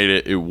had made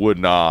it, it would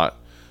not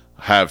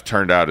have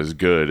turned out as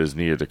good as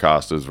Nia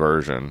DaCosta's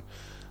version.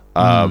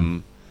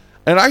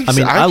 And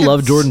I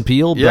love Jordan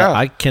Peele, but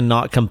I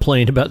cannot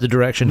complain about the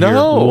direction here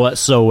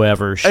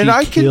whatsoever. She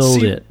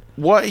killed it.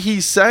 What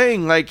he's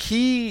saying,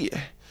 he's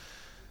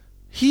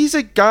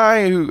a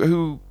guy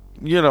who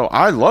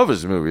I love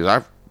his movies.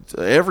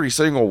 Every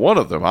single one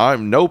of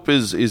them. Nope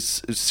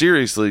is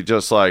seriously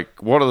just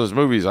one of those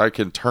movies I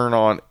can turn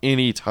on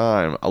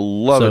anytime. I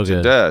love it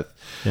to death.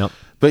 Yep.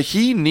 But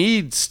he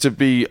needs to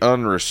be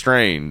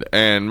unrestrained,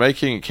 and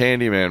making a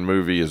Candyman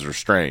movie is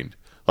restrained.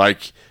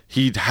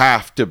 He'd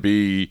have to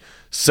be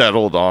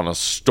settled on a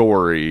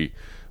story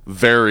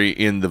very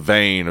in the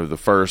vein of the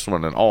first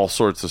one and all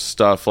sorts of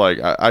stuff.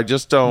 I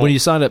just don't... When you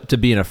sign up to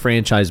be in a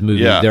franchise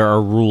movie, there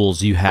are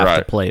rules you have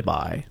to play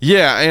by.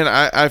 Yeah, and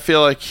I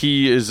feel like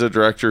he is a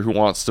director who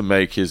wants to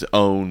make his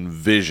own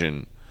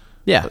vision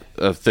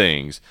of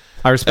things.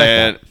 I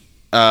respect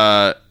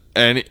that.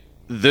 And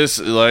this,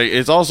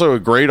 it's also a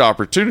great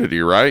opportunity,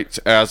 right,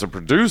 as a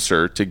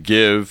producer to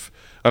give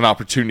an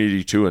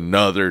opportunity to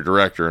another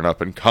director, an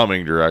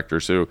up-and-coming director.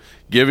 So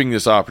giving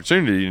this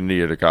opportunity to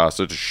Nia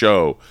DaCosta to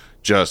show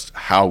just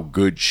how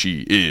good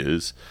she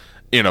is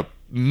in a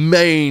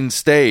main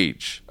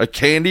stage. A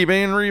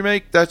Candyman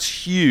remake,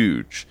 that's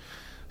huge.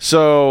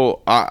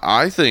 So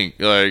I think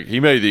he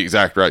made the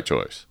exact right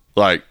choice.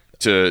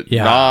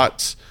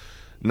 Not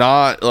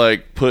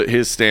put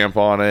his stamp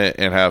on it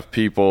and have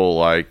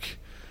people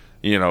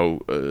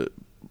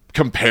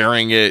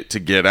comparing it to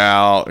Get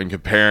Out and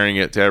comparing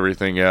it to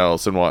everything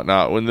else and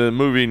whatnot, when the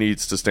movie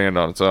needs to stand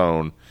on its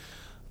own.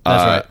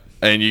 That's right.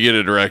 And you get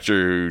a director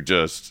who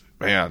just,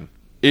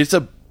 it's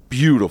a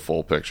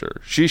beautiful picture.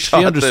 She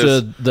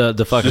understood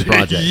the fucking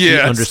project. She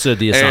understood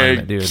the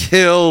assignment, dude.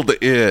 Killed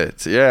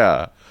it.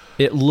 Yeah.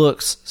 It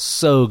looks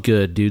so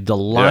good, dude. The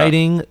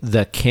lighting,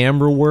 the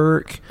camera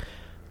work.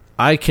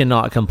 I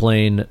cannot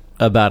complain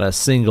about a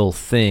single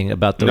thing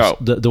about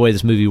the way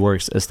this movie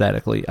works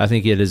aesthetically. I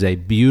think it is a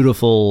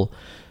beautiful,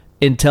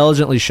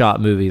 intelligently shot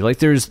movie.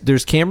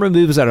 There's camera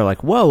moves that are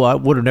whoa, I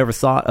would have never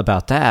thought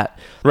about that.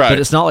 Right. But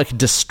it's not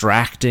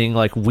distracting,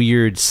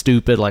 weird,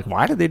 stupid,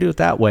 why did they do it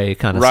that way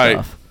kind of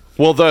stuff.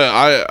 Well,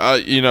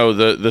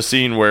 the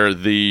scene where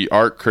the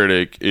art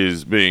critic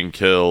is being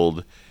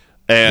killed,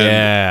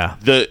 and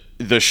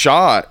the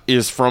shot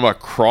is from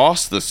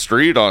across the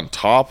street on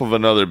top of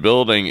another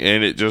building,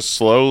 and it just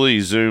slowly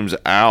zooms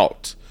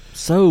out.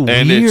 So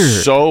and weird.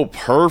 It's so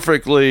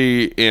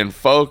perfectly in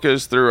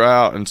focus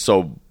throughout, and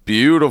so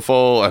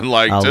beautiful, and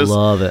I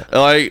love it.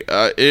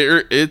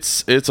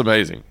 It's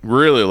amazing.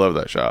 Really love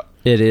that shot.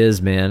 It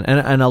is, man,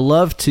 and I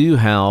love too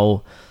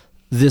how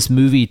this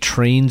movie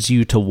trains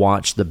you to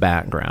watch the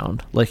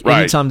background.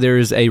 Anytime there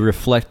is a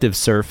reflective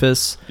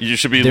surface, you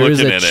should be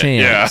looking at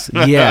chance.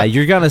 it. Yeah,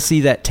 you're gonna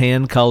see that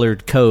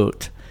tan-colored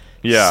coat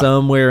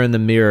somewhere in the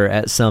mirror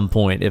at some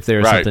point if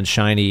there's something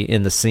shiny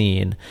in the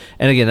scene.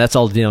 And again, that's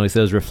all dealing with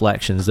those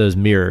reflections, those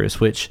mirrors,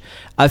 which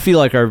I feel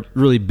like are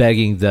really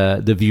begging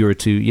the viewer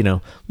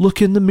to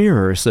look in the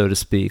mirror, so to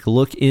speak.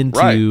 Look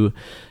into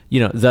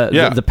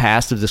the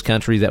past of this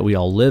country that we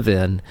all live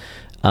in.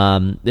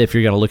 if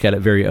you're going to look at it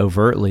very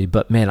overtly.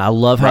 But man, I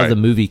love how the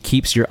movie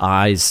keeps your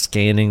eyes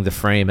scanning the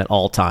frame at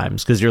all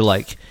times, because you're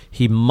like,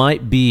 he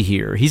might be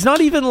here. He's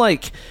not even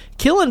like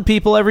killing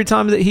people every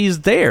time that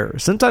he's there.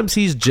 Sometimes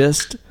he's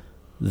just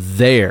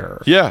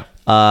there. Yeah.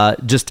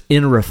 Just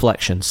in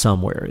reflection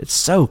somewhere. It's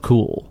so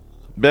cool.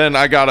 Ben,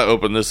 I gotta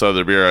open this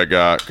other beer I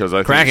got because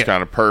I think it's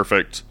kind of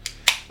perfect.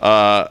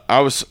 I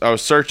was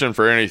searching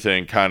for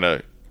anything kind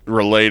of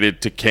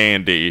related to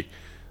candy,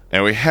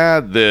 and we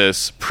had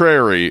this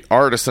Prairie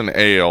Artisan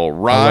Ale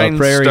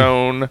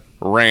Rhinestone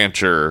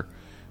Rancher,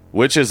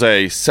 which is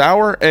a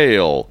sour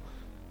ale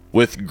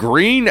with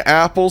green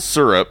apple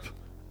syrup,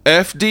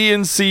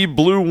 FD&C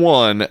Blue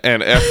 1,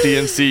 and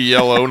FD&C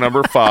Yellow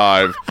number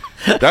 5.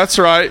 That's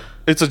right.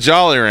 It's a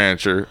Jolly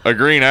Rancher, a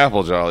green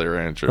apple Jolly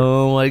Rancher.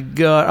 Oh my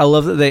god! I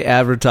love that they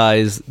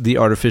advertise the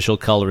artificial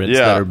colorants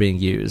that are being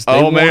used.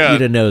 They want you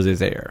to know they're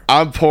there.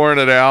 I'm pouring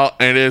it out,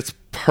 and it's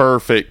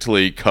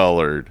perfectly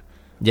colored.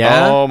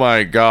 Yeah. Oh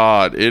my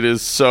god! It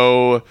is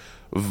so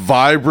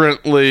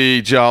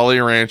vibrantly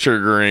Jolly Rancher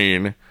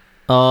green.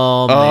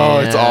 Oh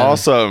man! It's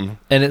awesome.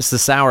 And it's the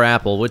sour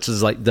apple, which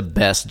is like the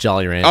best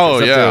Jolly Rancher. Oh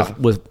yeah,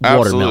 with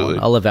watermelon.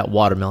 I love that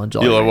watermelon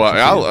Jolly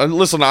Rancher.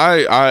 Listen,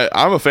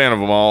 I'm a fan of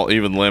them all,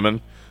 even lemon,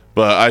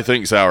 but I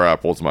think sour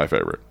apple is my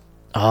favorite.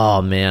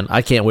 Oh man,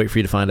 I can't wait for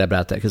you to find out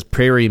about that, because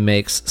Prairie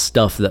makes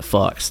stuff that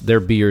fucks.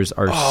 Their beers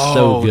are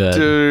so good,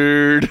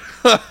 dude.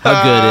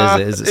 How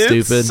good is it? Is it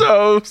stupid? It's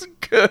so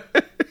good.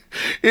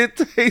 It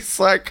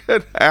tastes like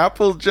an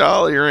apple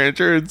Jolly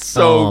Rancher. It's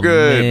so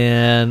good,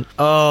 man.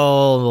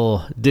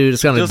 Oh, dude,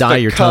 it's gonna dye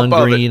your tongue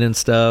green and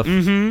stuff.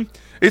 Mm-hmm.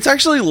 It's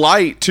actually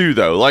light too,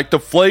 though. Like the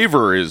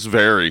flavor is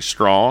very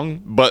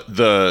strong, but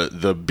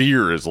the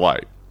beer is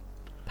light.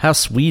 How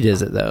sweet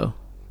is it though?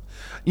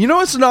 You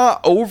know, it's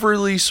not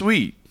overly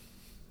sweet.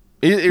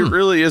 It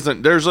really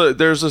isn't. There's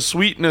a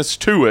sweetness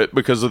to it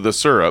because of the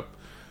syrup,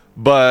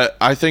 but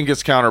I think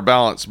it's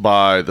counterbalanced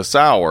by the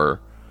sour,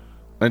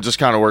 and it just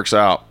kind of works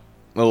out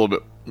a little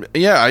bit.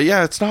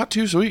 Yeah, it's not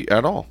too sweet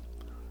at all.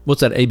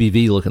 What's that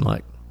ABV looking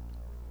like?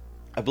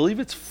 I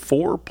believe it's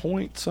 4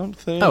 point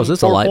something. Oh, so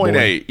it's a light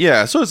 4.8.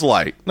 Yeah, so it's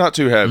light, not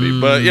too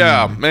heavy. But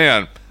yeah,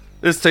 man,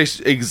 this tastes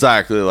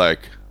exactly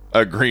like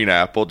a green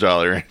apple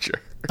Jolly Rancher.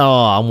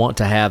 Oh, I want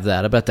to have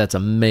that. I bet that's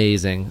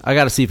amazing. I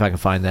got to see if I can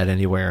find that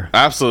anywhere.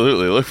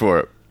 Absolutely, look for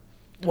it.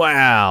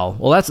 Wow.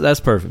 Well, that's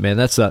perfect, man.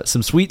 That's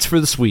some sweets for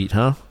the sweet,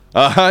 huh?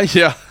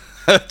 Yeah.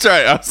 That's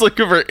right. I was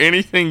looking for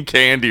anything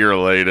candy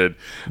related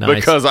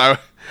because I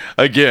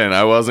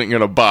wasn't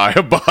going to buy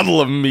a bottle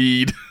of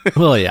mead.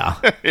 Well, yeah.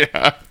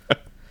 Yeah.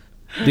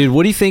 Dude,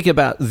 what do you think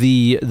about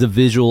the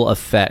visual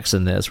effects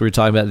in this? We were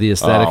talking about the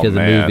aesthetic of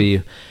the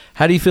movie.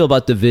 How do you feel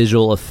about the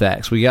visual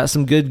effects? We got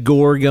some good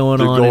gore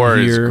going on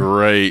in here.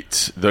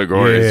 The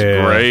gore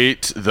is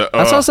great.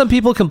 I saw some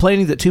people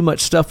complaining that too much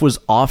stuff was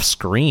off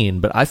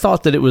screen, but I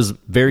thought that it was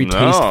very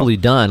tastefully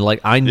done. Like,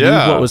 I knew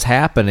what was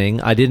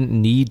happening. I didn't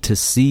need to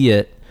see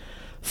it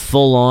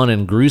full on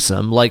and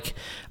gruesome. Like,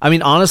 I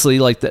mean, honestly,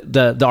 like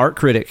the art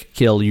critic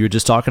kill you were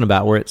just talking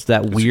about, where it's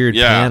that weird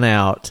pan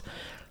out.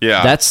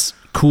 Yeah. That's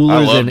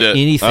cooler than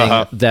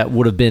anything that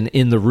would have been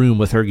in the room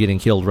with her getting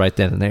killed right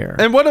then and there.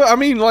 And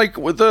like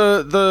with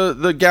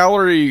the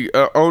gallery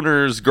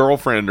owner's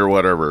girlfriend or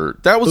whatever,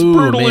 that was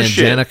brutal as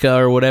shit. Janica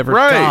or whatever.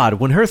 Right. God,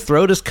 when her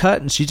throat is cut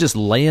and she's just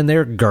laying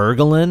there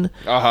gurgling.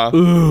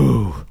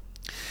 Ooh.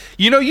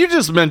 You know, you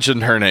just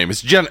mentioned her name.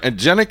 It's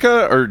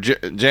Janica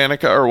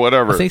or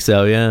whatever. I think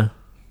so. Yeah.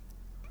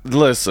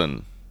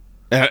 Listen,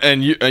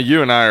 and you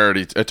and I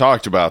already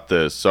talked about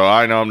this, so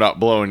I know I'm not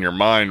blowing your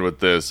mind with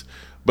this.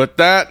 But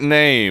that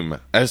name,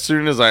 as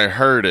soon as I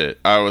heard it,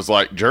 I was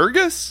like,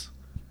 Jurgis?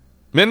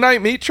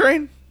 Midnight Meat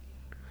Train?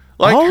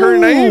 Like, her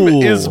name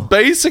is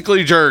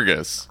basically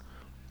Jurgis.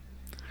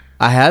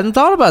 I hadn't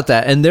thought about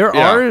that. And there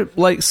are,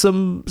 like,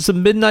 some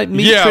Midnight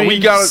Meat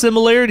Train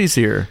similarities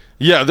here.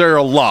 Yeah, there are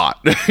a lot.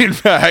 In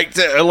fact,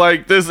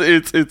 like, this,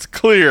 it's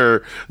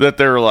clear that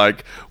they were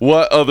like,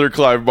 what other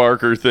Clive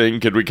Barker thing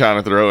could we kind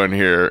of throw in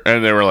here?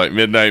 And they were like,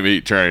 Midnight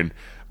Meat Train.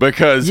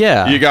 Because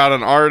you got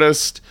an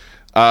artist...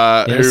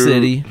 in the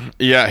city.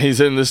 Yeah,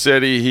 he's in the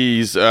city.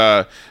 He's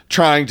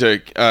trying to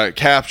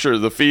capture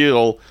the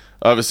feel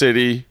of a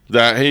city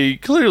that he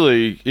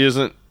clearly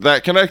isn't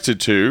that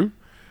connected to.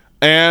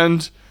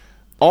 And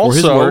also... for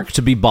his work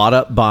to be bought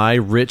up by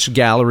rich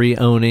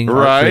gallery-owning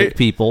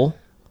people.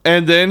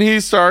 And then he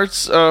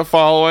starts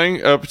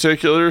following a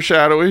particular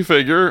shadowy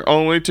figure,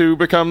 only to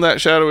become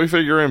that shadowy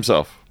figure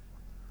himself.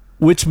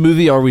 Which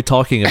movie are we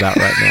talking about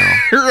right now?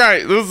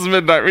 Right, this is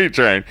Midnight Meat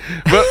Train.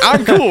 But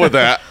I'm cool with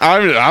that.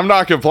 I'm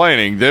not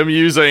complaining. Them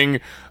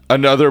using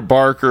another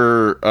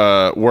Barker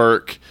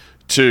work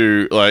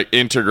to like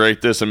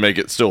integrate this and make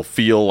it still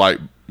feel like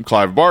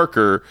Clive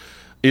Barker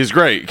is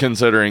great,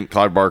 considering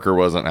Clive Barker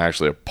wasn't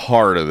actually a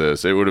part of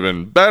this. It would have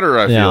been better,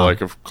 I feel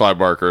like, if Clive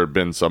Barker had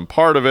been some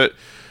part of it.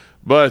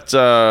 But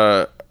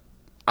I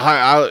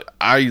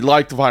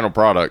like the final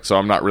product, so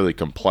I'm not really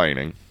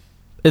complaining.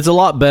 It's a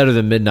lot better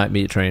than Midnight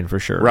Meat Train, for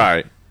sure.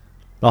 Right.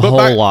 A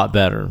whole lot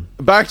better.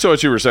 Back to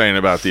what you were saying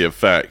about the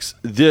effects.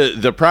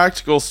 The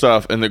practical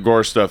stuff and the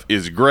gore stuff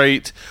is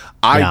great.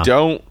 I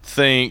don't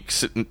think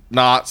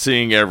not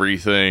seeing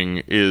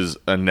everything is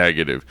a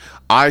negative.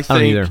 I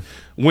think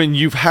when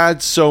you've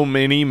had so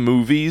many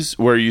movies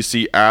where you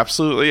see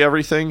absolutely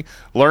everything,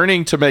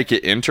 learning to make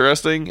it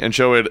interesting and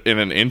show it in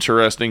an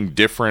interesting,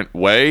 different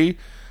way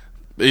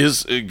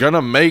is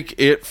gonna make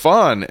it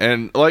fun.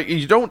 And like,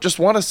 you don't just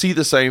want to see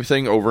the same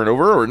thing over and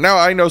over. Now,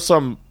 I know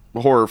some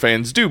horror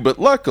fans do, but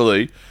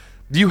luckily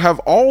you have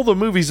all the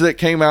movies that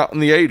came out in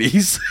the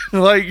 80s.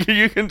 Like,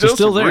 you can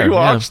just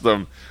rewatch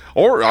them.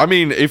 Or, I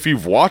mean, if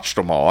you've watched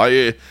them all,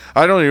 I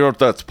don't even know if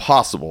that's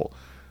possible.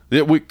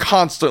 We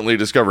constantly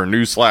discover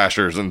new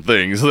slashers and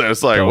things.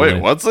 It's like,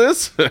 wait, what's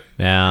this?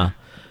 Yeah.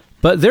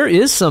 But there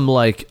is some,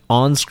 like,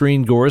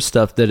 on-screen gore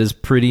stuff that is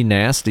pretty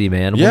nasty,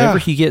 man. Whenever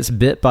he gets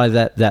bit by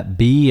that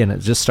bee and it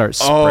just starts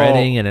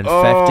spreading and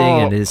infecting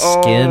and his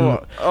skin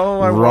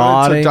I rotting.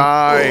 Wanted to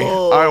die.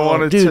 I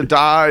wanted to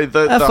die.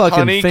 The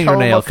fucking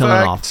fingernail effect.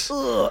 coming off.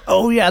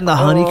 Oh, yeah, and the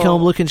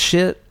honeycomb-looking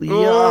shit. Yuck.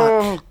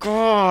 Oh,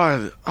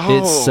 God.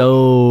 It's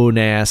so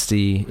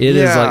nasty. It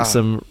is like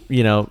some,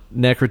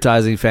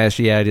 necrotizing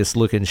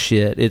fasciitis-looking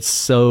shit. It's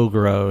so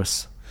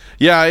gross.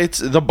 Yeah, it's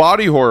the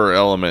body horror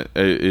element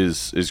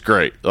is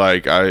great.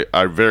 Like,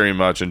 I very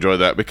much enjoy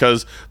that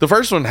because the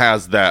first one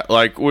has that.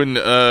 Like when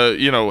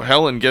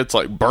Helen gets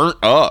like burnt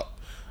up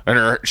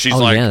and she's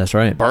that's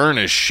right, burn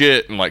as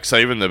shit and like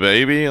saving the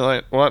baby,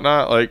 like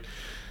whatnot. Like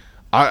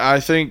I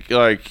think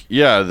like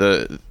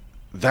that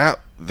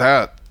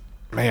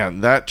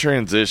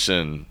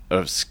transition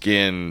of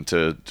skin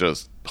to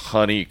just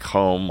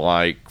honeycomb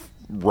like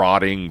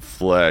rotting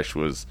flesh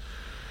was.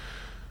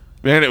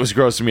 Man, it was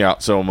grossing me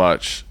out so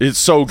much. It's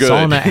so good.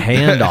 Sawing that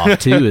hand off,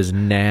 too, is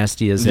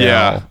nasty as hell.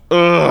 Yeah.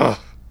 Ugh.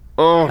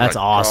 Oh, that's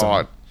awesome.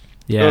 God.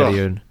 Yeah,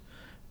 dude.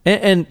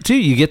 And, too,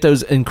 you get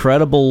those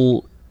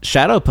incredible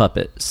shadow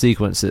puppet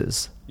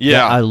sequences. Yeah.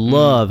 That I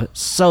love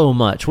so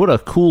much. What a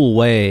cool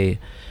way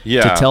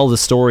to tell the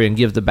story and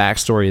give the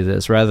backstory of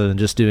this rather than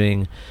just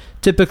doing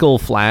typical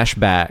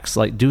flashbacks.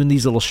 Like, doing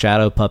these little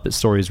shadow puppet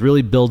stories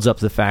really builds up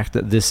the fact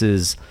that this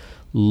is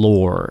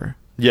lore.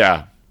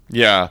 Yeah.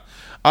 Yeah.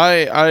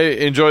 I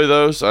enjoy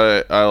those.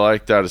 I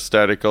like that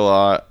aesthetic a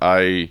lot.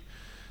 I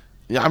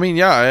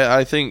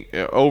think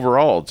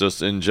overall,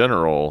 just in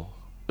general,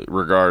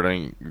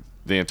 regarding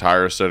the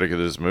entire aesthetic of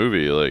this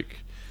movie,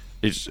 like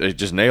it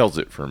just nails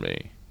it for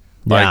me.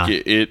 Yeah.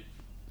 Like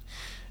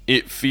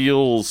it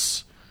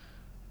feels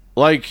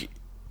like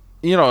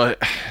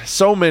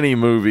so many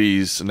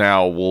movies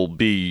now will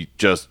be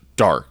just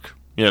dark,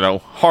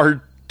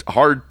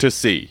 hard to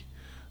see.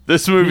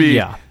 This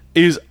movie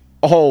is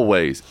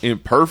always in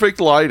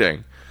perfect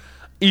lighting,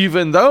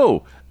 even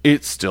though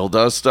it still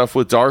does stuff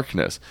with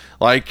darkness.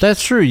 Like,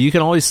 that's true. You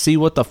can always see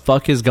what the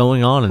fuck is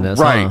going on in this,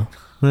 right?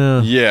 Huh?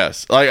 Yeah.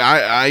 Yes. Like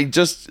I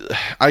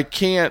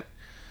can't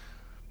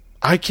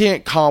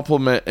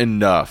compliment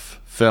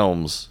enough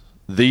films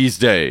these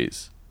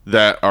days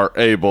that are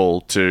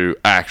able to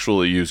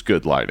actually use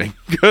good lighting,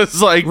 because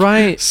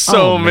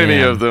so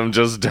many of them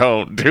just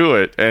don't do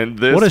it. And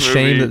this what a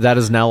shame that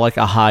is now like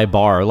a high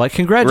bar. Like,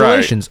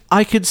 congratulations,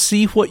 I could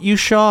see what you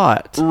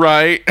shot.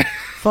 Right.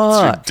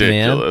 Fuck, it's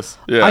ridiculous.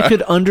 Man. Yeah. I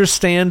could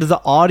understand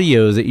the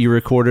audio that you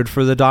recorded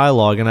for the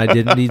dialogue, and I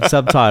didn't need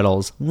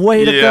subtitles.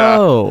 Way to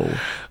go!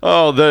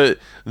 Oh, the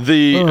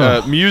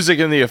music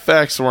and the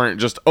effects weren't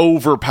just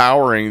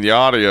overpowering the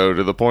audio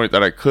to the point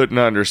that I couldn't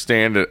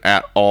understand it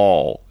at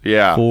all.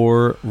 Yeah,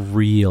 for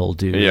real,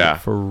 dude. Yeah,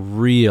 for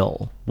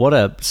real. What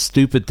a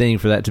stupid thing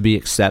for that to be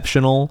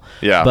exceptional.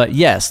 Yeah, but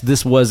yes,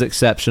 this was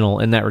exceptional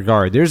in that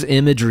regard. There's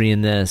imagery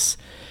in this.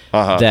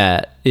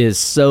 That is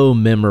so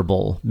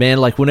memorable, man.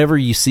 Like whenever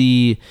you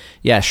see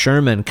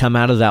Sherman come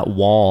out of that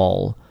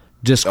wall,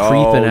 just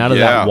creeping out of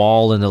that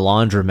wall in the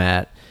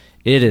laundromat,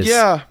 it is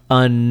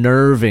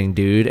unnerving,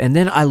 dude. And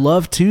then I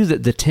love too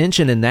that the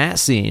tension in that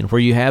scene where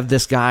you have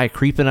this guy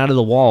creeping out of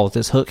the wall with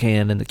this hook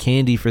hand and the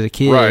candy for the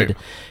kid,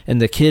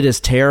 and the kid is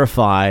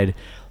terrified.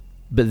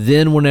 But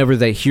then whenever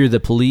they hear the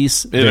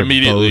police, it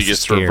immediately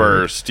gets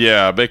reversed.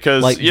 Yeah,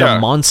 because the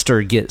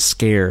monster gets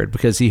scared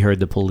because he heard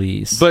the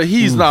police. But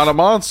he's not a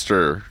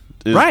monster.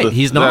 Right,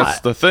 he's not. That's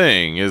the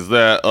thing, is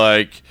that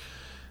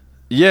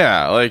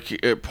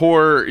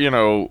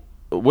poor,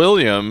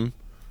 William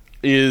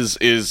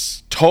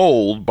is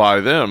told by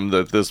them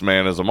that this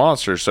man is a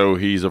monster, so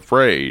he's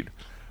afraid.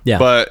 Yeah.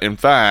 But in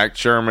fact,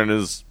 Sherman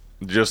is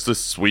just a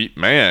sweet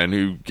man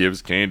who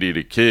gives candy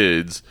to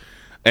kids,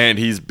 and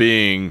he's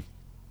being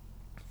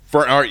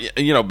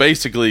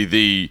basically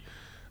the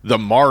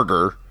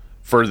martyr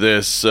for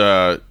this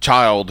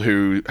child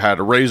who had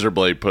a razor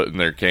blade put in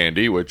their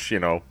candy, which,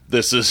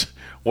 this is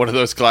one of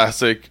those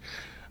classic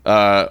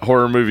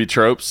horror movie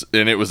tropes,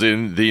 and it was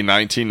in the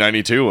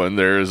 1992 one.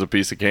 There is a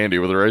piece of candy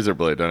with a razor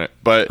blade in it.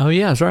 But oh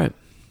yeah, that's right.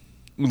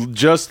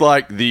 Just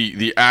like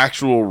the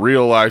actual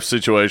real life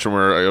situation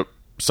where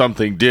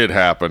something did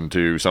happen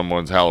to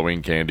someone's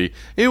Halloween candy,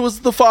 it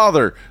was the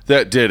father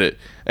that did it.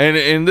 And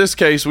in this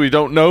case, we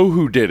don't know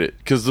who did it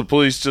because the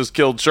police just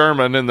killed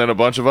Sherman and then a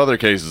bunch of other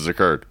cases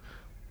occurred.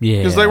 Yeah.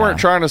 Because they weren't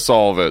trying to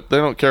solve it. They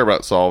don't care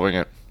about solving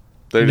it.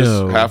 They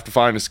just have to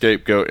find a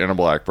scapegoat in a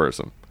black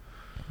person.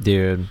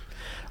 Dude,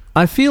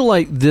 I feel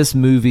like this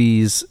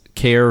movie's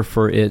care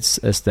for its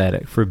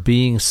aesthetic, for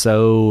being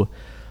so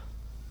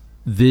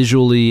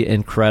visually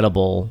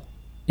incredible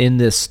in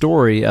this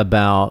story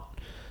about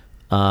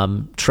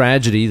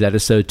tragedy that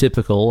is so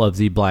typical of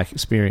the black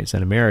experience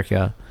in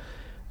America.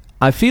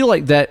 I feel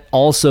like that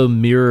also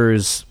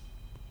mirrors,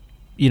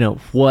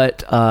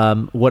 what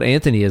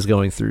Anthony is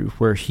going through,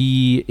 where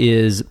he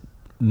is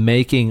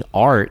making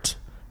art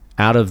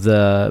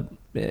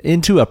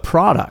into a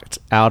product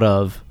out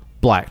of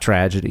black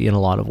tragedy in a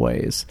lot of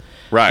ways.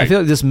 Right. I feel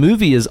like this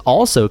movie is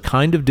also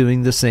kind of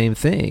doing the same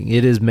thing.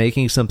 It is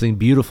making something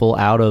beautiful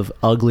out of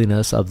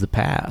ugliness of the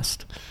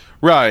past.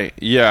 Right.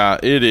 Yeah,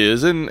 it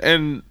is.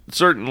 And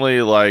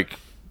certainly, like,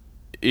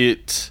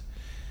 it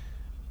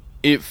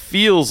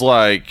feels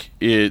like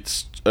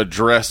it's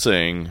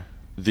addressing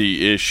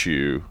the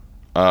issue.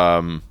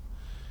 And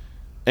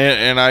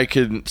I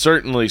can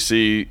certainly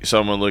see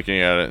someone looking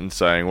at it and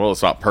saying, well,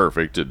 it's not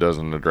perfect. It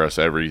doesn't address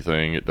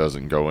everything. It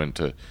doesn't go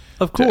into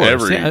Of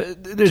course.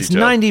 It's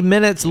detail. 90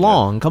 minutes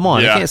long. Come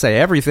on. Yeah. You can't say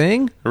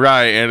everything.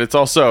 Right. And it's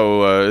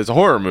also it's a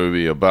horror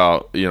movie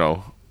about,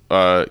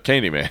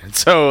 Candyman.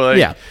 So, like,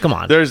 yeah, come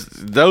on. There's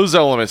those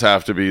elements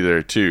have to be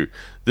there, too.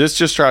 This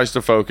just tries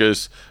to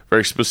focus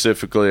very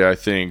specifically, I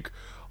think,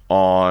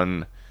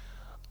 on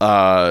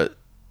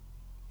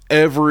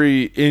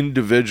every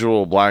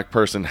individual black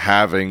person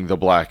having the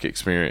black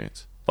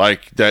experience,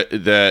 like that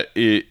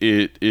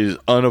it is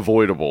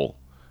unavoidable,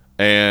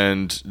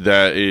 and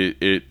that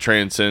it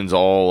transcends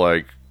all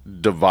like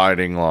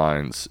dividing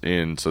lines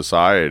in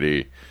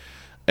society,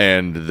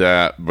 and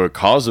that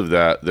because of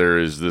that there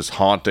is this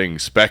haunting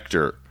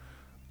specter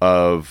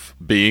of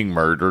being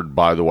murdered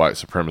by the white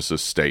supremacist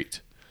state,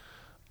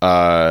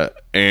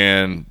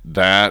 and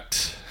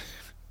that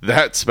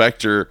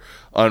specter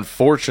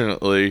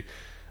unfortunately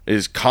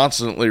is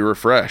constantly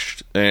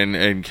refreshed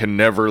and can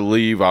never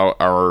leave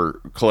our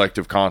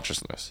collective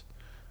consciousness.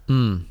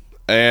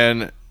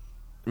 And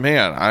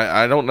man,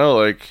 I don't know,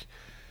 like,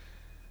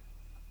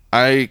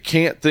 I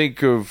can't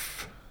think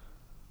of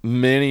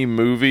many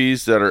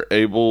movies that are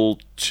able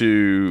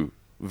to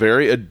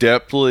very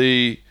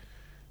adeptly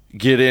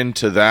get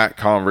into that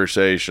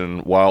conversation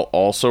while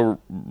also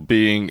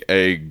being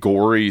a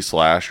gory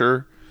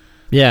slasher.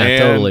 Yeah,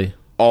 and totally.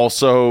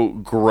 Also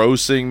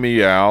grossing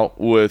me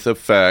out with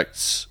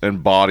effects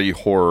and body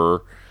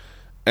horror,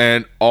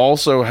 and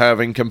also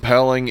having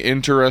compelling,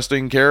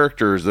 interesting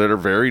characters that are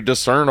very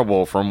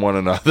discernible from one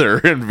another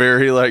and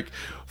very like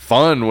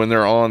fun when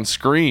they're on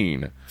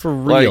screen. For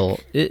real.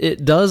 Like,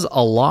 it does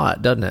a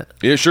lot, doesn't it?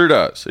 It sure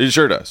does. It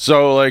sure does.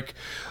 So like,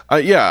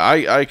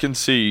 I can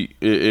see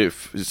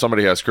if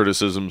somebody has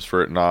criticisms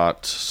for it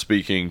not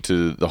speaking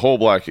to the whole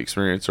black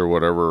experience or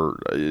whatever,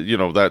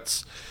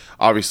 that's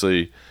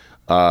obviously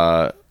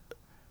some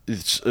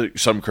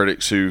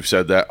critics who've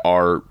said that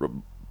are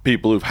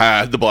people who've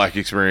had the black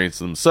experience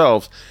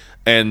themselves,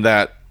 and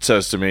that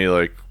says to me,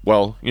 like,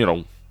 well,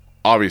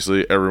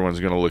 obviously everyone's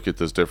going to look at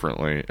this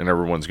differently, and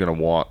everyone's going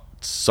to want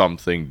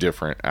something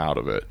different out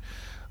of it.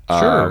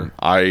 Sure.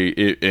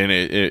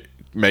 It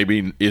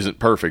maybe isn't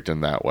perfect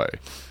in that way,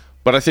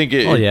 but I think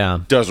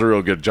it does a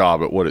real good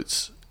job at what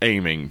it's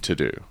aiming to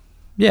do.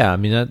 Yeah, I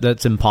mean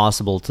that's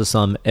impossible to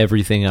sum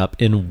everything up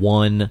in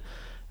one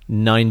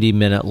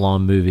 90-minute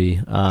long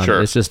movie.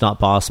 Sure. It's just not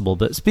possible.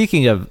 But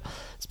speaking of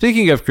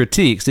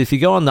critiques, if you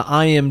go on the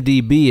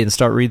IMDb and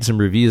start reading some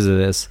reviews of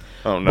this,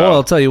 boy,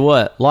 I'll tell you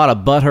what, a lot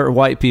of butthurt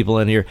white people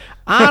in here.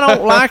 I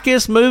don't like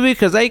this movie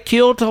because they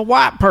killed a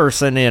white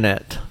person in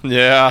it.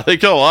 Yeah, they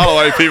kill a lot of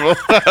white people.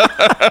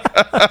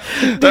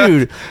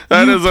 Dude,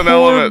 that is an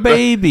element.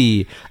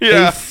 Baby,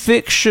 yeah. A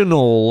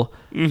fictional,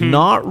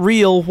 not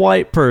real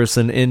white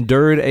person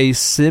endured a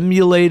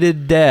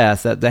simulated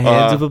death at the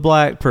hands of a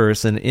black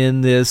person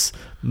in this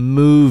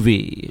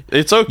movie.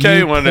 It's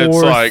okay when it's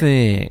like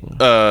thing.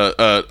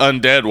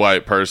 Undead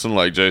white person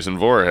like Jason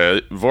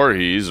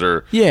Voorhees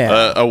or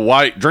a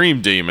white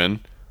dream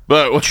demon.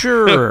 But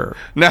sure,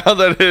 now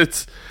that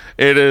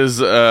it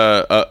is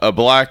a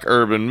black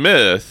urban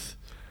myth,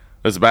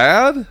 it's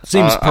bad.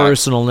 Seems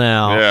personal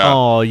now. Yeah.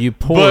 Oh, you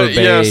poor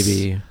baby.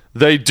 Yes,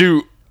 they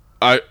do.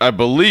 I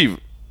believe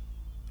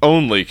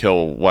only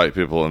kill white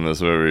people in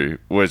this movie,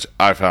 which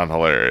I found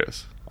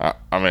hilarious.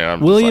 I'm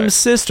William's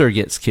sister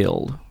gets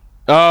killed.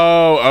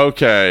 Oh,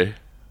 okay.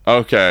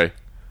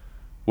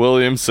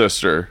 William's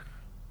sister.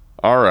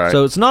 All right.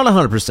 So it's not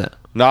 100%.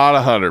 Not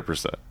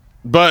 100%.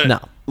 But no.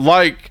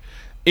 Like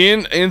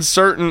in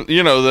certain,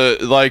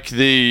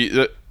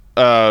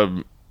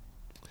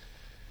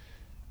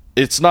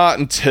 it's not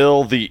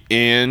until the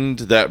end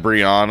that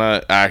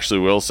Brianna actually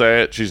will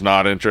say it. She's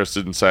not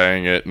interested in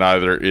saying it.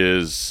 Neither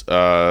is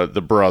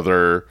the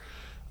brother.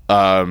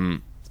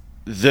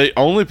 The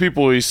only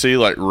people we see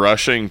like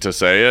rushing to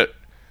say it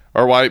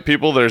are white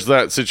people. There's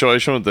that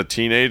situation with the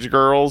teenage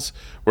girls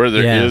where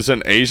there is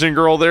an Asian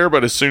girl there,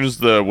 but as soon as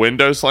the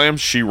window slams,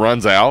 she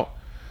runs out.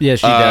 Yeah,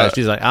 she does.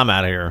 She's like, I'm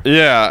out of here.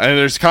 Yeah, and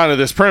there's kind of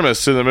this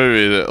premise to the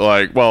movie that,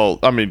 like, well,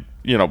 I mean,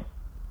 you know,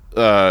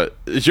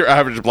 your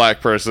average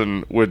black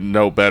person would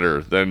know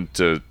better than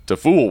to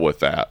fool with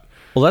that.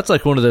 Well, that's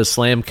like one of those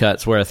slam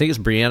cuts where I think it's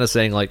Brianna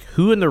saying, like,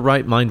 who in their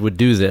right mind would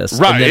do this?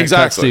 Right, and then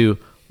exactly. It cuts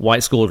to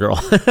white schoolgirl.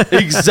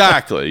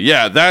 Exactly.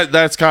 Yeah,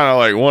 that's kind of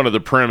like one of the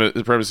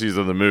premises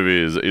of the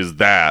movie is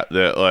that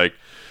like,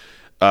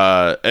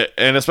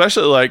 and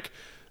especially like,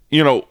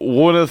 you know,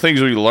 one of the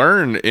things we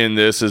learn in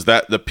this is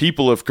that the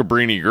people of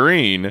Cabrini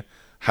Green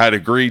had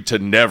agreed to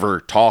never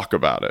talk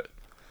about it,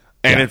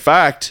 and in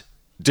fact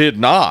did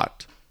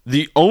not.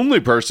 The only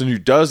person who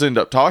does end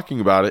up talking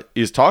about it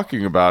is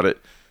talking about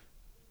it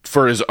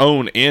for his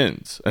own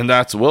ends, and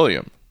that's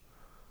William.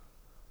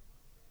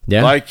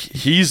 Yeah, like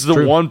he's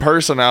the one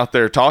person out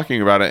there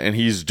talking about it, and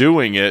he's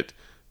doing it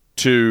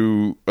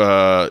to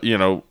you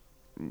know,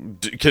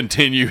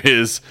 continue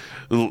his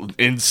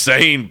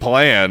insane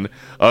plan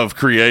of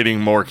creating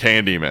more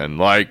Candyman.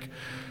 Like,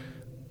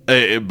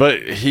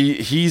 but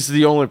he's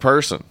the only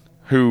person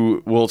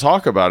who will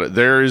talk about it.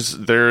 There's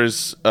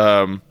this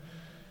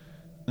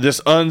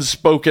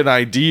unspoken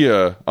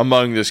idea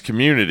among this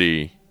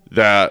community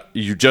that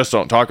you just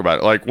don't talk about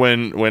it. Like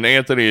when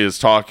Anthony is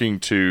talking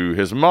to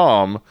his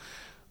mom,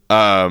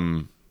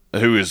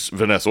 who is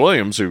Vanessa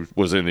Williams, who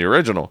was in the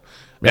original,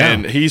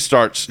 and he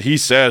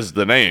says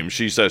the name.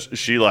 She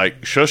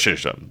like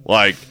shushes him.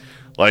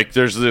 Like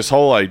there's this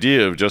whole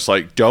idea of just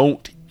like,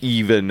 don't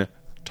even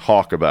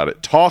talk about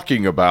it.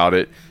 Talking about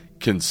it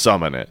can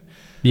summon it.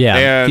 Yeah,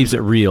 and keeps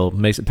it real,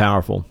 makes it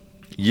powerful.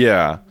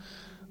 Yeah,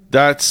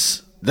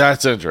 that's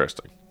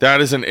interesting.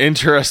 That is an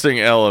interesting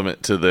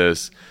element to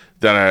this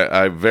that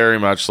I very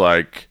much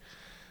like.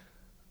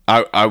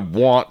 I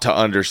want to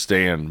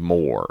understand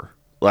more,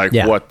 like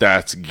what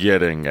that's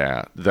getting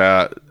at.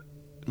 That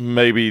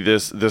maybe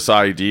this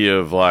idea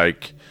of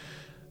like,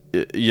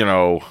 you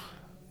know,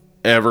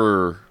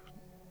 ever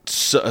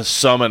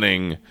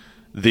summoning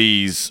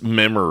these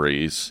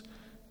memories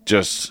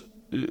just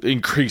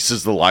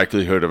increases the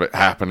likelihood of it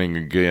happening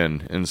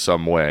again in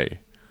some way.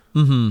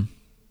 Mm-hmm.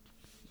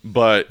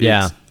 But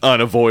it's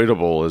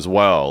unavoidable as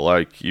well.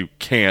 Like, you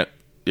can't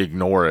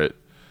ignore it.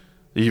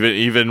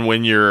 Even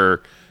when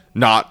you're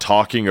not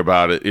talking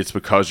about it, it's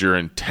because you're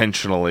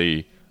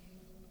intentionally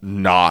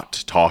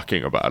not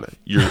talking about it.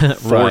 You're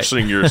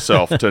forcing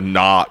yourself to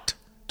not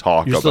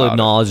talk about it. You're still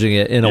acknowledging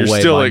it in a way. You're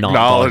still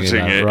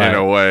acknowledging it in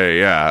a way,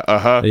 yeah.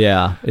 Uh-huh.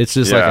 Yeah, it's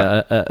just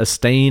like a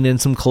stain in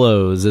some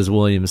clothes, as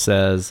William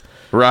says.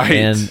 Right.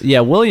 And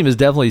William is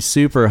definitely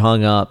super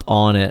hung up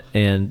on it,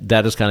 and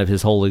that is kind of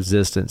his whole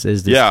existence,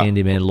 is this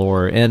Candyman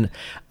lore. And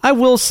I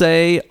will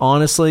say,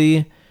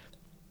 honestly,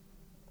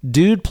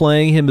 dude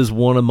playing him is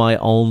one of my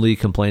only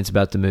complaints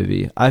about the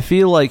movie. I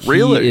feel like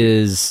he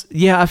is...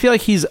 Yeah, I feel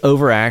like he's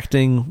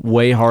overacting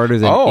way harder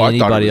than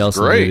anybody else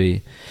in the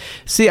movie.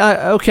 See,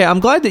 I'm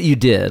glad that you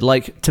did.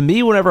 Like, to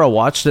me, whenever I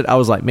watched it, I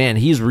was like, man,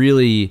 he's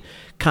really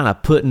kind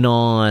of putting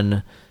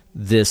on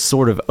this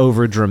sort of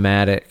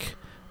over-dramatic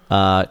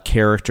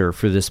character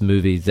for this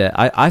movie that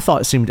I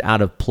thought seemed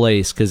out of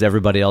place because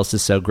everybody else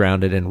is so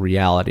grounded in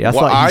reality. I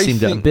thought he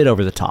seemed a bit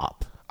over the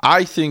top.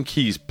 I think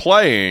he's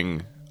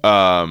playing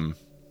Anthony.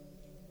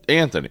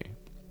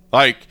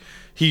 Like,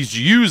 he's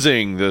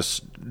using this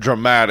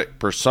dramatic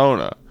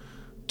persona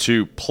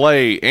to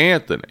play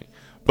Anthony.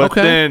 But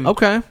then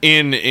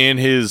in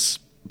his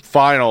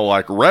final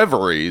like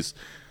reveries,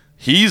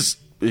 he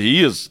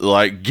is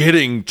like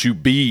getting to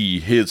be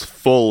his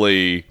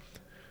fully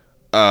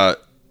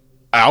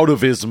out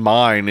of his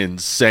mind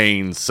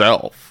insane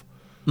self.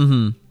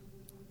 Mm-hmm.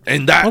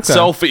 And that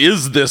self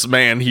is this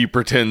man he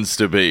pretends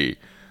to be.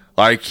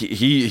 Like,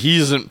 he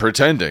isn't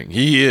pretending.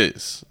 He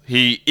is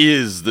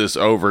this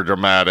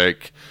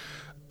overdramatic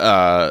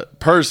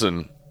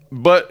person.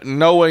 But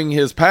knowing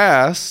his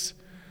past,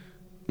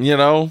 you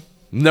know,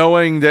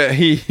 knowing that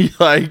he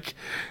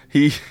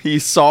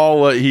saw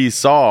what he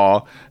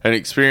saw and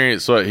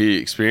experienced what he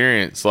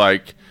experienced,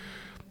 like,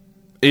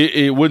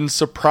 it wouldn't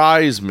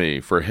surprise me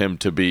for him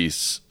to be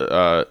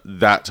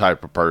that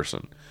type of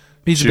person.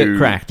 He's a bit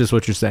cracked, is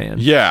what you're saying.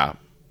 Yeah,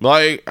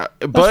 like,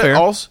 but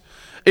also,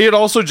 it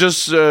also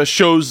just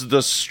shows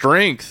the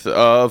strength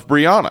of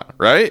Brianna,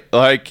 right?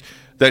 Like,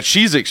 that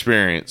she's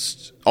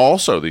experienced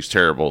also these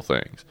terrible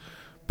things,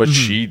 but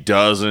she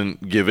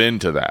doesn't give in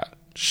to that.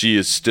 She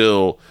is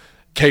still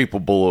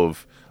capable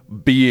of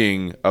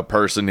being a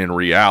person in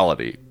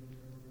reality.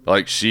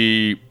 Like,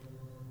 she's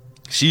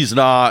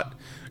not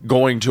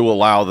going to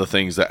allow the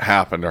things that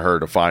happen to her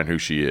to find who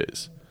she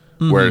is,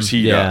 whereas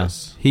he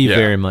does. He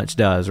very much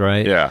does,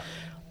 right? Yeah.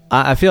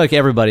 I feel like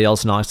everybody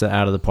else knocks it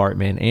out of the park,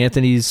 man.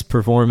 Anthony's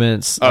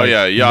performance. Oh,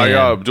 yeah.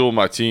 Yahya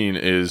Abdul-Mateen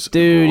is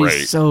dude, great.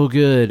 He's so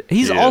good.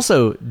 He's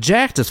also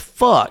jacked as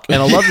fuck.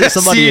 And I love that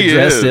somebody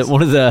addressed it.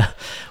 One of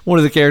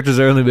the characters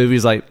early in the movie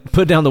is like,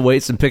 put down the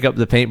weights and pick up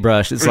the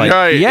paintbrush. It's like,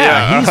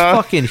 he's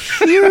fucking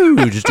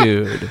huge,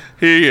 dude.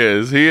 He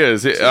is.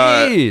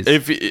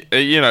 If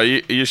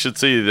you should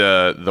see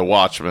the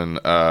Watchmen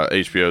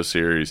HBO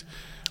series.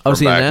 From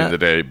back in the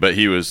day, but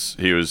he was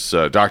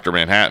Dr.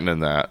 Manhattan in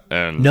that,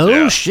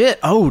 and shit.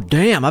 Oh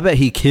damn! I bet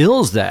he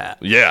kills that.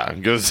 Yeah,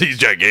 because he's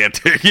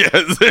gigantic.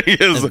 Yes, he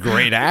is a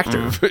great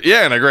actor.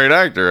 Yeah, and a great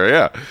actor.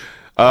 Yeah.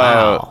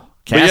 Wow,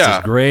 cast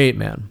is great,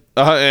 man.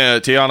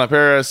 And Tiana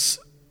Paris,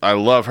 I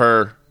love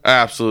her.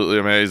 Absolutely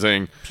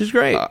amazing. She's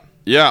great.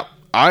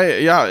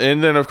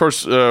 And then of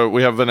course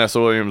we have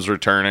Vanessa Williams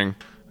returning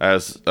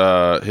as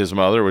his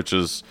mother, which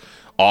is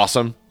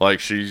awesome. Like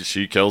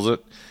she kills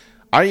it.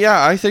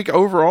 I think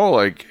overall,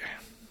 like,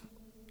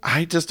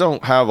 I just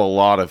don't have a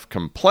lot of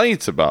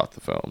complaints about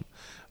the film.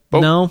 But,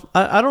 no,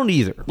 I don't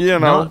either. You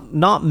know?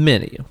 Not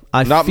many.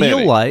 I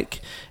feel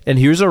like, and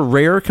here's a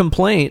rare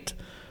complaint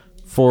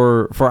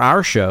for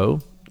our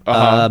show.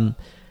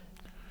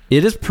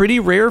 It is pretty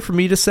rare for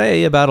me to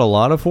say about a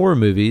lot of horror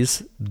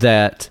movies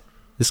that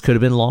this could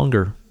have been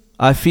longer.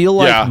 I feel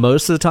like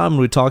most of the time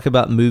when we talk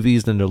about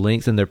movies and their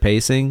length and their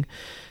pacing,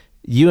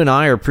 you and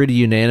I are pretty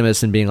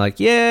unanimous in being like,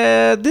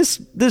 yeah,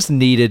 this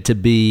needed to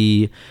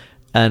be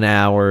an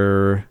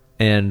hour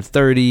and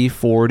 30,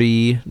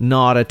 40,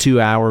 not a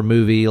 2-hour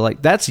movie.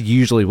 Like, that's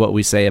usually what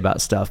we say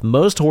about stuff.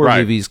 Most horror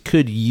movies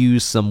could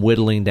use some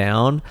whittling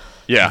down.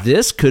 Yeah.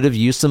 This could have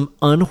used some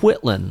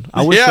unwhittling.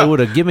 I wish they would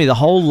have given me the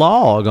whole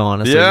log,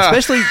 honestly. Yeah.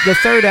 Especially the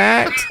third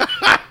act.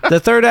 The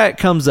third act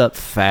comes up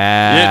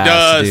fast. It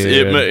does.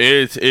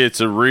 Dude.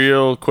 It's a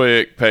real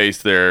quick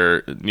pace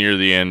there near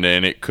the end,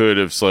 and it could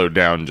have slowed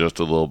down just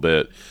a little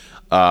bit.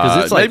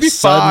 Because it's like maybe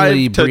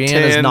suddenly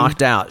Brianna's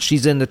knocked out.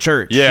 She's in the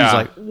church. Yeah. She's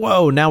like,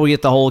 whoa, now we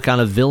get the whole kind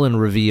of villain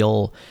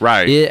reveal.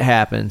 Right. It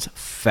happens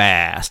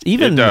fast.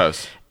 Even it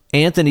does.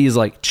 Anthony's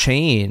like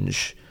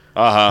change,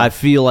 I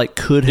feel like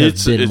could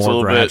have been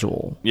more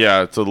gradual.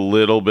 It's a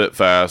little bit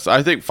fast.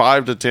 I think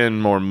 5 to 10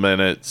 more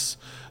minutes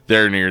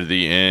there near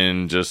the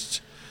end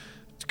just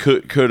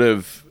could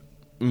have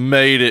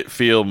made it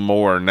feel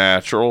more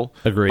natural.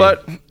 Agreed.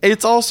 But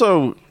it's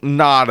also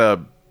not a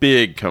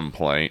big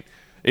complaint.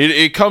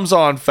 It comes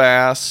on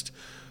fast,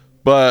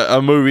 but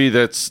a movie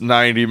that's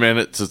 90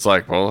 minutes, it's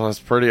like, well, that's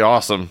pretty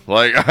awesome.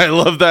 Like, I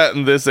love that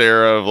in this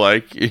era of,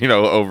 like,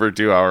 over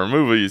 2-hour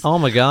movies. Oh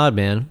my God,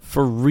 man.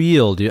 For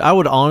real, dude. I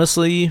would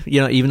honestly,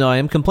 even though I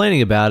am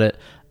complaining about it,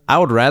 I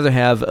would rather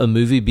have a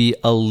movie be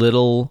a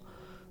little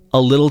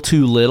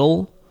too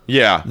little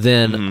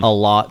than a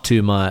lot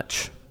too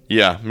much.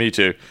 Yeah, me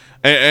too.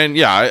 And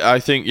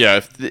I think,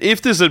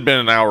 if this had been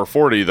an hour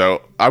 40,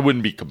 though, I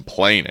wouldn't be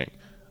complaining.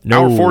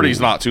 No. Hour 40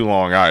 is not too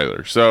long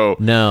either. So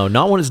no,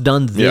 not when it's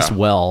done this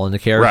well and the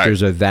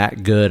characters are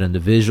that good and the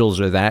visuals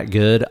are that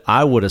good.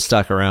 I would have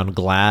stuck around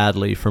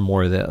gladly for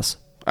more of this.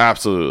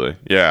 Absolutely,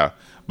 yeah.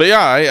 But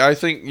I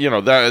think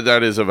that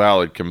is a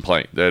valid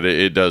complaint that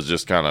it does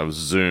just kind of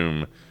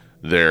zoom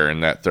there in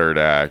that third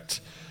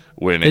act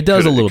when it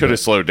does could have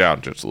slowed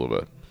down just a little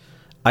bit.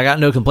 I got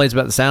no complaints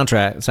about the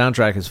soundtrack. The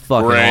soundtrack is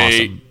fucking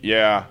awesome.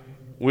 Yeah,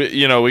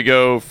 we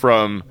go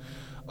from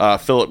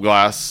Philip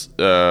Glass,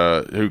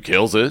 who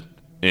kills it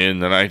in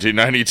the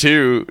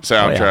 1992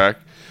 soundtrack.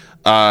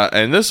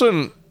 And this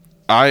one,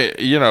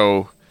 I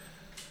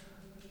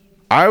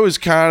was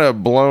kind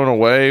of blown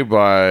away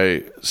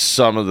by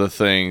some of the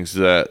things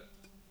that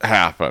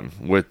happen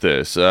with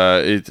this.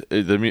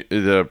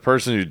 The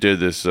person who did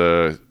this,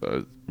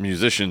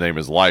 musician name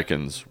is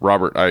Likens,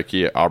 Robert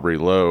Ike Aubrey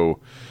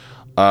Lowe.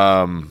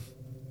 I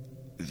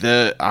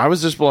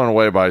was just blown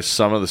away by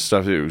some of the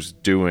stuff that he was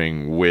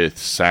doing with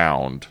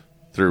sound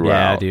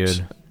throughout. Yeah,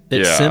 dude.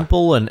 It's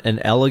simple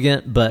and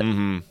elegant, but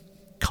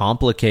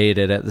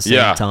complicated at the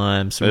same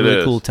time. Some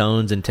really cool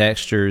tones and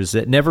textures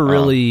that never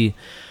really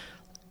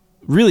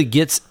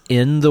gets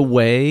in the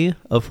way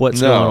of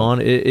what's going on.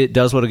 It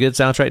does what a good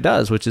soundtrack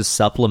does, which is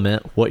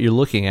supplement what you're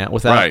looking at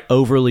without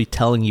overly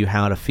telling you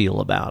how to feel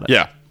about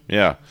it.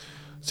 Yeah.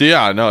 So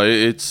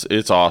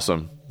it's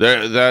awesome.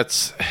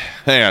 It's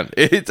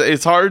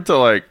hard to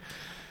like,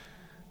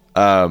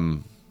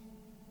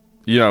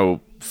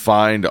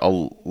 find a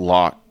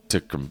lot to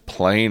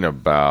complain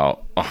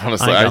about.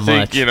 Honestly, I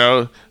think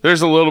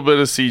there's a little bit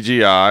of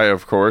CGI,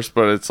 of course,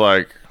 but it's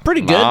like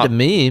pretty good to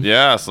me.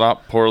 Yeah, it's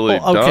not poorly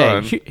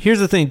done. Here's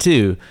the thing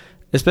too,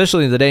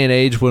 especially in the day and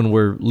age when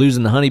we're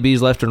losing the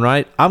honeybees left and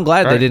right. I'm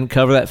glad they didn't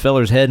cover that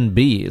feller's head in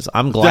bees.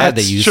 I'm glad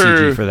they used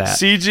CG for that.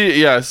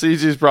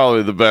 CG is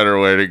probably the better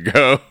way to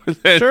go.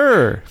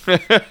 Sure,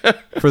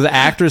 for the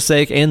actor's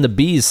sake and the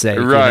bees' sake,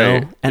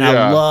 right? And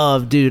I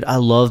love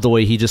the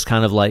way he just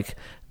kind of like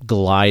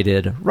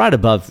glided right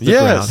above the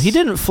ground. He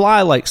didn't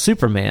fly like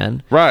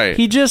Superman. Right.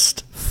 He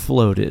just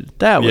floated.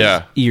 That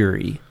was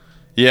eerie.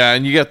 Yeah,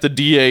 and you got the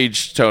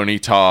de-aged Tony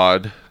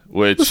Todd,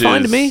 which is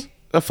fine to me.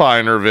 A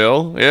fine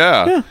reveal.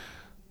 Yeah.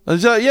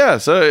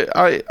 So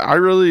I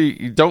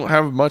really don't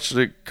have much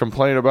to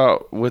complain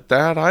about with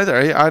that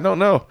either. I don't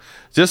know.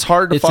 Just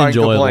hard to find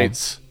enjoyable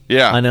complaints.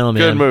 Yeah, I know,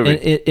 man. Good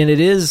movie. And it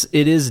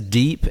is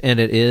deep, and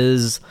it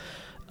is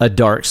a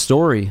dark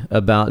story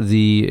about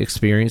the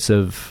experience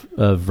of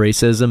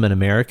racism in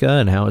America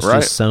and how it's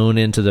just sewn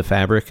into the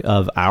fabric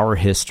of our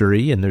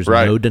history, and there's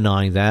no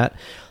denying that.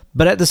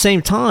 But at the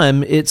same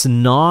time, it's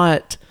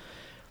not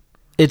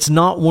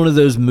one of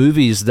those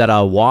movies that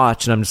I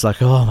watch and I'm just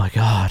like, oh my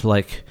God,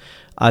 like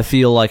I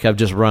feel like I've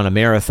just run a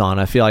marathon.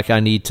 I feel like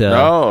I need to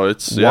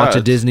watch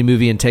a Disney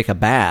movie and take a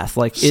bath.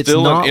 Like it's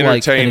not an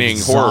entertaining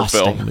like an horror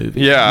film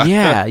movie.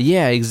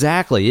 Yeah,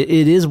 exactly.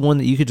 It is one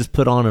that you could just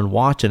put on and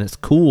watch, and it's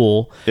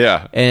cool.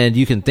 Yeah, and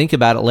you can think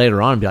about it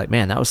later on and be like,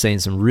 man, that was saying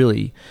some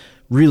really,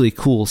 really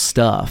cool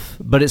stuff.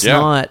 But it's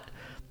not.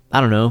 I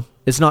don't know.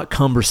 It's not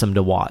cumbersome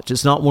to watch.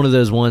 It's not one of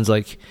those ones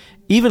like.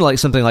 Even like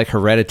something like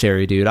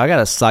Hereditary, dude. I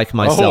gotta psych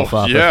myself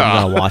up if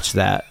I'm gonna watch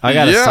that. I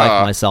gotta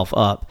psych myself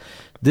up.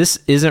 This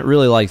isn't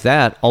really like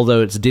that,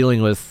 although it's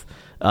dealing with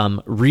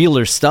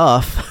realer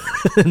stuff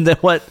than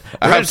what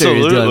Hereditary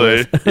is dealing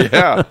with.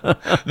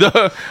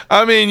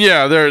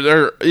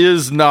 There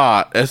is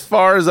not, as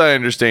far as I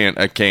understand,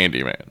 a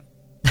Candyman.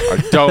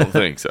 I don't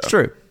think so. It's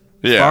true.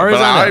 Yeah,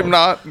 but I'm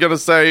not gonna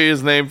say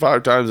his name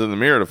 5 times in the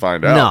mirror to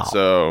find out.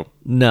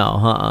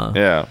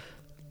 Yeah.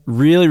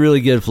 Really,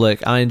 really good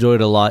flick. I enjoyed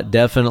it a lot.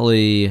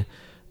 Definitely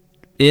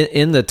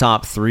in the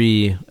top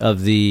 3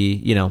 of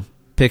the,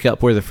 pick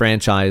up where the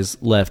franchise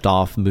left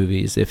off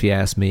movies, if you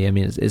ask me. I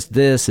mean,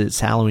 it's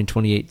Halloween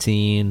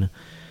 2018.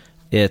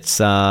 It's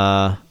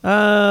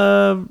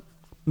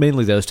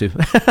mainly those 2.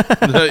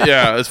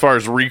 Yeah, as far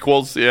as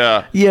requels,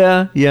 yeah.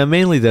 Yeah,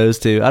 mainly those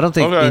 2. I don't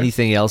think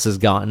anything else has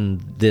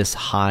gotten this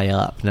high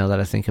up now that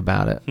I think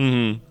about it.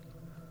 Mm-hmm.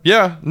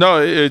 Yeah,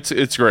 no,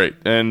 it's great,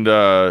 and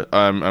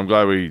I'm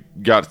glad we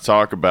got to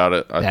talk about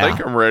it. I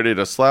think I'm ready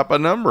to slap a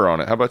number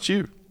on it. How about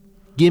you?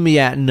 Give me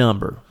that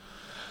number.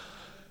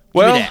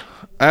 Well,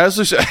 as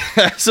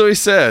we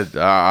said,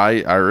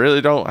 I really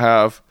don't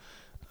have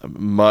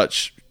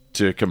much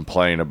to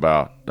complain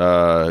about.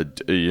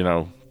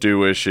 Do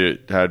wish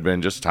it had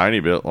been just a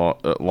tiny bit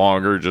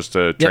longer, just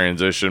to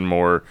transition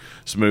more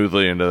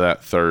smoothly into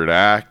that third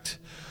act.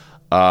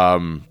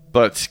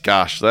 But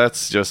gosh,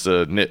 that's just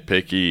a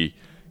nitpicky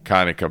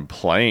kind of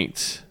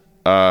complaint.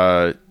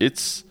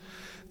 It's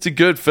a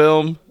good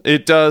film.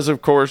 It does,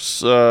 of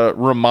course,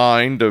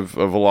 remind of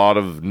a lot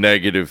of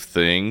negative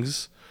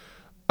things,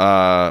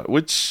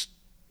 which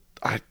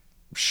I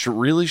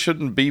really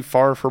shouldn't be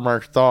far from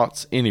our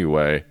thoughts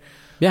anyway.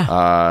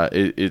 Yeah.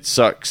 It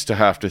sucks to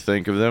have to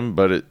think of them,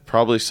 but it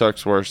probably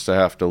sucks worse to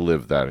have to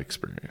live that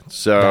experience.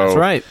 So that's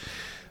right.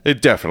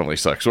 It definitely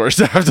sucks worse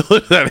to have to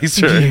live that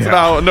experience.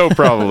 Yeah. No,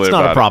 probably. It's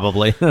not a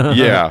probably.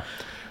 Yeah.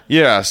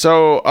 Yeah,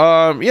 so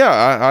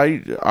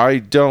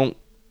I don't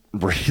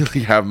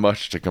really have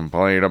much to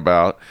complain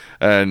about,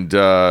 and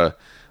I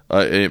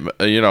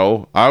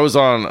was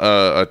on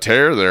a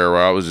tear there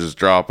where I was just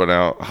dropping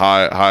out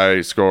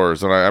high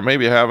scores, and I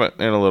maybe haven't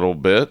in a little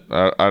bit.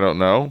 I don't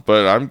know,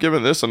 but I'm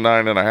giving this a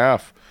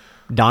 9.5.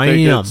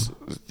 Damn, I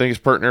think it's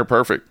pert near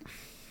perfect.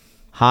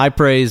 High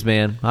praise,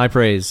 man. High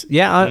praise.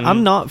 Yeah,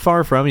 I'm not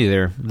far from you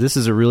there. This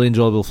is a really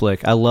enjoyable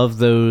flick. I love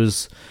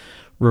those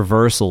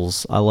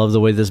reversals. I love the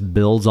way this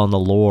builds on the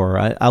lore.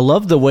 I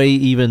love the way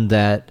even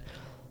that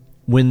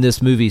when this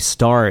movie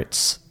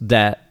starts,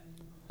 that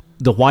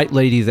the white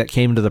lady that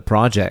came to the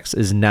projects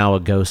is now a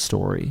ghost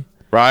story.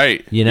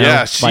 Right.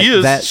 Yeah,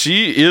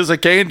 she is a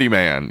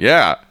Candyman.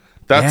 Yeah.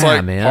 That's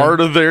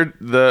part of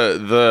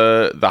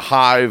the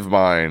hive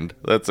mind.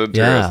 That's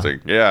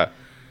interesting. Yeah.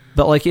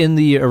 But like in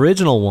the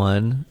original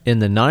one in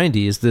the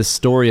 90s, this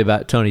story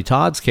about Tony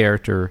Todd's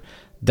character,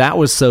 that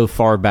was so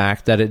far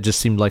back that it just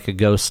seemed like a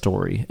ghost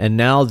story. And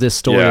now this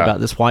story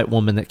about this white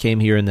woman that came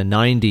here in the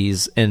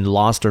 90s and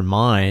lost her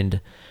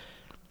mind,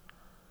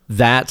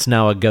 that's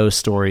now a ghost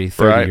story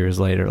 30 years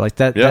later. Like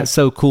that's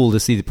so cool to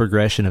see the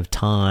progression of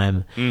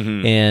time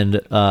and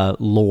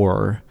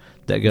lore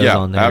that goes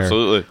on there.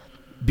 Absolutely.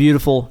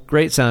 Beautiful,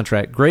 great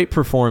soundtrack, great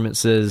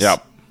performances.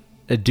 Yep.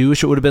 I do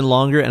wish it would have been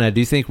longer, and I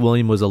do think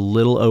William was a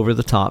little over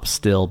the top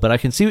still, but I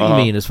can see what you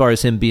mean as far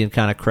as him being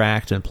kind of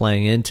cracked and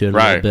playing into it a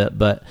little bit.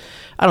 But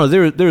I don't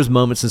know, there was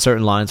moments in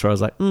certain lines where I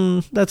was like,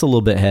 that's a little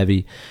bit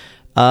heavy.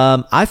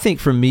 I think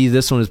for me,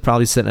 this one is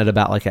probably sitting at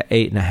about like an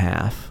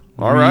 8.5.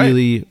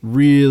 Really,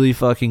 really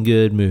fucking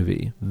good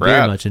movie.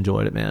 Very much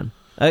enjoyed it, man.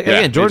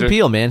 Again, Jordan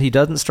Peele, man, he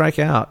doesn't strike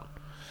out.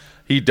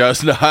 He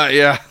does not.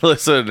 Yeah,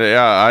 listen,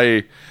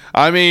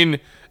 I mean,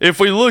 if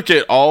we look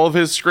at all of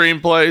his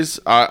screenplays,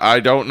 I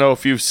don't know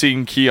if you've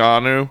seen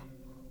Keanu.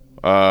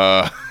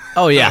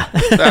 Oh yeah,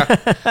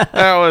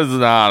 that was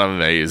not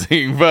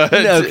amazing, but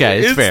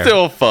it's fair.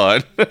 Still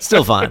fun.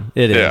 Still fun.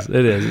 It is.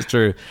 It is. It's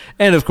true.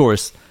 And of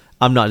course,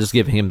 I'm not just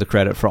giving him the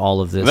credit for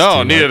all of this.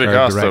 No, Neil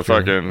deGrasse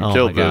fucking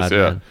killed this.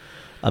 Yeah.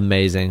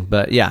 Amazing.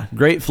 But yeah,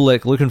 great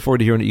flick. Looking forward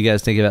to hearing what you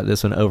guys think about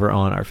this one over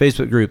on our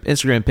Facebook group,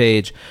 Instagram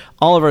page,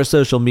 all of our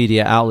social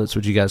media outlets,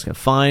 which you guys can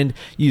find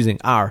using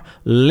our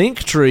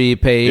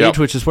Linktree page,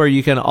 which is where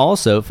you can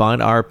also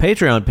find our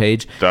Patreon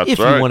page if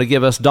you want to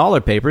give us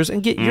dollar papers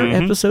and get your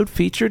episode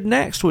featured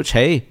next, which,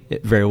 hey,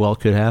 it very well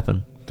could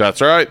happen.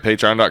 That's right.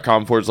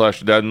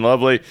 Patreon.com/Dead and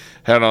Lovely.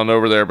 Head on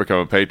over there, become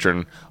a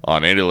patron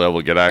on any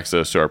level, get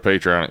access to our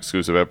Patreon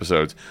exclusive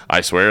episodes. I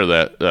swear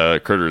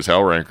that Critters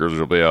Hell Rankers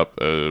will be up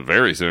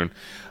very soon.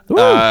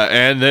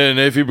 And then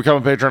if you become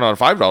a patron on a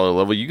 $5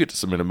 level, you get to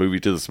submit a movie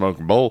to the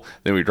Smoking Bowl.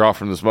 Then we draw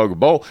from the Smoking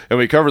Bowl, and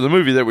we cover the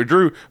movie that we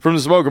drew from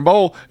the Smoking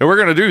Bowl. And we're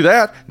going to do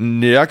that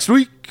next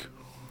week.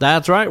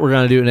 That's right. We're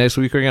going to do it next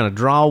week. We're going to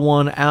draw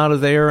one out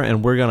of there,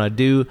 and we're going to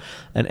do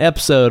an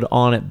episode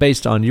on it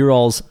based on your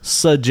all's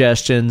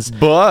suggestions.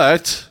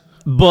 But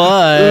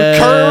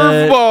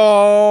curveball.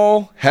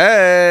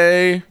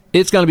 Hey.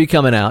 It's going to be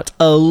coming out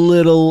a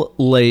little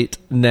late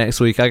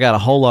next week. I got a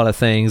whole lot of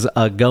things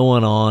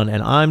going on,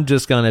 and I'm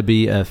just going to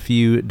be a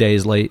few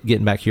days late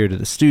getting back here to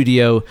the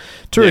studio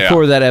to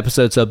record that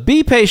episode. So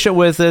be patient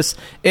with us.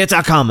 It's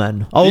a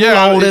coming.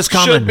 It's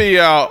coming. It should be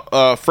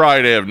out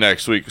Friday of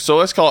next week. So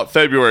let's call it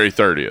February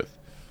 30th.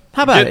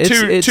 How about it?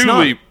 It's two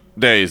leap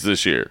days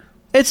this year.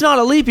 It's not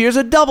a leap year. It's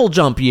a double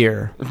jump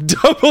year.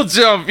 Double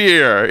jump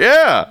year.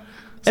 Yeah.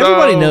 So,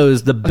 everybody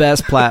knows the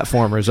best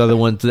platformers are the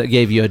ones that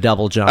gave you a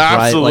double jump,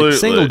 absolutely. Right? Like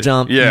single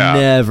jump,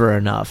 never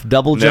enough.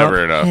 Double jump,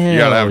 never enough. You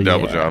gotta have a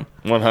double jump,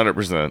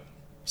 100%.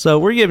 So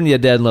we're giving you a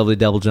dead and lovely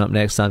double jump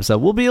next time. So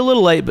we'll be a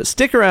little late, but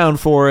stick around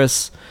for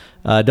us.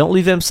 Don't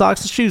leave them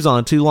socks and shoes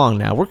on too long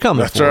now. We're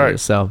coming for you.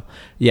 So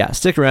yeah,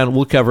 stick around.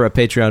 We'll cover a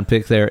Patreon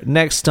pick there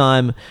next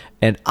time,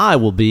 and I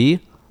will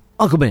be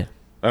Uncle Ben.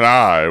 And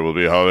I will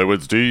be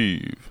Hollywood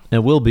Steve.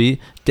 And we'll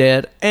be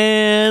dead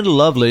and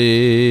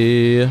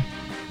lovely.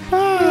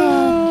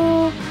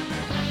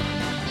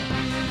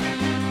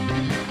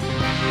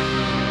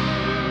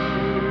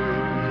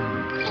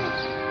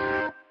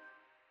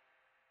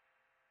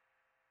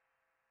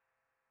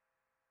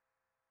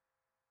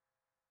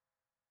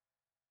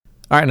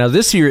 All right, now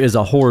this here is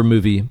a horror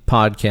movie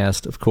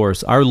podcast, of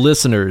course. Our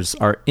listeners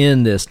are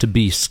in this to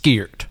be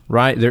scared,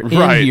 right? They're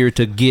in here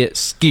to get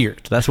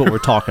scared. That's what we're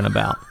talking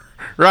about.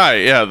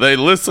 Right, yeah. They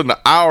listen to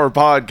our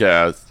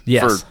podcast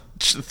for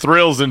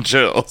thrills and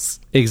chills.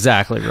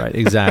 Exactly right,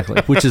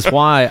 exactly. Which is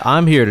why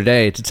I'm here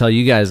today to tell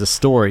you guys a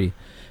story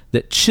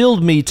that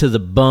chilled me to the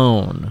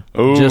bone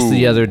just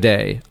the other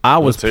day. I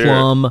was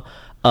plumb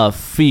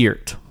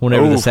afeared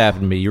whenever this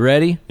happened to me. You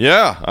ready?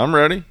 Yeah, I'm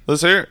ready.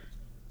 Let's hear it.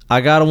 I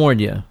got to warn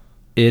you.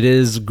 It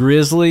is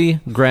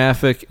grisly,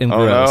 graphic, and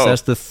gross. No.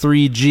 That's the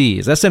 3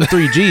 Gs. That's them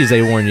 3 Gs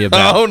they warn you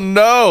about. Oh,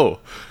 no.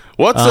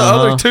 What's the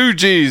other 2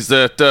 Gs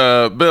that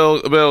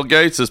Bill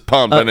Gates is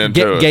pumping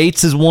into it?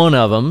 Gates is one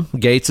of them.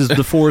 Gates is the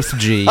 4th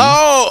G.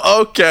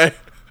 Oh, okay.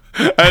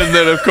 And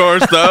then, of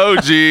course, the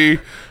OG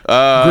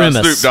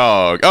Grimace. Snoop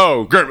Dogg.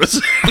 Oh,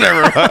 Grimace.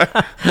 Never mind.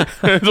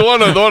 It's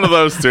one of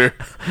those two.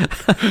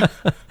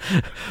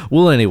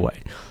 Well,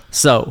 anyway.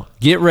 So,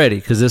 get ready,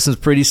 because this is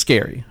pretty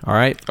scary. All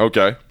right?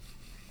 Okay.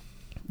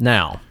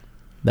 Now,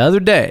 the other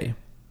day,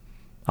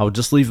 I was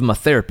just leaving my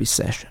therapy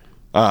session.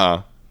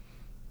 Uh-huh.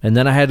 And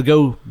then I had to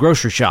go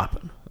grocery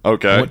shopping.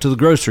 Okay. I went to the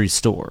grocery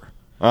store.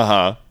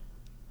 Uh-huh.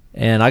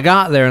 And I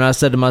got there and I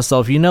said to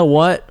myself, you know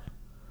what?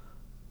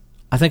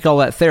 I think all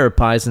that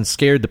therapizing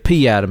scared the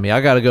pee out of me.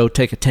 I got to go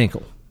take a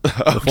tinkle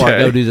before I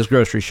go do this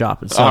grocery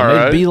shopping. So I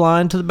made a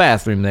beeline to the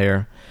bathroom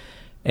there.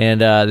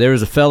 And there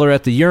was a feller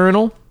at the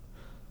urinal.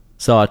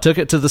 So I took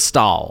it to the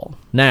stall.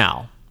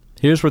 Now,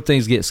 here's where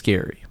things get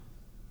scary.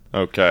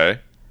 Okay.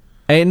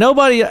 Ain't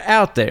nobody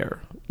out there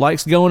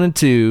likes going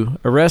into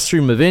a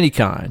restroom of any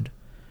kind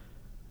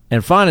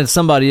and finding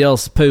somebody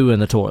else poo in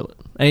the toilet.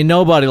 Ain't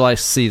nobody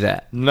likes to see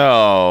that.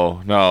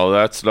 No,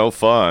 that's no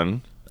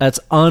fun.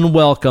 That's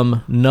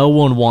unwelcome. No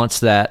one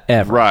wants that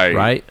ever.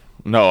 Right?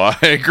 No, I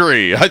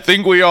agree. I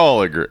think we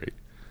all agree.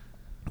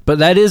 But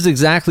that is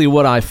exactly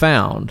what I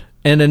found.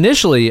 And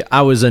initially,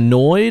 I was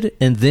annoyed,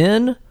 and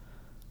then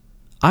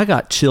I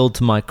got chilled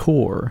to my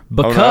core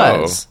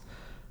because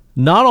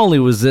not only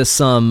was this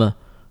some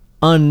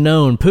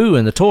unknown poo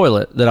in the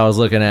toilet that I was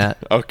looking at.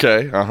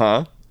 Okay,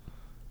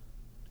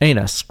 Ain't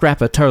a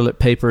scrap of toilet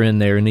paper in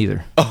there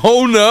neither.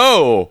 Oh,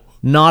 no.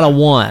 Not a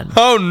one.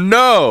 Oh,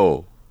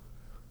 no.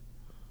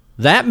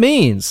 That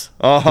means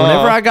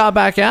whenever I got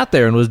back out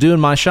there and was doing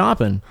my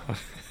shopping,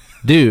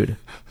 dude,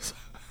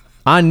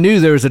 I knew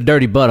there was a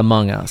dirty butt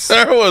among us.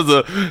 There was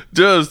a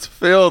just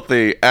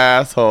filthy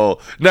asshole.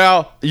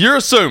 Now, you're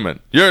assuming,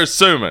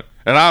 and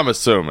I'm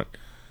assuming.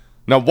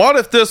 Now, what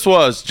if this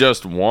was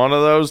just one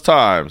of those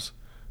times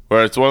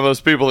where it's one of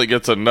those people that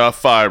gets enough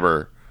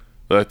fiber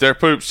that their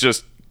poops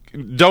just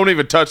don't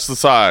even touch the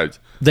sides?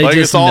 They just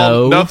it's all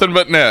know. Nothing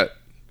but net.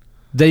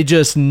 They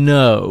just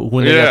know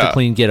when they got the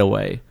clean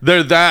getaway.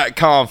 They're that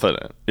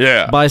confident.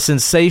 Yeah. By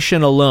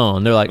sensation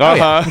alone, they're like, oh,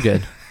 yeah, I'm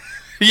good.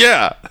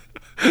 Yeah.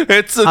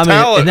 It's a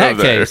talent in that of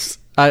theirs. case,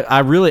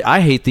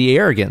 I hate the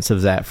arrogance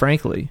of that,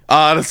 frankly.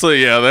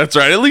 Honestly, yeah, that's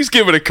right. At least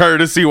give it a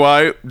courtesy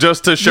wipe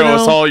just to show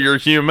us all you're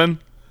human.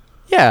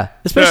 Yeah,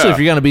 especially if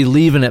you're going to be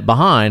leaving it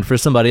behind for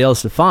somebody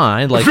else to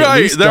find. Like,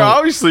 right, they're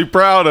obviously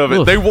proud of it.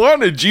 Oof. They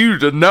wanted you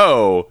to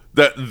know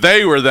that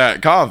they were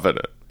that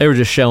confident. They were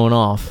just showing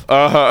off.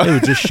 They were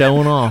just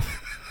showing off.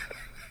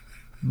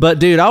 But,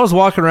 dude, I was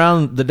walking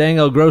around the dang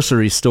old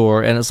grocery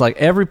store, and it's like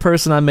every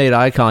person I made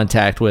eye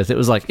contact with, it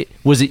was like,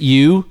 was it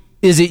you?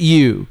 Is it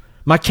you?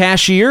 My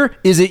cashier?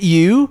 Is it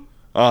you?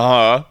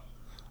 Uh-huh.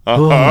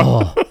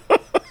 Oh.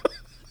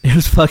 It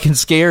was fucking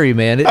scary,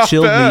 man. It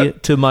chilled me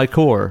to my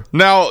core.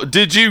 Now,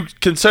 did you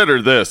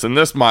consider this, and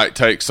this might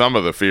take some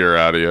of the fear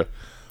out of you.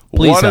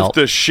 Please what help.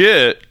 if the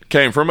shit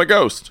came from a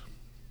ghost?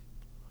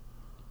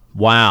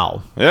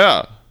 Wow.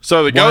 Yeah.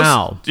 So the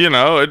ghost,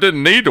 it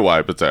didn't need to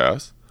wipe its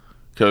ass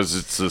because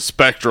it's a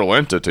spectral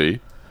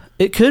entity.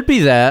 It could be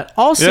that.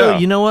 Also,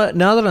 you know what?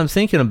 Now that I'm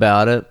thinking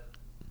about it,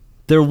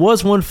 there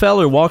was one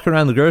feller walking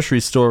around the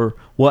grocery store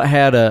what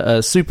had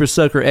a Super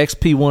Soaker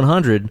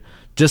XP100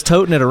 just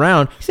toting it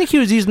around. You think he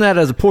was using that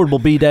as a portable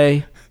bidet?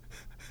 You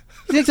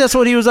think that's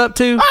what he was up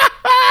to?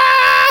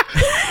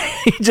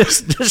 He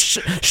just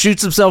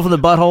shoots himself in the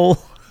butthole?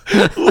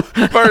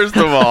 First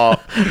of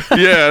all,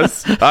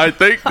 yes, I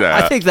think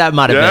that. I think that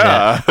might have been it.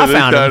 I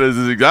think that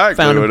is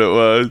exactly what it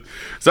was.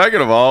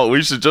 Second of all,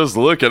 we should just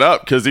look it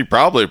up because he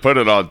probably put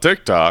it on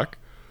TikTok.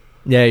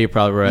 Yeah, you're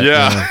probably right.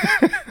 Yeah.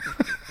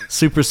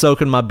 Super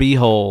soaking my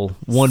beehole.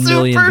 1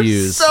 million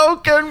views. Super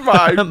soaking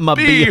my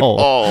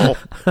beehole.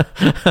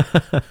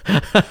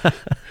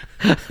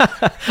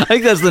 I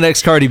think that's the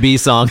next Cardi B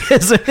song,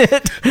 isn't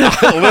it?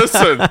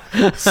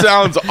 Listen,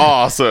 sounds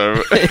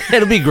awesome.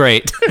 It'll be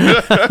great.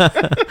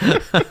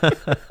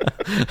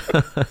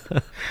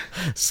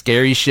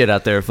 Scary shit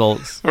out there,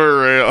 folks.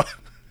 For real.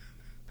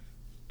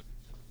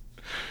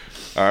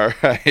 All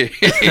right.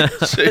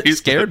 It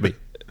scared me.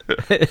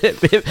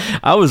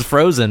 I was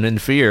frozen in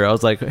fear. I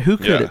was like, who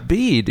could it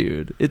be,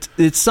 dude?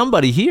 It's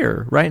somebody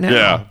here right now.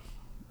 Yeah.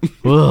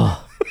 Ugh.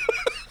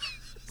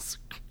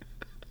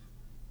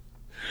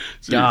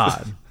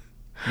 God.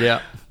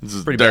 Yeah. This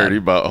is a dirty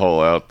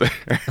butthole out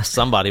there.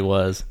 Somebody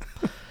was.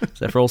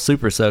 Except for old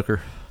Super Soaker.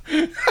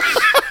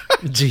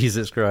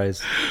 Jesus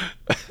Christ.